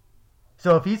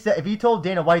 So if he told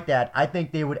Dana White that, I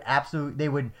think they would not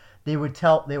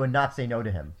say no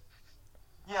to him.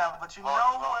 Yeah, but you know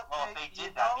what? Well, if they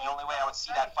did that, the only way I would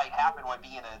see that fight happen would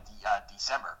be in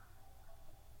December.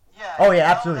 Yeah. Oh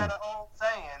yeah, absolutely. That old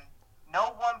saying,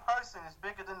 no one person is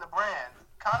bigger than the brand.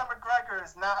 Conor McGregor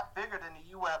is not bigger than the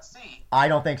UFC. I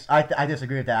don't think so. I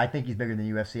disagree with that. I think he's bigger than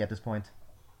the UFC at this point.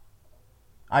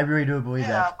 I really do believe that.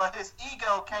 Yeah, but his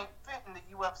ego can't fit in the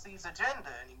UFC's agenda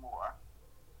anymore.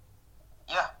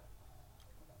 Yeah.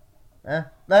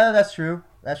 That's true.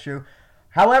 That's true.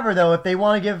 However, though, if they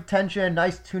want to give Tenshin a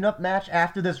nice tune-up match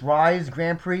after this Rise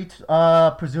Grand Prix,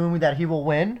 presuming that he will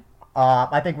win,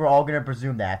 I think we're all going to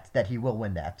presume that he will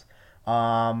win that.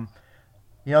 I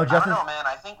don't know, man.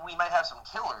 I think we might have some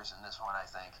killers in this one. I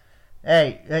think.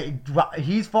 Hey,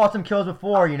 he's fought some kills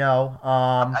before, I'm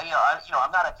not a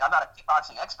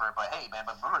kickboxing expert, but hey, man,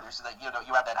 but remember,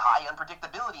 you have that high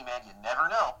unpredictability, man. You never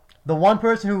know. The one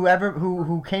person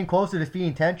who came close to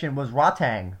defeating Tenshin was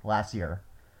Ratang last year.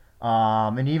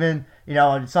 And even,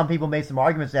 some people made some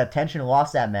arguments that Tenshin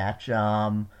lost that match.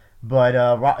 But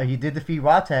he did defeat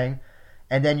Ratang.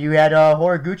 And then you had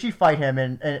Horiguchi fight him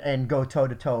and go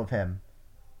toe-to-toe with him.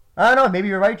 I don't know. Maybe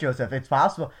you're right, Joseph. It's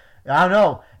possible. I don't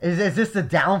know. Is this the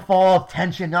downfall of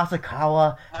Tenshin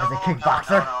Nasukawa as a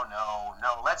kickboxer? No.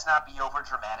 Let's not be over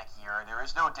dramatic here. There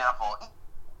is no downfall.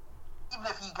 Even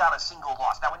if he got a single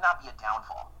loss, that would not be a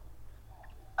downfall.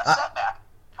 A setback,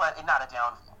 but not a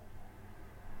downfall.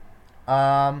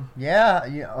 I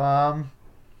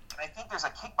think there's a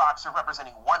kickboxer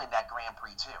representing one in that Grand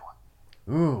Prix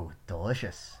too. Ooh,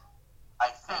 delicious. I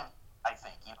think.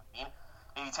 You know what I mean?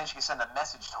 Maybe Tenshin can send a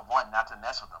message to one not to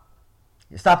mess with them.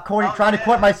 Stop trying to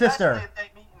court my sister. If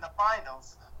they meet in the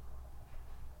finals.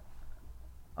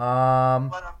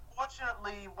 But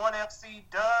unfortunately, ONE FC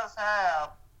does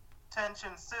have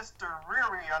Tenshin's sister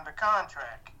Riri under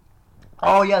contract.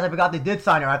 Oh yes, I forgot they did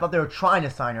sign her. I thought they were trying to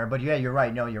sign her, but yeah, you're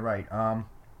right. No, you're right. Yeah,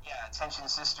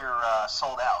 Tenshin's sister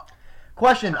sold out.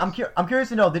 Question: I'm curious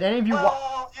to know. Did any of you?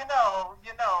 Well,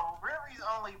 Riri's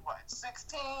only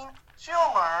 16.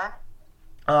 She'll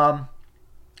learn.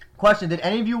 Question: did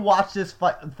any of you watch this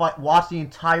fight? Watch the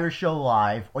entire show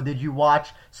live, or did you watch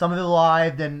some of it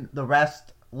live, then the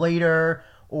rest later,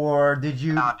 or did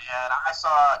you? Nah, man, I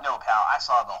saw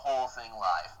the whole thing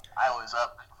live. I was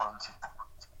up from 2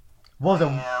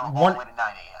 a.m. all the way to 9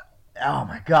 a.m. Oh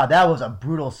my god, that was a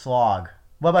brutal slog.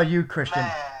 What about you, Christian?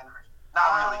 Man,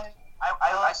 not really.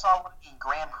 I saw one of the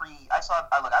Grand Prix. I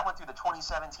went through the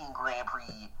 2017 Grand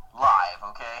Prix live.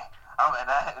 Okay.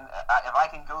 If I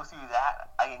can go through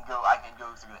that, I can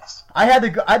go through this. I had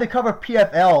to cover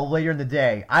PFL later in the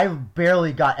day. I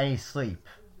barely got any sleep.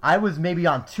 I was maybe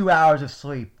on 2 hours of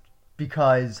sleep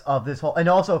because of this whole, and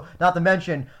also not to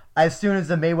mention, as soon as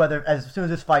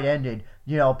this fight ended,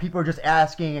 people were just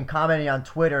asking and commenting on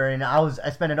Twitter, and I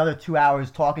spent another 2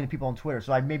 hours talking to people on Twitter,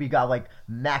 so I maybe got like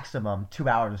maximum 2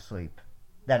 hours of sleep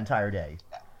that entire day.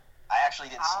 I actually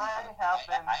didn't sleep. I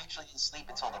actually didn't sleep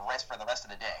until the rest of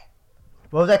the day.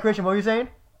 What was that, Christian? What were you saying?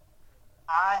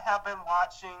 I have been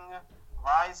watching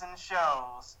Rising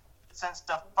shows since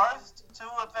the first 2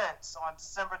 events on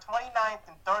December 29th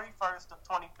and 31st of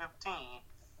 2015.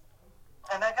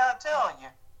 And I gotta tell you,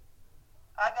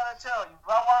 I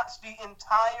watched the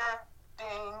entire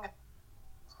thing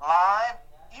live,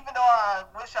 even though I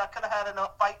wish I could have had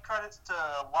enough fight credits to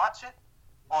watch it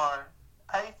or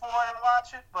pay for it and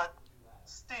watch it, but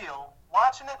still,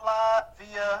 watching it live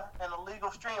via an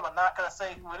illegal stream, I'm not going to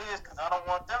say who it is because I don't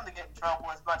want them to get in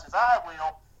trouble as much as I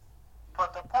will.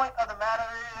 But the point of the matter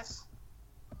is,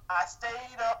 I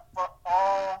stayed up for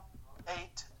all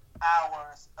 8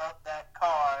 hours of that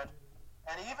card.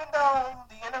 And even though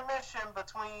the intermission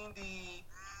between the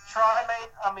co-main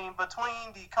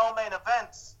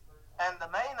events and the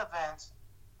main events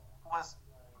was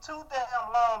too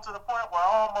damn long to the point where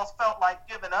I almost felt like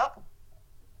giving up,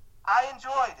 I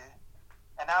enjoyed it,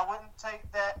 and I wouldn't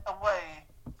take that away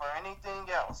for anything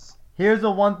else. Here's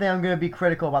the one thing I'm going to be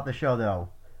critical about the show, though.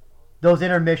 Those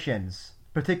intermissions.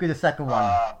 particularly the second one.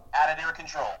 Out of their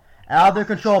control. Out of their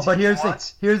control. But here's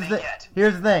Here's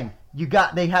the thing.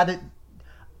 They had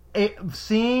it.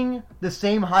 Seeing the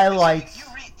same highlights. Here's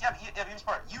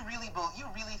part. You really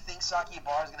think Saki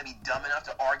Ibarra is going to be dumb enough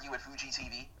to argue at Fuji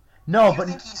TV? No, you but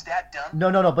think he's that dumb?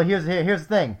 No. But here's the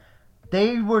thing.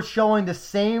 They were showing the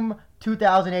same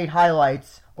 2008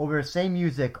 highlights over the same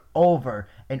music over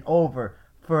and over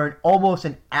for almost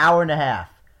an hour and a half.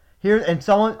 Here's what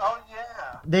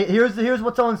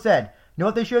someone said. You know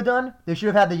what they should have done? They should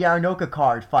have had the Yaranoka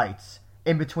card fights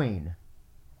in between.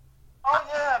 Oh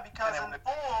yeah, because in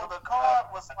full the card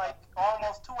was like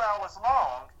almost 2 hours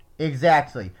long.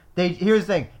 Exactly. Here's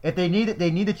the thing. If they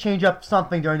need to change up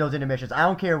something during those intermissions. I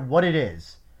don't care what it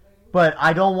is, but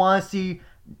I don't want to see,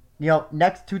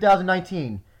 next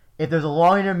 2019. If there's a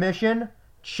long intermission,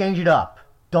 change it up.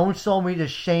 Don't show me the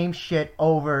same shit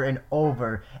over and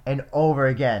over and over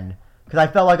again. Because I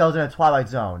felt like I was in a Twilight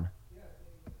Zone.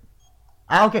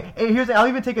 I don't care. I'll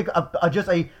even take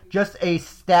just a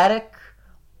static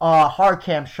hard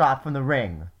cam shot from the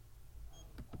ring.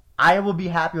 I will be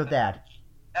happy with that.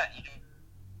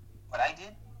 What I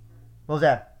did? What was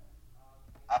that?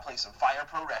 I played some Fire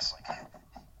Pro Wrestling.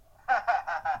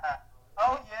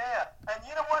 Oh yeah, and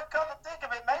you know what? Come to think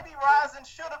of it, maybe Ryzen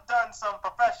should have done some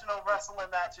professional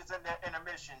wrestling matches in their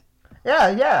intermission.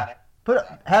 Yeah.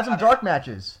 Have some dark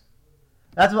matches.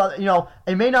 That's what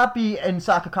it may not be in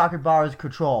Sakakibara's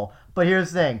control, but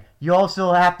here's the thing: you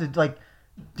also have to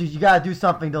you gotta do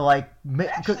something to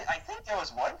Actually, I think there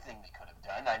was one thing they could have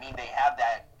done. I mean, they have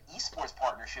that esports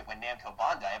partnership with Namco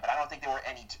Bandai, but I don't think there were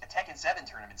any Tekken 7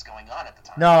 tournaments going on at the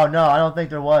time. No, I don't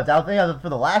think there was. I don't think that was for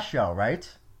the last show, right?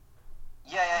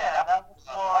 Yeah, that was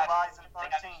for Ryzen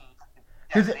 13.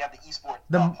 Yeah, they have the esports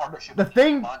partnership with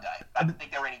Bandai. I don't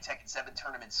think there were any Tekken 7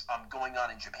 tournaments going on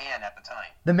in Japan at the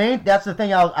time. That's the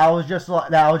thing I was just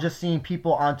seeing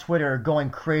people on Twitter going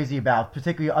crazy about,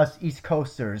 particularly us East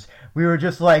Coasters. We were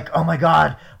just like, oh my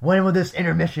god, when will this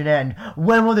intermission end?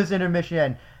 When will this intermission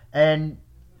end? And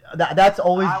that's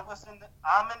always...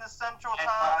 I'm in the central time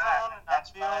zone, and I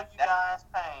feel you guys'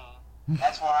 pain.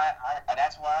 That's why,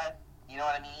 you know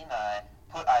what I mean?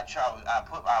 I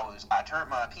turned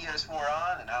my PS4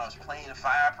 on and I was playing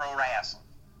Fire Pro Wrestling.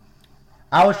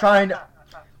 I was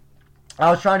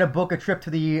trying to book a trip to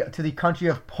the country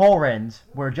of Poland,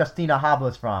 where Justina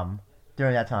Habla's from,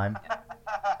 during that time.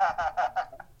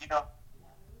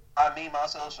 I made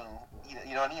myself some, you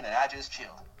know what I mean, and I just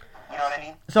chilled. You know what I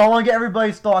mean? So I want to get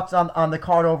everybody's thoughts on the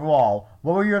card overall.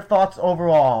 What were your thoughts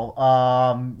overall?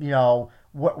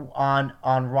 What on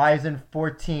Ryzen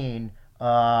 14?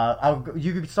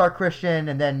 You could start, Christian,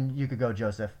 and then you could go,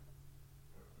 Joseph.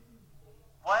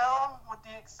 Well, with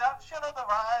the exception of the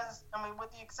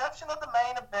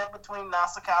main event between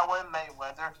Nasukawa and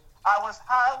Mayweather, I was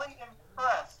highly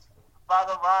impressed by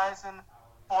the Ryzen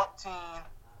 14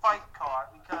 fight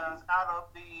card, because out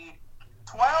of the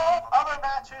 12 other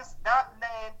matches not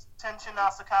named Tenshin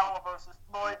Nasukawa versus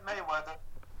Floyd Mayweather,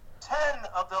 10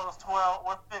 of those 12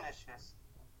 were finishes.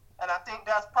 And I think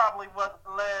that's probably what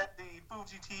led the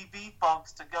Fuji TV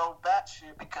folks to go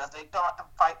batshit, because they thought the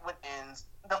fight would end.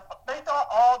 They thought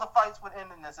all the fights would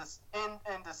end in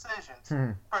decisions,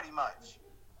 pretty much.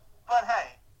 But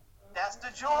hey, that's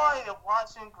the joy of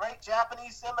watching great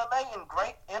Japanese MMA and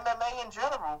great MMA in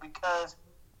general, because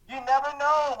you never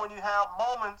know when you have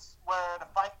moments where the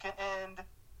fight can end,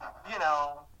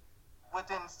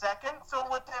 within seconds or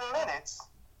within minutes.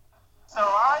 So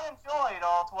I enjoyed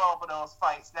all 12 of those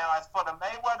fights. Now, as for the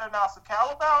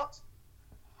Mayweather-Nasukawa bout,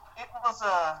 it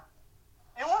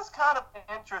was kind of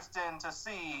interesting to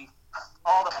see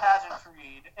all the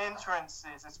pageantry, the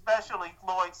entrances, especially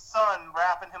Floyd's son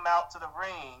rapping him out to the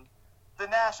ring, the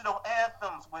national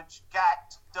anthems, which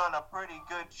Gak done a pretty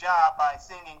good job by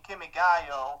singing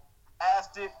Kimigayo, as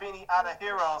did Benny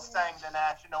Adahiro sang the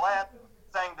national anthem,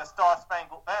 sang the Star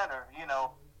Spangled Banner,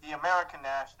 the American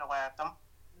national anthem.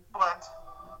 But,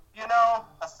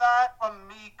 aside from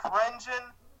me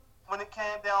cringing when it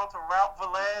came down to Ralph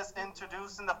Velez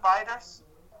introducing the fighters,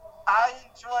 I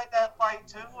enjoyed that fight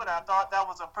too, and I thought that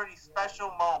was a pretty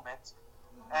special moment.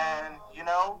 And,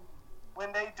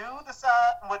 when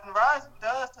Ryzen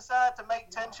does decide to make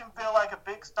Tenshin feel like a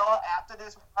big star after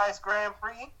this Rice Grand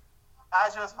Prix, I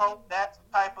just hope that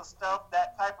type of stuff,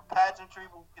 that type of pageantry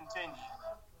will continue.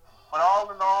 But all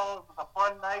in all, it was a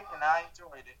fun night, and I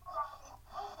enjoyed it.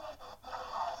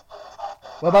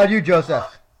 What about you,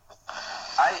 Joseph?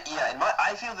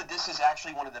 I feel that this is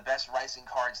actually one of the best Rising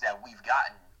cards that we've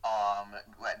gotten. I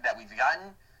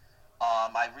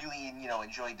really,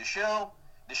 enjoyed the show.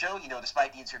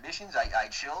 Despite the intermissions, I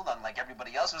chilled. Unlike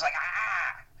everybody else, it was like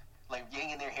like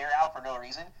yanking their hair out for no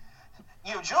reason.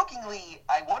 You know, jokingly,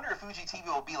 I wonder if Fuji TV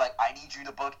will be like, I need you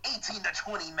to book 18 to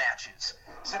 20 matches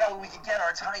so that way we can get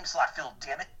our time slot filled,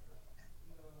 damn it.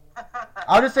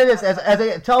 I'll just say this, as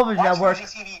a television network...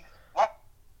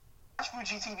 Watch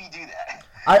Fuji TV do that.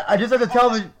 I just as a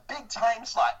television... Big time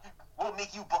slot will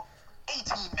make you book 18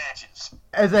 matches.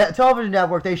 As a television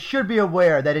network, they should be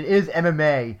aware that it is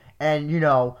MMA, and, you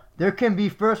know, there can be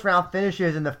first-round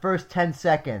finishes in the first 10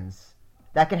 seconds.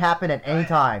 That can happen at any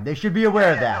time. They should be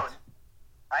aware of that. No,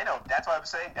 I know. That's why I'm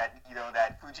saying that, you know,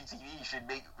 that Fuji TV should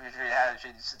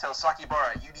tell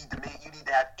Sakibara, you need to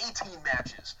have 18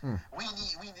 matches. We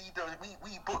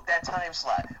book that time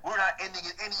slot. We're not ending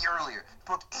it any earlier.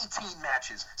 Book 18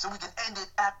 matches so we can end it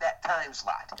at that time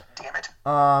slot. Damn it.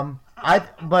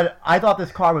 But I thought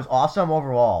this card was awesome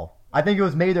overall. I think it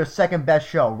was maybe their second best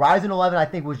show. Rizin 11 I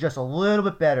think was just a little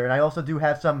bit better, and I also do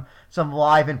have some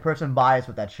live in-person bias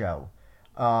with that show.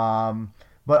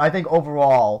 But I think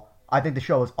overall, I think the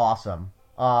show was awesome.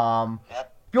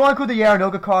 If you want to include the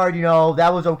Yaranoka card, you know,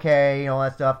 that was okay, all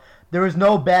that stuff. There was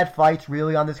no bad fights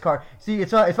really on this card. See,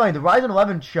 it's funny. The Rizin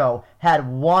 11 show had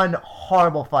one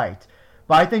horrible fight,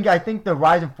 but I think the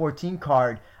Rizin 14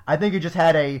 card, I think it just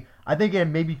had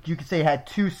maybe you could say it had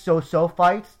two so-so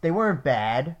fights. They weren't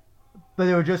bad, but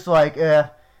they were just like,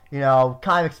 you know,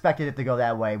 kind of expected it to go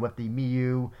that way with the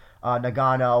Miyu,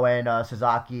 Nagano, and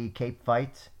Sasaki Cape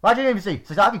fight. Well, I didn't even see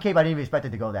Sasaki Cape. I didn't even expect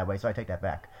it to go that way, so I take that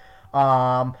back.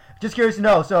 Just curious to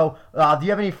know. So, do you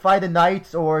have any fight of the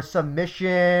nights or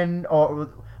submission or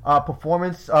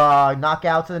performance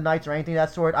knockouts of the nights or anything of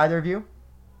that sort? Either of you?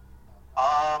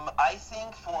 I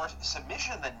think for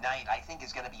submission of the night, I think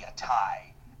is going to be a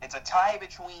tie. It's a tie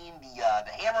between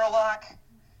the Hammerlock.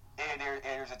 And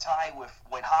there's a tie with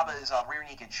when Haba's rear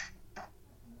naked.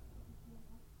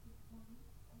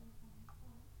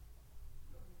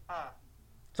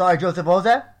 Sorry, Joseph, what was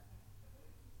that?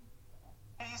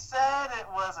 He said it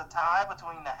was a tie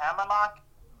between the Hammerlock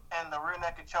and the rear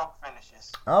naked choke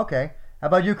finishes. Okay. How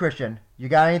about you, Christian? You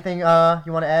got anything you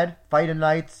want to add? Fight of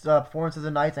nights, performances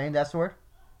of nights, anything of that sort?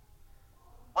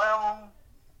 Well,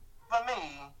 for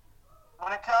me,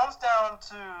 when it comes down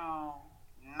to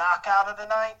knockout of the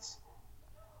nights,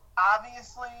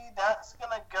 obviously that's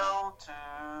gonna go to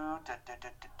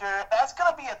that's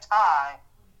gonna be a tie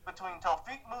between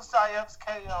Tofik Musayev's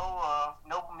KO of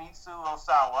Nobumitsu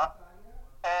Osawa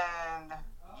and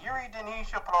Yuri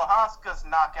Denisha Prohaska's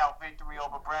knockout victory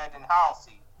over Brandon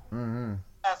Halsey. Mm-hmm.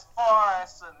 As far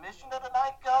as submission of the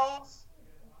night goes,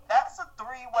 that's a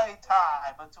three-way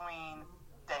tie between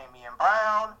Damian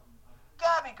Brown,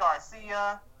 Gabby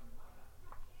Garcia,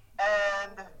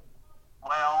 and,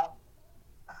 well,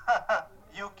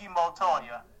 Yuki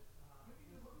Motoya.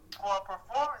 For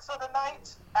performance of the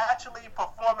night, actually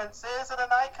performances of the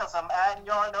night, because I'm adding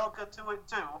Yaranoka to it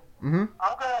too. Mm-hmm.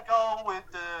 I'm gonna go with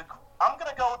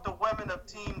the women of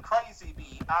Team Crazy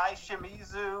Bee, Ai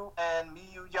Shimizu and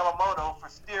Miyu Yamamoto, for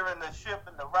steering the ship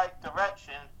in the right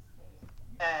direction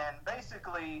and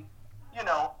basically, you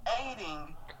know,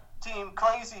 aiding Team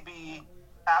Crazy Bee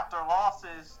after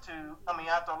losses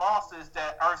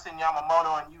that Ersin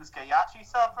Yamamoto and Yusuke Yachi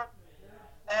suffered.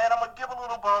 And I'm going to give a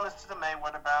little bonus to the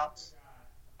Mayweather bouts.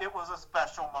 It was a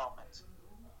special moment.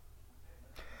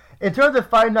 In terms of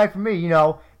fight night for me, you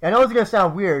know, I know it's going to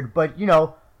sound weird, but, you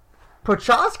know,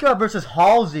 Prochaska versus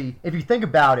Halsey, if you think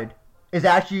about it, is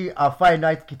actually a fight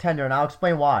night contender, and I'll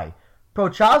explain why.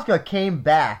 Prochaska came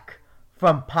back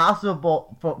from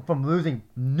losing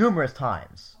numerous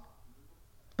times.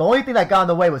 The only thing that got in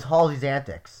the way was Halsey's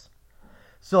antics.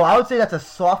 So I would say that's a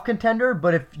soft contender,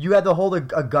 but if you had to hold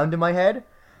a gun to my head,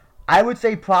 I would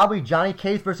say probably Johnny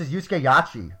Case versus Yusuke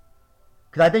Yachi.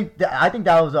 Because I think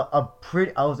that was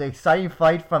an exciting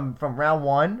fight from round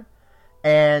one,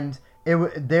 and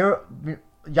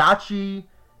Yachi,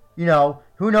 you know,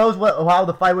 who knows how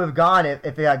the fight would have gone if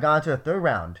it had gone to the third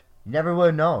round. You never would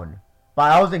have known.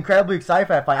 But I was incredibly excited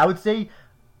for that fight. I would say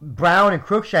Brown and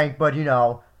Cruikshank, but you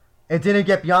know, it didn't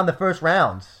get beyond the first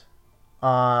rounds.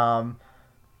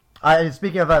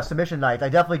 Speaking of submission nights, I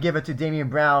definitely give it to Damian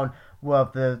Brown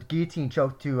with the guillotine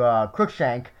choke to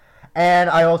Cruikshank. And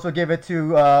I also give it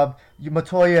to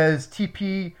Motoya's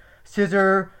TP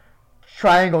scissor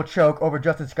triangle choke over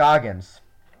Justin Scoggins.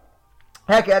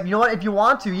 Heck, you know what? If you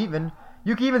want to, you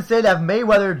can even say that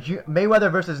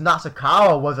Mayweather versus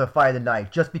Nasukawa was a fight of the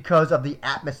night, just because of the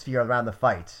atmosphere around the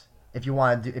fight. If you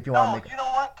want to make it. You know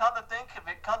what? Come to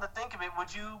think of it,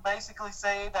 would you basically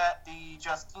say that the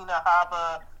Justina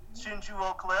Haba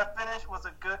Shinjuo Claire finish was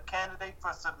a good candidate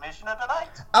for submission of the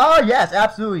night? Oh yes,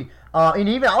 absolutely. And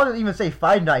even I wouldn't even say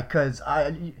fight night, because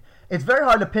it's very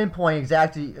hard to pinpoint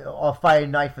exactly a fight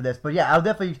night for this. But yeah, I'll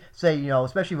definitely say, you know,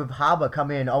 especially with Haba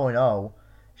coming in 0-0,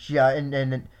 she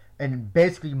and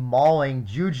basically mauling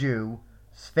Juju's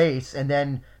face and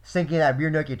then sinking that rear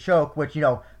naked choke, which, you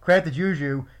know, credit to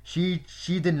Juju, she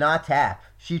did not tap.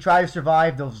 She tried to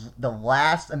survive the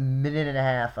last minute and a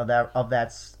half of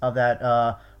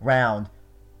that round,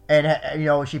 and you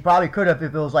know, she probably could have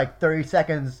if it was like 30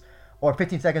 seconds or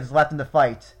 15 seconds left in the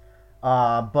fight.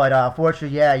 But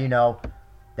unfortunately, yeah, you know,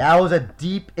 that was a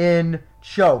deep in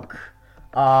choke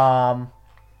that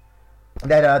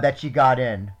she got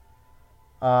in.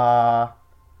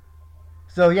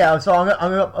 So yeah,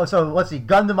 so let's see,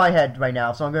 gun to my head right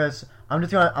now. So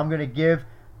I'm gonna give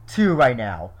 2 right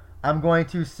now. I'm going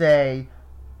to say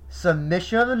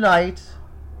submission of the night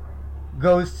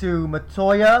goes to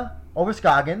Matoya over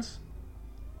Scoggins.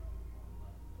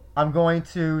 I'm going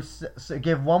to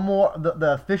give one more,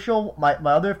 the official, my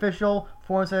other official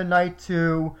performance of the night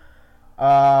to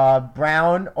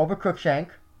Brown over Cruikshank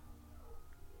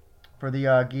for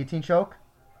the guillotine choke.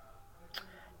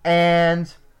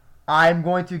 And I'm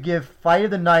going to give fight of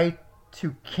the night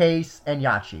to Case and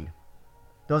Yachi.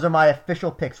 Those are my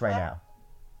official picks right now.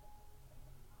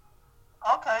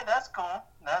 Okay, that's cool.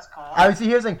 That's cool.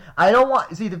 Here's the thing.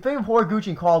 The thing with Horiguchi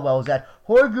and Caldwell is that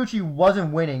Horiguchi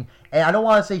wasn't winning, and I don't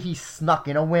want to say he snuck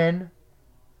in a win,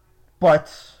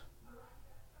 but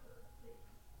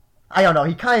I don't know.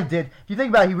 He kind of did. If you think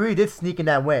about it, he really did sneak in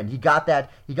that win. He got that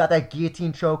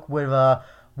guillotine choke with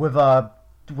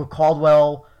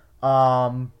Caldwell,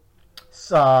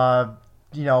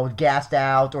 you know, gassed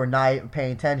out or not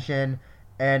paying attention,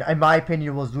 and in my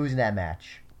opinion, was losing that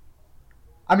match.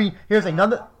 I mean, here's the thing.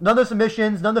 None of the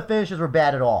submissions, none of the finishes were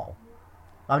bad at all.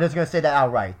 I'm just going to say that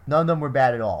outright. None of them were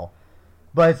bad at all.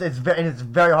 But it's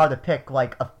very hard to pick,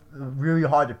 really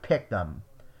hard to pick them.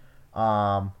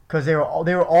 Because they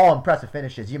were all impressive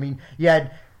finishes. I mean, you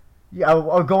had,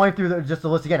 going through just the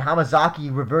list again,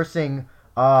 Hamazaki reversing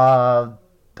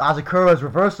Asakura's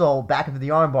reversal back into the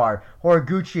armbar.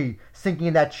 Horiguchi sinking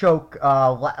in that choke in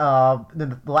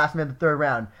the last minute of the third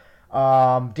round.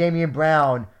 Damian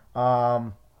Brown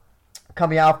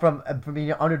coming out from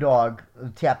being an underdog,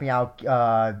 tapping out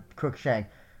Cruikshank.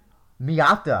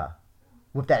 Miyata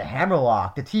with that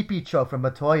hammerlock, the TP choke from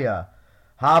Matoya.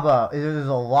 Haba, there's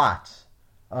a lot.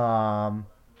 And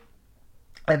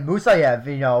Musayev,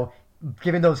 you know,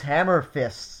 giving those hammer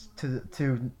fists to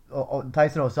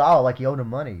Tyson Ozawa like he owed him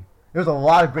money. There was a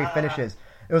lot of great finishes.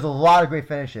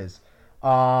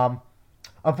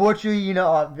 Unfortunately, you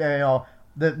know,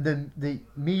 the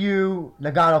Miyu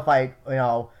Nagano fight, you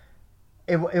know,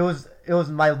 it was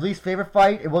my least favorite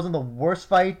fight. It wasn't the worst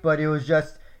fight, but it was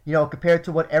just, you know, compared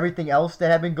to everything else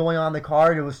that had been going on the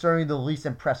card, it was certainly the least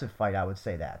impressive fight. I would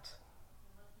say that.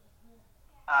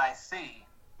 I see.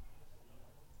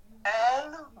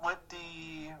 And with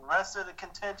the rest of the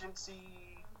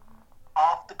contingency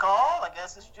off the call, I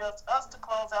guess it's just us to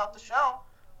close out the show.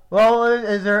 Well,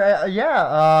 is there?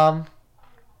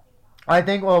 I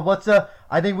think. Well,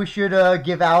 I think we should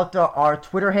give out our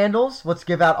Twitter handles. Let's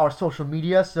give out our social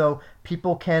media so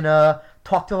people can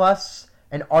talk to us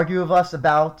and argue with us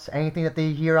about anything that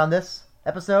they hear on this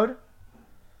episode.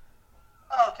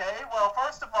 Okay. Well,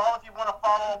 first of all, if you want to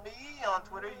follow me on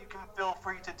Twitter, you can feel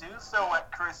free to do so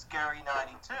at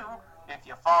ChrisGary92. If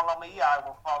you follow me, I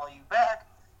will follow you back.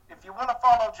 If you want to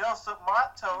follow Joseph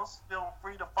Matos, feel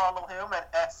free to follow him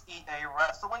at SEA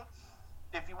Wrestling.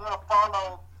 If you want to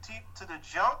follow Teep to the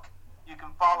Junk, you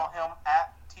can follow him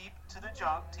at Teep to the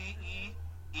Junk, TEEP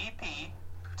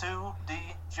to the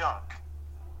Junk.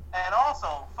 And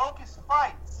also, Focus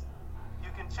Fights. You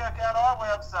can check out our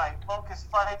website,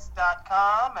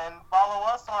 FocusFights.com, and follow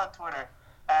us on Twitter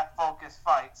at Focus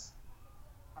Fights,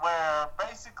 where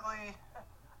basically,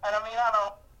 and I mean,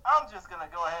 I'm just going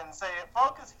to go ahead and say it.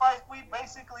 Focus Fights, we've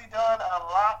basically done a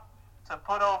lot to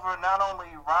put over not only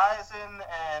Ryzen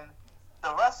and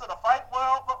the rest of the fight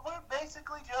world, but we're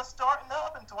basically just starting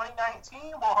up in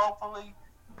 2019. Will hopefully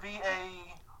be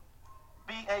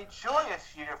a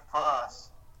joyous year for us.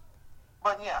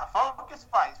 But yeah, Focus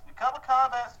Fights. We cover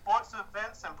combat sports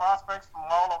events and prospects from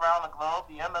all around the globe.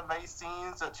 The MMA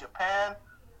scenes of Japan,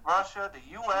 Russia, the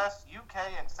US, UK,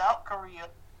 and South Korea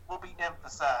will be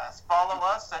emphasized. Follow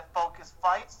us at Focus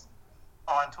Fights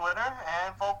on Twitter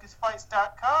and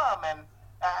FocusFights.com. And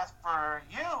as for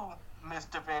you,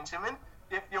 Mr. Benjamin,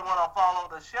 if you want to follow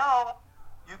the show,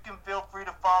 you can feel free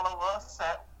to follow us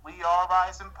at We Are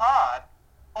Rising Pod,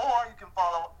 or you can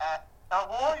follow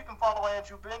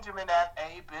Andrew Benjamin at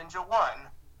abenja1.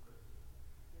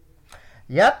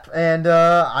 Yep, and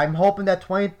I'm hoping that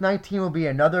 2019 will be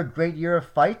another great year of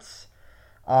fights.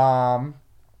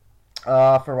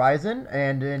 for Ryzen,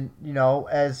 and then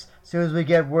as soon as we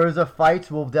get words of fights,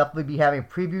 we'll definitely be having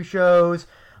preview shows,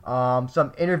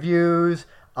 some interviews,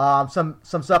 some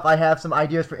stuff. I have some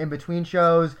ideas for in between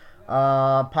shows,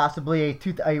 possibly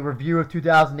a review of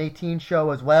 2018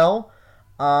 show as well.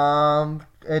 And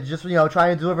just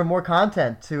trying to deliver more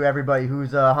content to everybody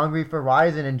who's hungry for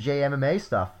Ryzen and JMMA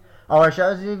stuff. Or should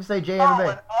I even say JMMA?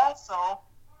 And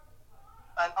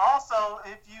also,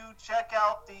 if you check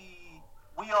out the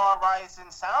We Are Ryzen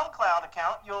SoundCloud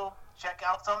account, you'll check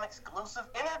out some exclusive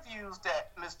interviews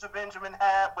that Mr. Benjamin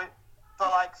had with the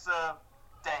likes of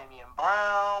Damian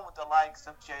Brown, with the likes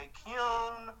of Jay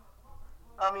Kyun.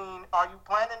 I mean, are you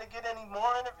planning to get any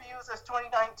more interviews as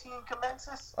 2019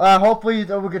 commences? Hopefully,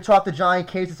 we could talk to Johnny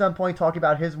Case at some point, talking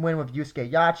about his win with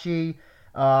Yusuke Yachi.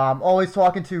 Always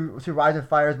talking to Ryzen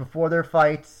fighters before their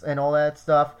fights and all that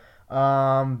stuff.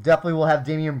 Definitely we'll have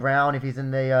Damian Brown if he's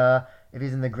in the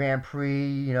Grand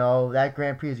Prix. That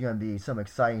Grand Prix is going to be some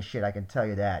exciting shit. I can tell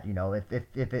you that.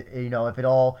 If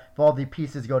all the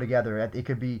pieces go together, it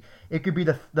could be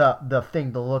the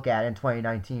thing to look at in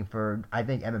 2019 for, I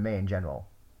think, MMA in general.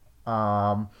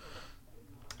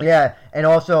 Yeah, and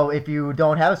also if you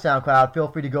don't have a SoundCloud, feel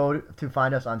free to go to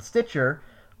find us on Stitcher,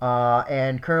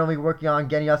 and currently working on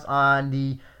getting us on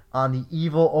the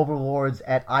evil overlords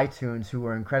at iTunes, who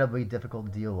are incredibly difficult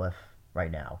to deal with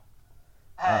right now.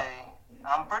 Hey,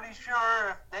 I'm pretty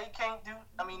sure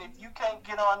if you can't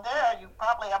get on there, you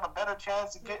probably have a better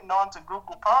chance of getting onto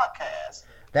Google Podcasts.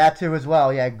 That too as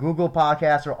well, yeah. Google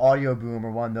Podcasts or Audio Boom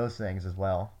are one of those things as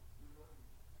well.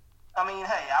 I mean,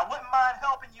 hey, I wouldn't mind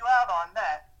helping you out on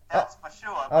that. That's for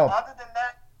sure. But other than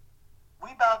that,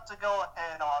 we about to go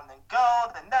ahead on and go.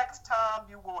 The next time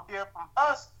you will hear from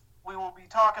us, we will be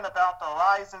talking about the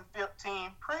Ryzen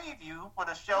 15 preview for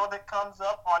the show that comes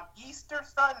up on Easter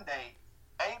Sunday,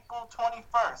 April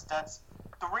 21st. That's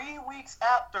 3 weeks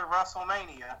after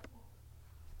WrestleMania.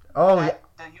 At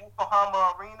the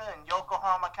Yokohama Arena in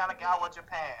Yokohama, Kanagawa,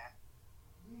 Japan.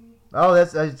 Oh,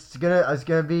 it's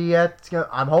gonna be.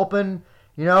 I'm hoping,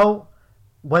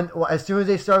 as soon as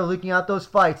they start leaking out those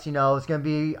fights, it's gonna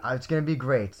be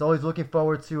great. It's always looking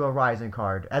forward to a Ryzen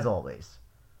card, as always.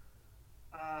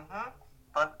 Mm-hmm.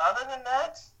 But other than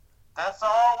that, that's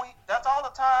all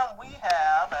the time we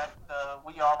have at the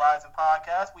We Are Ryzen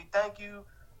podcast. We thank you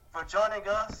for joining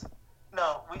us.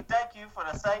 No, we thank you for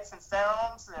the sights and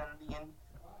sounds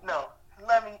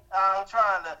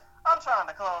I'm trying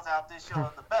to close out this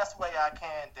show the best way I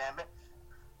can, damn it.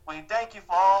 We thank you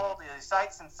for all the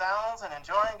sights and sounds and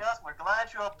enjoying us. We're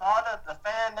glad you're a part of the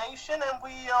fan nation, and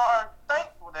we are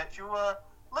thankful that you are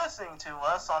listening to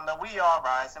us on the We Are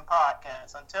Ryzen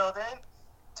podcast. Until then,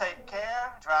 take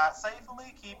care, drive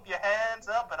safely, keep your hands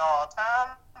up at all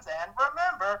times, and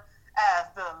remember, as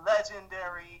the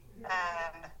legendary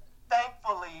and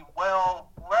thankfully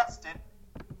well-rested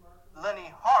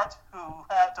Lenny Hart, who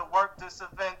had to work this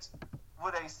event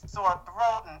with a sore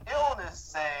throat and illness,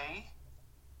 say,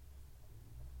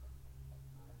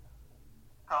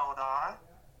 hold on,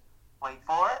 wait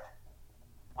for it,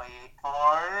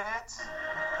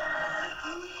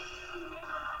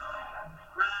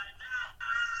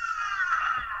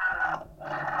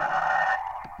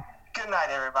 good night,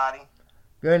 everybody.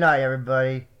 Good night,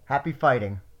 everybody. Happy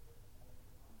fighting.